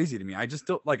still crazy to me. I just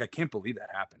don't I can't believe that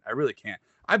happened. I really can't.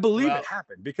 I believe it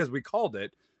happened because we called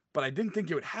it, but I didn't think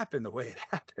it would happen the way it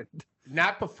happened.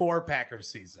 Not before Packers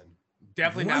season.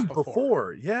 Definitely Right not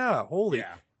before. Yeah, holy.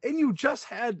 Yeah. And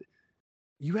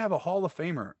you have a Hall of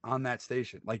Famer on that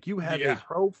station. Like you have Yeah. a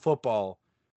pro football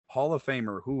Hall of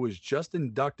Famer who was just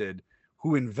inducted,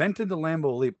 who invented the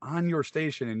Lambeau Leap on your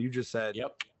station, and you just said,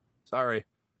 Yep. sorry.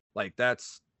 Like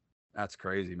that's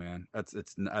crazy, man.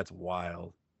 That's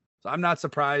wild. So I'm not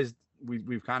surprised.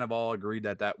 We've kind of all agreed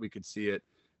that we could see it.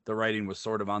 The writing was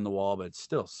sort of on the wall, but it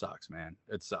still sucks, man.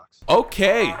 It sucks.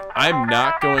 Okay, I'm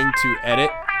not going to edit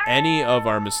any of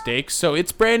our mistakes, so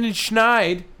it's Brandon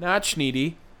Schneid, not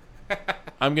Schneedy.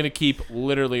 I'm gonna keep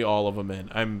literally all of them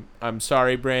in. I'm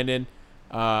sorry, Brandon.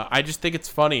 I just think it's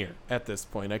funnier at this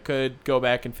point. I could go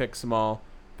back and fix them all,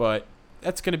 but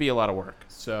that's gonna be a lot of work.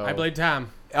 So I blame Tom.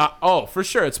 For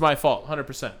sure, it's my fault.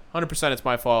 100%. 100%, it's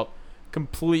my fault.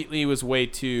 Completely was way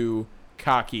too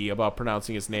cocky about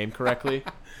pronouncing his name correctly.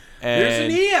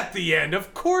 There's an E at the end.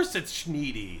 Of course it's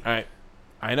Schneedy.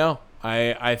 I know.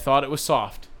 I thought it was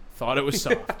soft.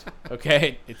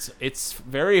 Okay? It's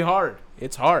very hard.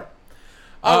 It's hard.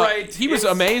 All right. He was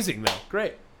amazing, though.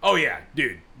 Great. Oh, yeah.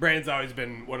 Dude, Brandon's always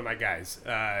been one of my guys.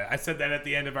 I said that at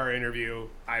the end of our interview.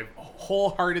 I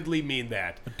wholeheartedly mean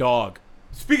that. A dog.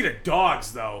 Speaking of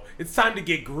dogs, though, it's time to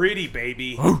get gritty,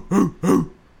 baby.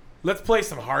 Let's play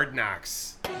some Hard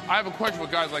Knocks. I have a question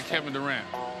for guys like Kevin Durant.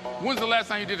 When's the last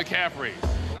time you did a calf raise?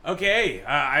 Okay,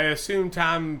 I assume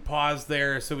Tom paused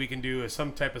there so we can do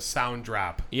some type of sound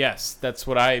drop. Yes, that's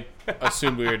what I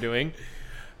assumed we were doing.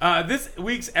 This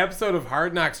week's episode of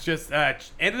Hard Knocks just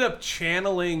ended up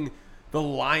channeling the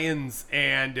Lions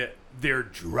and their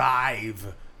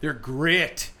drive, their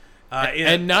grit.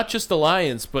 And not just the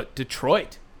Lions, but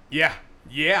Detroit. Yeah.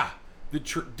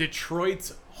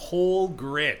 Detroit's whole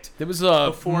grit. There was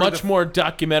a much more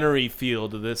documentary feel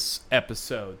to this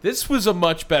episode. This was a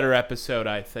much better episode,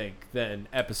 I think, than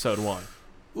episode 1.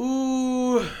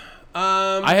 Ooh.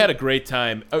 I had a great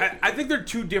time. I think they're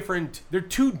two different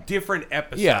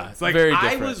episodes. Yeah, like very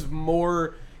I different. was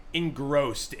more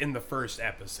engrossed in the first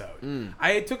episode.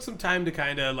 I took some time to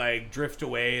kind of drift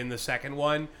away in the second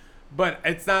one, but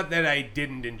it's not that I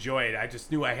didn't enjoy it. I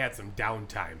just knew I had some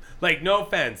downtime. No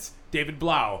offense, David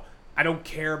Blau, I don't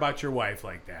care about your wife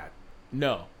like that.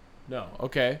 No.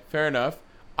 Okay, fair enough.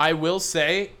 I will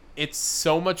say it's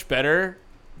so much better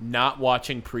not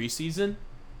watching preseason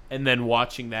and then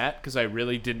watching that because I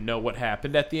really didn't know what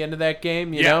happened at the end of that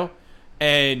game, you know?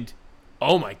 And,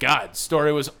 oh my God,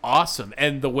 story was awesome.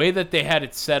 And the way that they had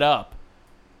it set up,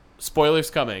 spoilers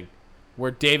coming,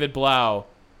 where David Blau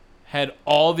had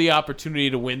all the opportunity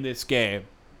to win this game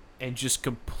and just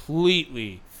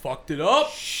completely Fucked it up.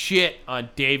 shit on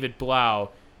David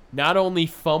Blau, not only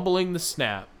fumbling the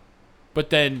snap, but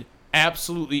then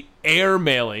absolutely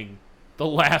airmailing the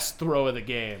last throw of the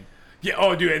game. Yeah,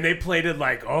 oh, dude, and they played it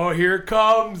here it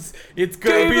comes. It's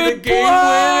going to be the David game Blau!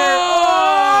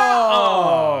 winner.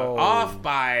 Oh, off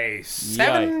by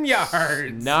 7 Yikes.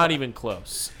 yards. Not even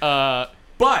close.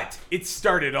 But it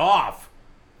started off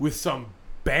with some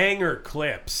banger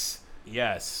clips.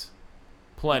 Yes.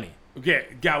 Plenty. Okay,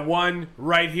 got one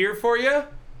right here for you.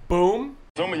 Boom.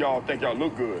 Some of y'all think y'all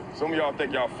look good. Some of y'all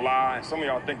think y'all fly. Some of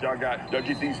y'all think y'all get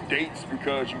these dates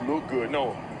because you look good.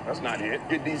 No, that's not it.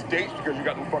 Get these dates because you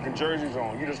got them fucking jerseys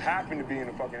on. You just happen to be in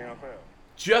the fucking NFL.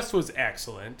 Just was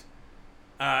excellent.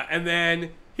 And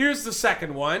then here's the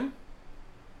second one.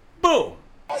 Boom.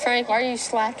 Frank, why are you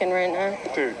slacking right now?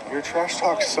 Dude, your trash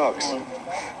talk sucks.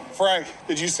 Frank,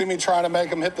 did you see me trying to make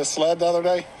him hit the sled the other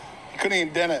day? You couldn't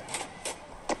even dent it.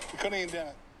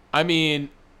 I mean,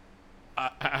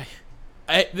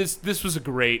 this was a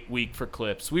great week for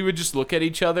clips. We would just look at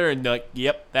each other and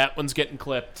yep, that one's getting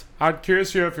clipped. I'd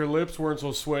kiss you if your lips weren't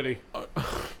so sweaty.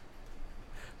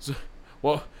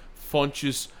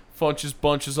 Funches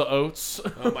bunches of oats.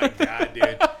 Oh my God,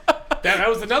 dude. That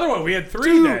was another one. We had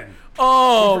 3 then.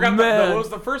 Oh, Forgot man. what was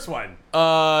the first one?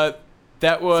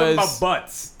 That was Something about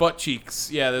butts. Butt cheeks.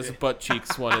 Yeah, there's a butt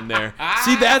cheeks one in there.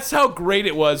 See, that's how great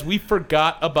it was. We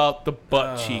forgot about the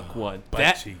butt cheek one.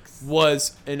 That cheeks.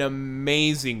 was an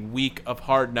amazing week of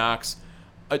Hard Knocks.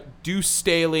 Deuce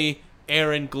Staley,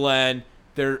 Aaron Glenn,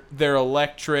 they're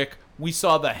electric. We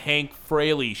saw the Hank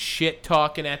Fraley shit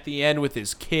talking at the end with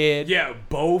his kid. Yeah,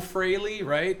 Bo Fraley,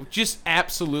 right? Just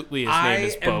absolutely his name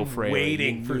is Bo Fraley. I am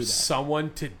waiting You for knew that.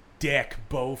 someone to deck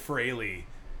Bo Fraley.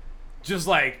 Just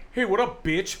like, hey, what up,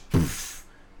 bitch? Poof.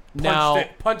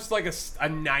 Punched like a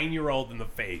 9-year-old in the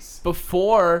face.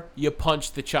 Before you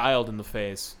punch the child in the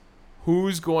face,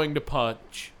 who's going to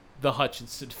punch the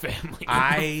Hutchinson family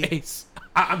in the face?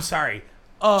 I'm sorry.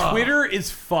 Twitter is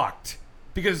fucked.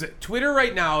 Because Twitter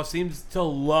right now seems to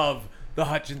love the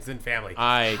Hutchinson family.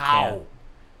 How?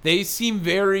 They seem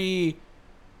very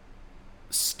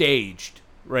staged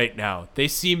right now. They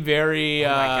seem very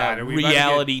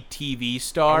reality TV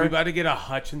star. Are we about to get a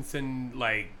Hutchinson,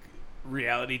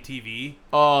 reality TV?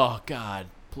 Oh, God.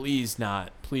 Please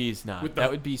not. Please not.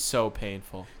 That would be so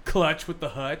painful. Clutch with the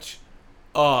Hutch?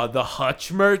 Oh, the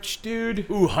Hutch merch, dude.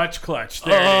 Ooh, Hutch Clutch.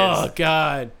 There it is. Oh,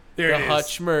 God. The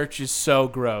Hutch merch is so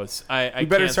gross. I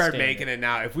better can't start stand making it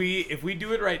now. If we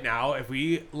do it right now, if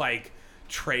we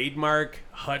trademark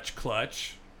Hutch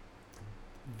Clutch,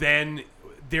 then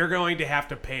they're going to have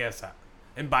to pay us out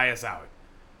and buy us out.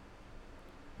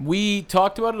 We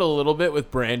talked about it a little bit with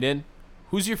Brandon.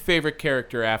 Who's your favorite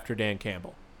character after Dan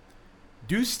Campbell?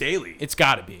 Deuce Staley. It's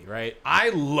got to be, right? I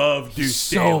love Deuce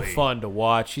So Staley. fun to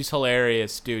watch. He's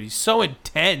hilarious, dude. He's so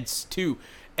intense, too.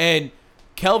 And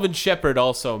Kelvin Shepherd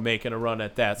also making a run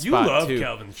at that spot, You love too.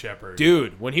 Kelvin Shepherd.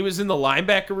 Dude, when he was in the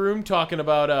linebacker room talking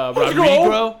about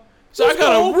Rodrigo, so I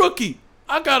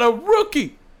got a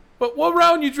rookie. But what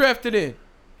round you drafted in?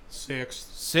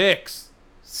 Sixth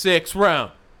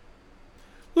round.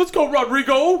 Let's go,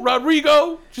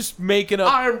 Rodrigo, just making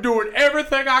up I am doing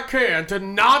everything I can to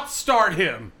not start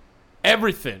him.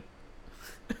 everything.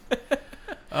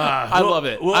 I love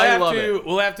it. We'll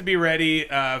love have to be ready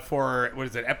for, what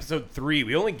is it, episode 3.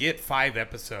 We only get 5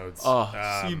 episodes.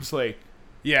 Seems like.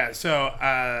 Yeah, so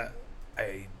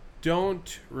I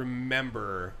don't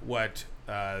remember what...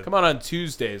 Come on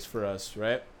Tuesdays for us,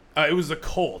 right? It was the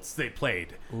Colts they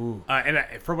played. Ooh. And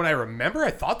from what I remember,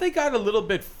 I thought they got a little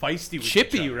bit feisty with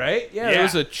Chippy, each other. right? Yeah, it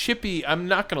was a chippy. I'm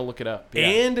not going to look it up. Yeah.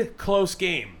 And close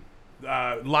game.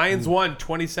 Lions won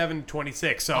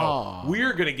 27-26. So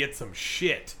we're going to get some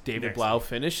shit. David Blau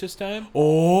finished this time?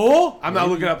 Oh! I'm not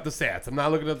looking up the stats.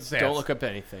 Don't look up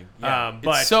anything. Yeah.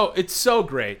 But it's so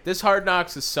great. This Hard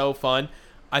Knocks is so fun.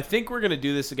 I think we're going to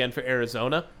do this again for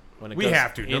Arizona. We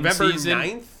have to. November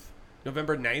 9th?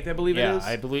 November 9th, I believe it is. Yeah,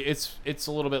 I believe it's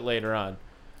a little bit later on.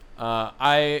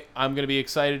 I'm going to be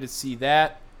excited to see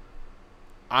that.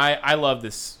 I love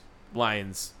this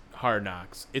Lions Hard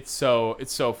Knocks. It's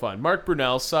so fun. Mark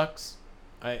Brunell sucks.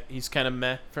 He's kind of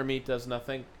meh for me. Does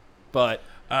nothing. But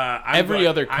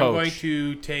other coach. I'm going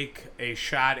to take a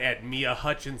shot at Mia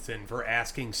Hutchinson for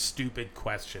asking stupid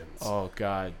questions. Oh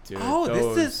God, dude. Oh,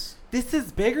 this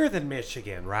is bigger than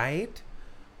Michigan, right?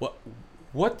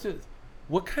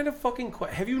 What kind of fucking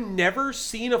have you never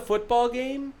seen a football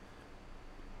game?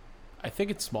 I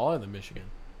think it's smaller than Michigan.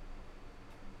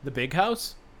 The Big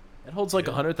House? It holds like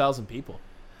 100,000 people.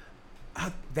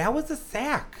 That was a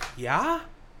sack, yeah?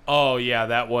 Oh yeah,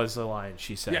 that was the line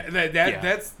she said.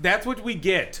 Yeah, that's what we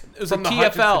get. It was from a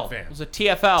TFL. It was a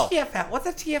TFL. TFL. What's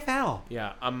a TFL?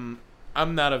 Yeah, I'm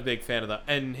not a big fan of that.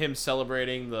 And him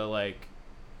celebrating the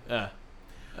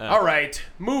All right,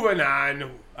 moving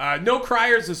on. No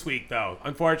criers this week though,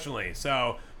 unfortunately.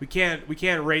 So we can't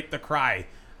rate the cry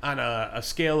on a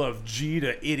scale of G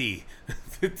to itty.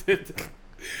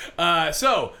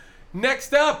 So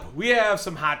next up, we have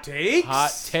some hot takes.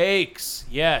 Hot takes,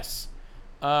 yes.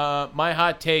 My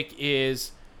hot take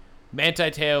is Manti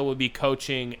Te'o will be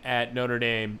coaching at Notre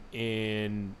Dame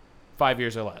in 5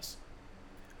 years or less.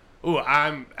 Ooh,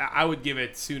 I would give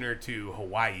it sooner to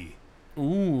Hawaii.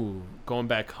 Ooh, going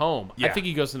back home. Yeah. I think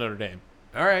he goes to Notre Dame.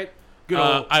 All right. Good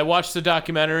old. I watched the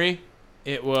documentary.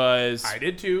 I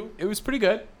did too. It was pretty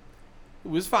good. It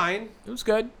was fine. It was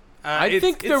good. I it's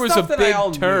think there was a stuff that I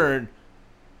all big turn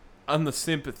on the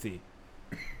sympathy.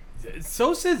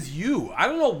 So says you. I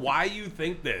don't know why you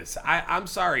think this. I'm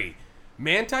sorry.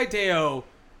 Manti Te'o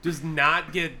does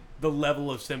not get the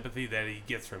level of sympathy that he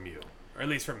gets from you, or at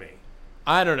least from me.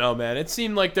 I don't know, man. It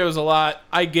seemed like there was a lot.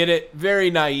 I get it.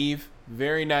 Very naive,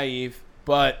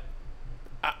 but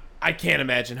I can't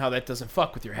imagine how that doesn't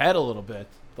fuck with your head a little bit.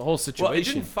 The whole situation. Well, it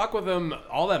didn't fuck with him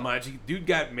all that much. Dude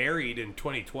got married in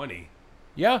 2020.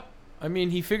 Yeah. I mean,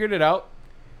 he figured it out.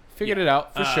 Figured it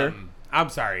out, for sure. I'm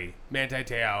sorry. Manti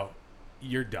Te'o,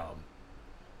 you're dumb.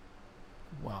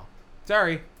 Wow.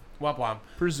 Sorry. Womp womp.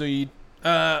 Proceed.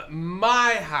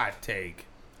 My hot take.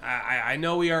 I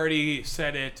know we already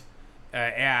said it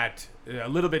at a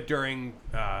little bit during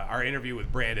our interview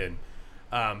with Brandon,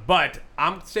 but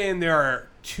I'm saying there are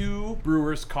two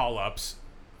Brewers call-ups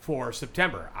for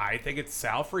September. I think it's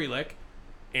Sal Frelick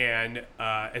and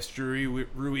Esteury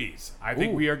Ruiz. I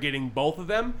think we are getting both of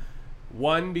them.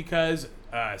 One, because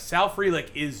Sal Frelick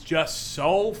is just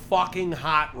so fucking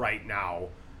hot right now.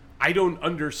 I don't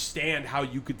understand how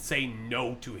you could say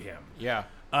no to him. Yeah.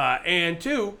 And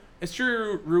two,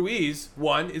 Esteury Ruiz,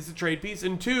 one, is the trade piece,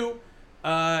 and two,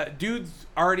 dude's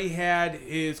already had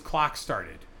his clock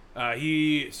started.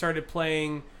 He started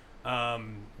playing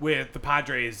with the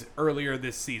Padres earlier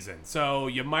this season, so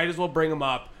you might as well bring him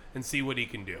up and see what he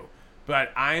can do.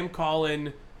 But I'm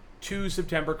calling 2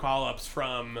 September call-ups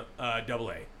from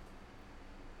AA.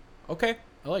 Okay,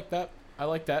 I like that.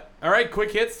 All right,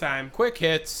 quick hits time. Quick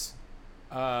hits.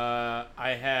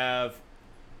 I have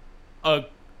a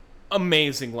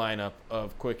amazing lineup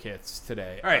of quick hits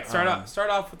today. All right, start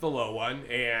off with the low one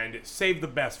and save the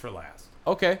best for last.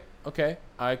 Okay,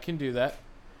 I can do that.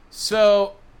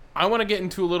 So I want to get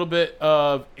into a little bit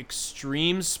of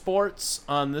extreme sports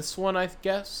on this one, I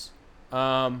guess.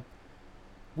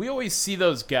 We always see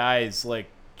those guys like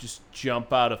just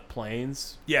jump out of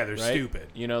planes. Yeah, they're right? stupid.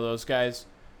 You know those guys?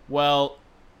 Well,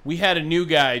 we had a new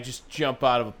guy just jump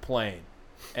out of a plane.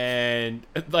 And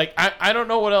like I don't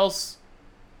know what else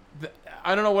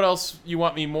you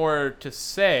want me more to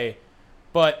say,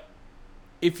 but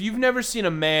if you've never seen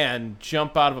a man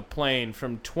jump out of a plane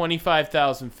from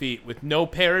 25,000 feet with no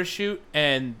parachute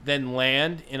and then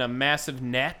land in a massive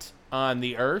net on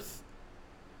the earth,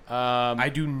 I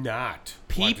do not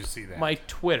want to see that. My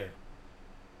Twitter.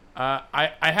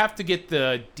 I have to get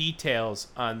the details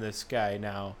on this guy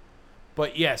now.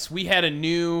 But yes, we had a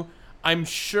new, I'm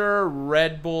sure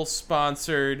Red Bull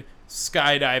sponsored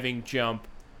skydiving jump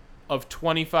of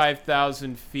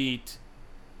 25,000 feet,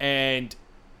 and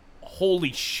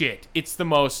holy shit, it's the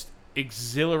most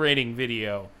exhilarating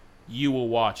video you will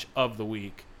watch of the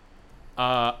week.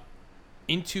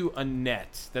 Into a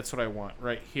net. That's what I want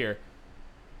right here.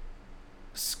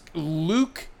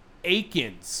 Luke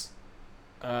Aikens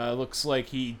looks like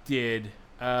he did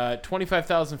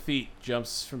 25,000 feet,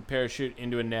 jumps from parachute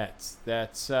into a net.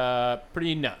 That's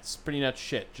pretty nuts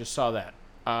shit. Just saw that.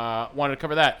 Wanted to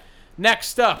cover that.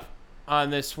 Next up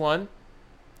on this one,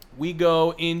 we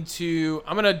go into,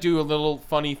 I'm going to do a little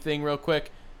funny thing real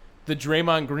quick. The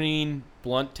Draymond Green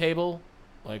blunt table,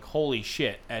 like holy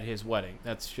shit at his wedding.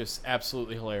 That's just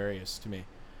absolutely hilarious to me.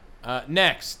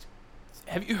 Next,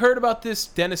 have you heard about this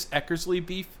Dennis Eckersley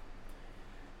beef?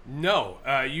 No.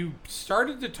 You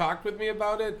started to talk with me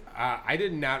about it. I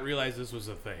did not realize this was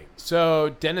a thing.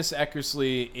 So Dennis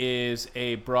Eckersley is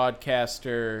a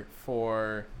broadcaster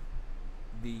for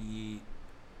the...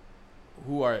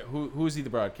 Who is he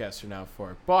the broadcaster now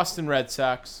for? Boston Red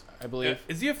Sox, I believe.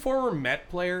 Is he a former Met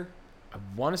player? I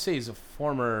want to say he's a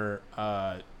former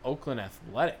Oakland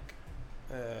Athletic.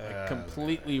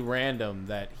 Completely random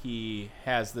that he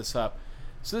has this up.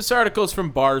 So this article is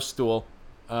from Barstool,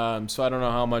 so I don't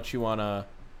know how much you want to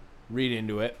read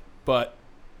into it. But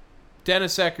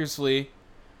Dennis Eckersley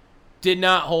did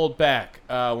not hold back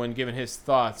when giving his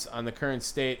thoughts on the current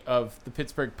state of the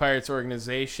Pittsburgh Pirates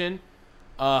organization.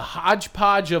 A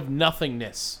hodgepodge of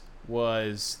nothingness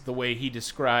was the way he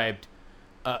described.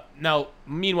 Now,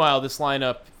 meanwhile, this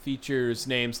lineup features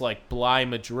names like Bly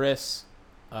Madris,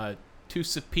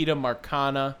 Tucupita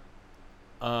Marcana,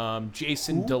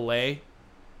 Jason DeLay.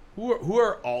 Who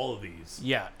are all of these?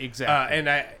 Yeah, exactly.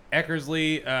 And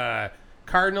Eckersley,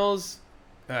 Cardinals,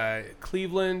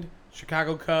 Cleveland,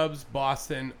 Chicago Cubs,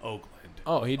 Boston, Oakland.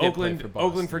 Oh, he did play for Boston.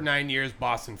 Oakland for 9 years,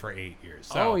 Boston for 8 years.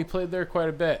 So. Oh, he played there quite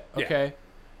a bit. Okay. Yeah.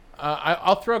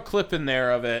 I'll throw a clip in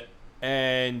there of it,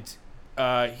 and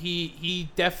he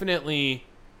definitely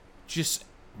just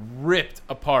ripped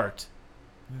apart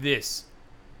this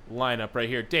lineup right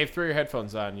here. Dave, throw your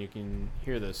headphones on. You can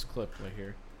hear this clip right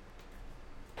here.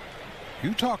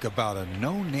 You talk about a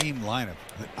no-name lineup.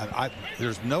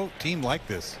 There's no team like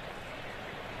this.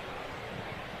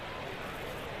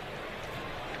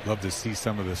 Love to see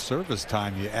some of the service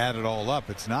time. You add it all up.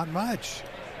 It's not much.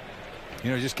 You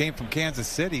know, just came from Kansas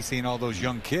City, seeing all those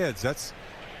young kids.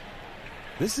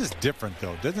 This is different,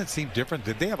 though. Doesn't it seem different?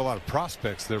 They have a lot of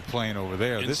prospects they're playing over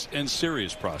there. And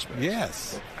serious prospects.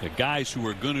 Yes. The guys who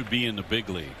are going to be in the big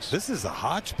leagues. This is a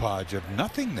hodgepodge of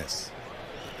nothingness.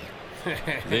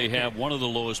 They have one of the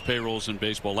lowest payrolls in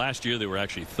baseball. Last year, they were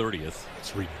actually 30th.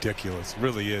 It's ridiculous. It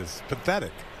really is.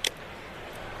 Pathetic.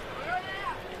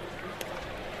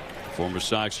 Former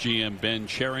Sox GM Ben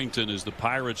Cherington is the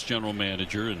Pirates general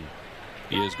manager, and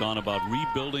he has gone about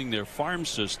rebuilding their farm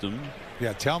system.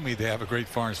 Yeah, tell me they have a great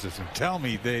farm system. Tell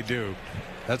me they do.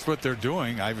 That's what they're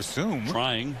doing, I assume.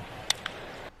 Trying.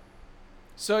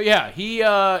 So yeah, he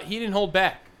didn't hold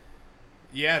back.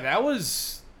 Yeah, that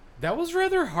was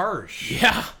rather harsh.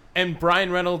 Yeah, and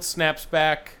Brian Reynolds snaps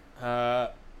back.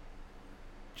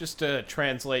 Just to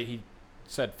translate, he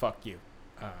said "fuck you,"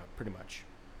 pretty much.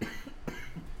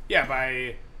 Yeah,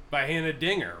 by Hannah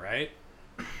Dinger, right?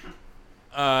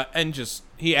 And just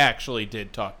he actually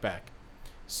did talk back.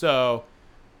 So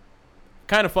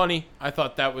kind of funny. I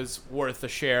thought that was worth a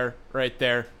share right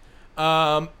there.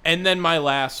 And then my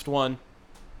last one.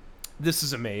 This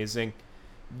is amazing.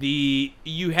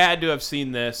 You had to have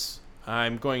seen this.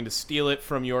 I'm going to steal it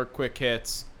from your quick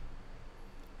hits.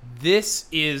 This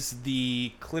is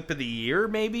the clip of the year,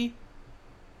 maybe?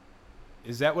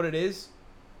 Is that what it is?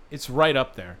 It's right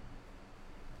up there.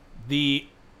 The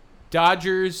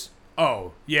Dodgers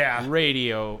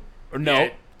radio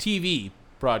TV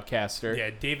broadcaster.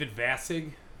 Yeah, David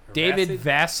Vassig.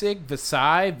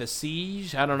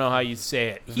 Vasige, I don't know how you say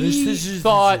it. He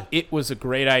thought it was a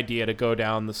great idea to go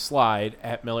down the slide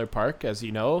at Miller Park. As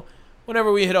you know,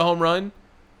 whenever we hit a home run,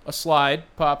 a slide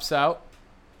pops out.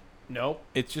 Nope,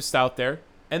 it's just out there.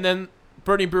 And then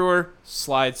Bernie Brewer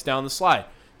slides down the slide.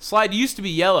 Slide used to be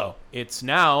yellow. It's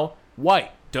now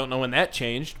white. Don't know when that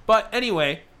changed. But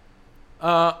anyway,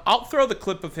 I'll throw the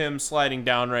clip of him sliding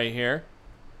down right here.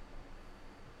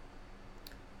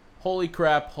 Holy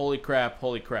crap, holy crap,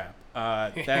 holy crap.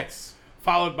 That's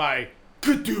followed by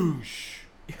kadoosh.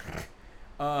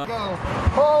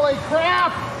 Holy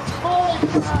crap! Holy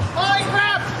crap! Holy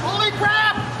crap! Holy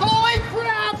crap!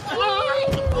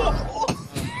 Holy crap!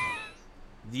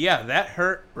 Yeah, that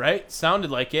hurt, right?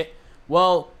 Sounded like it.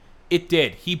 Well, it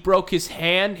did. He broke his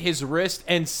hand, his wrist,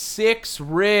 and 6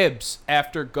 ribs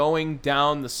after going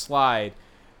down the slide.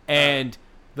 And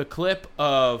the clip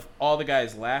of all the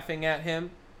guys laughing at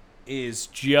him is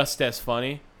just as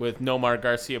funny with Nomar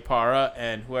Garciaparra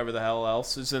and whoever the hell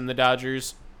else is in the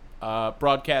Dodgers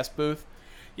broadcast booth.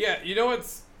 Yeah, you know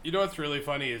what's really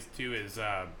funny is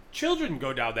children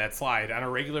go down that slide on a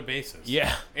regular basis.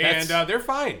 Yeah, and they're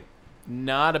fine.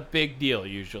 Not a big deal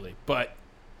usually, but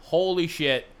holy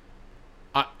shit,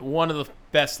 one of the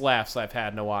best laughs I've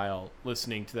had in a while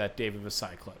listening to that David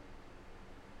Vasai clip.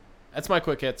 That's my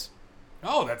quick hits.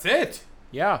 Oh, that's it?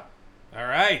 Yeah. All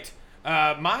right.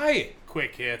 My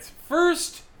quick hits.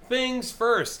 First things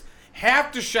first.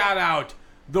 Have to shout out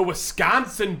the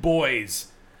Wisconsin boys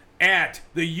at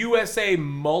the USA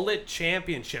Mullet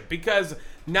Championship, because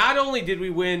not only did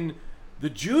we win the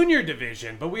junior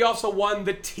division, but we also won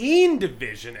the teen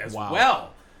division as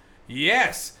well.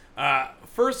 Yes.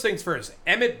 First things first.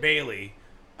 Emmett Bailey,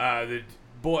 the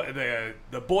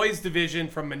boys division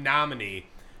from Menominee,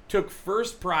 took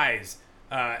first prize,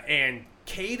 and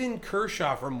Caden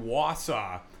Kershaw from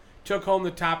Wausau took home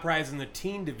the top prize in the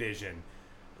teen division.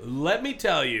 Let me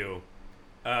tell you,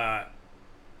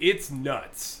 it's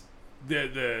nuts.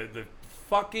 The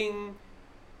fucking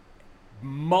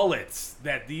mullets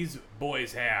that these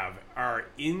boys have are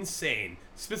insane.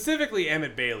 Specifically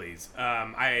Emmett Bailey's.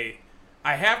 I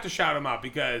have to shout him out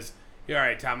because, all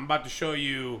right, Tom, I'm about to show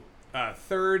you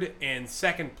third and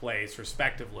second place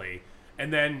respectively,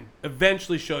 and then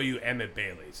eventually show you Emmett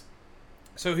Bailey's.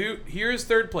 So here's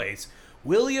third place.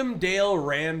 William Dale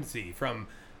Ramsey from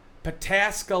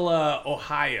Pataskala,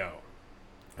 Ohio.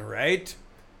 All right.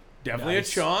 Definitely Nice.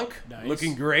 a chunk. Nice.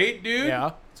 Looking great, dude.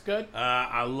 Yeah, it's good.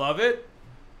 I love it.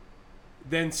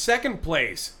 Then second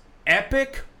place,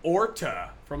 Epic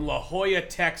Orta from La Jolla,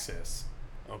 Texas.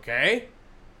 Okay?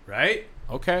 Right?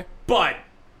 Okay. But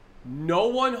no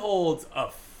one holds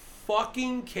a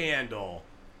fucking candle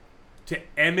to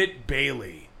Emmett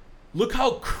Bailey. Look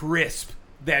how crisp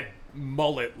that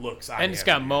mullet looks on him. And it's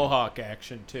got mohawk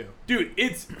action too. Dude,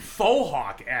 it's faux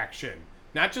hawk action.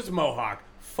 Not just mohawk,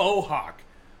 faux hawk.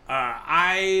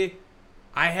 I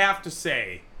have to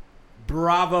say,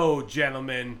 bravo,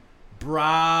 gentlemen.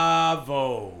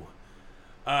 Bravo.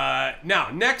 Now,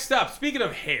 next up, speaking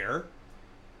of hair,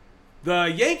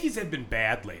 the Yankees have been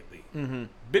bad lately. Mm-hmm.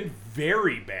 Been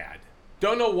very bad.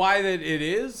 Don't know why that it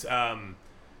is.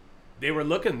 They were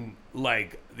looking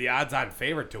like the odds-on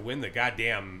favorite to win the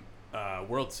goddamn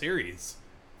World Series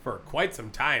for quite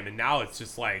some time, and now it's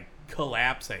just like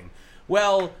collapsing.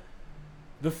 Well,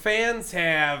 the fans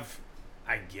have,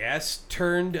 I guess,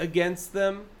 turned against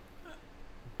them,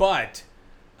 but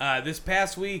this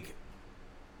past week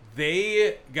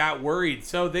they got worried.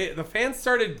 So the fans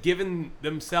started giving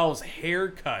themselves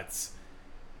haircuts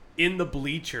in the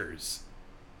bleachers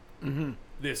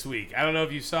this week. I don't know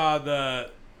if you saw the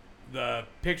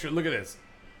picture. Look at this.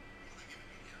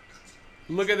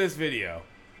 Look at this video.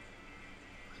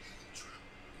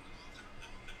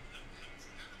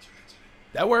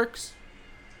 That works.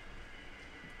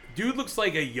 Dude looks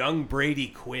like a young Brady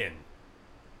Quinn.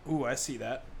 Ooh, I see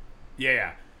that.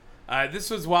 Yeah. This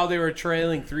was while they were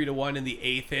trailing 3-1 in the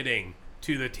 8th inning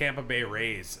to the Tampa Bay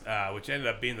Rays, which ended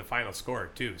up being the final score,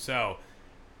 too. So,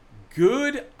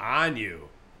 good on you.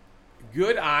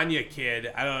 Good on you,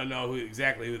 kid. I don't know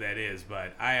exactly who that is,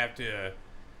 but I have to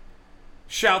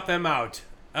shout them out.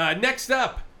 Next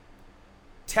up,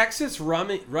 Texas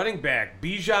running back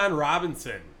Bijan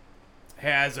Robinson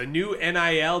has a new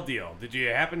NIL deal. Did you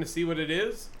happen to see what it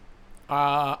is?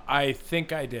 I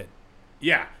think I did.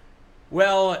 Yeah.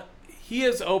 Well, he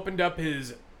has opened up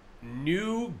his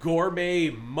new gourmet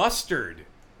mustard.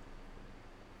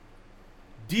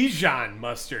 Dijon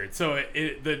mustard. So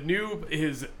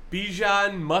his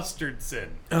Bijan Mustardson.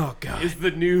 Oh God. Is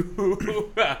the new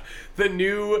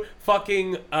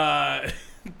fucking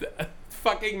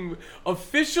fucking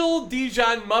official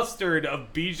Dijon mustard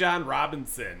of Bijan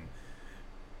Robinson.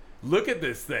 Look at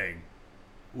this thing.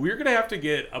 We're gonna have to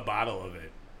get a bottle of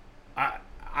it. I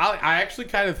actually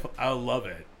kind of love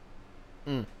it.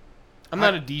 I'm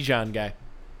not a Dijon guy.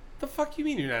 The fuck you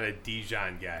mean you're not a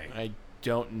Dijon guy? I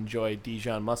don't enjoy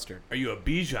Dijon mustard. Are you a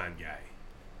Bijan guy?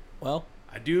 Well,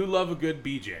 I do love a good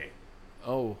BJ.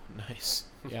 Oh, nice.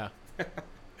 Yeah.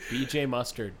 BJ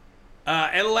mustard.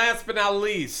 And last but not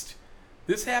least,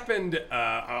 this happened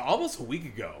almost a week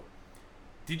ago.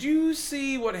 Did you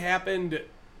see what happened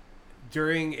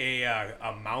during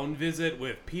a mound visit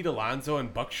with Pete Alonso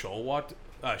and Buck Showalter?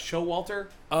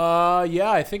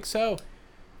 Yeah, I think so.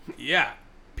 Yeah.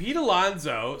 Pete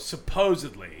Alonso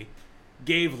supposedly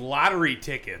gave lottery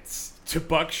tickets to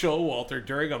Buck Showalter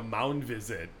during a mound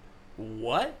visit.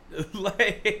 What?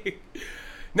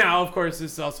 Now, of course,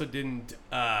 this also didn't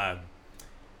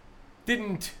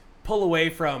pull away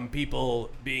from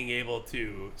people being able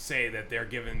to say that they're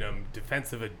giving them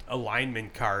defensive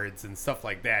alignment cards and stuff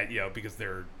like that, because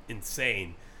they're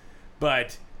insane.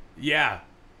 But yeah,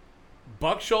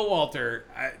 Buck Showalter.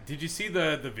 Did you see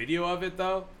the video of it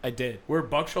though? I did. Where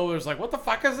Buck Showalter's like, "What the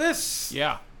fuck is this?"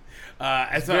 Yeah.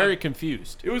 Very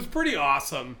confused. It was pretty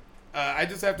awesome. I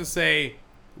just have to say,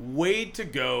 way to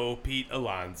go, Pete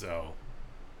Alonso.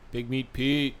 Big Meat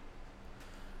Pete.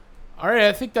 All right,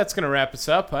 I think that's going to wrap us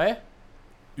up, eh?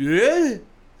 Yeah.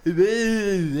 Are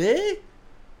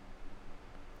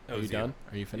you done?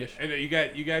 Are you finished? Yeah,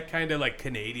 you got kind of like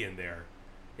Canadian there.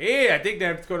 Hey, I think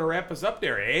that's going to wrap us up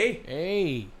there, eh?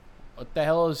 Hey, what the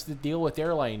hell is the deal with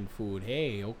airline food?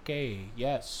 Hey, okay,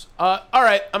 yes. All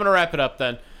right, I'm going to wrap it up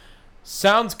then.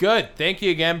 Sounds good. Thank you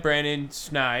again, Brandon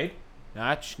Schneid.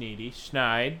 Not Schneedy,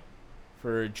 Schneid,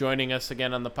 for joining us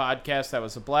again on the podcast. That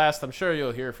was a blast. I'm sure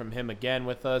you'll hear from him again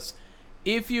with us.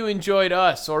 If you enjoyed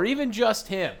us, or even just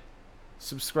him,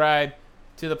 subscribe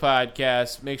to the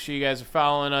podcast. Make sure you guys are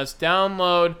following us.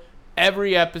 Download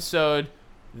every episode,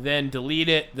 then delete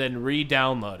it, then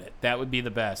re-download it. That would be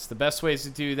the best. The best ways to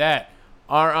do that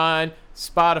are on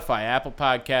Spotify, Apple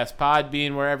Podcasts,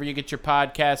 Podbean, wherever you get your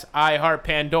podcasts, iHeart,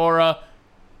 Pandora,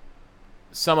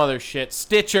 some other shit.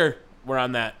 Stitcher, we're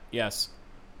on that, yes.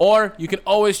 Or you can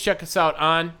always check us out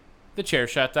on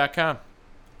thechairshot.com.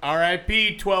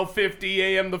 R.I.P. 12:50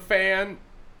 a.m. The Fan.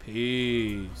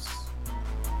 Peace.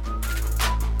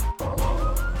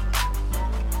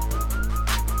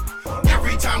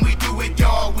 Every time we do it,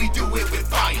 y'all, we do it with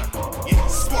fire. Yeah,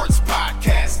 sports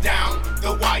podcast down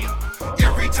the wire.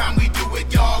 Every time we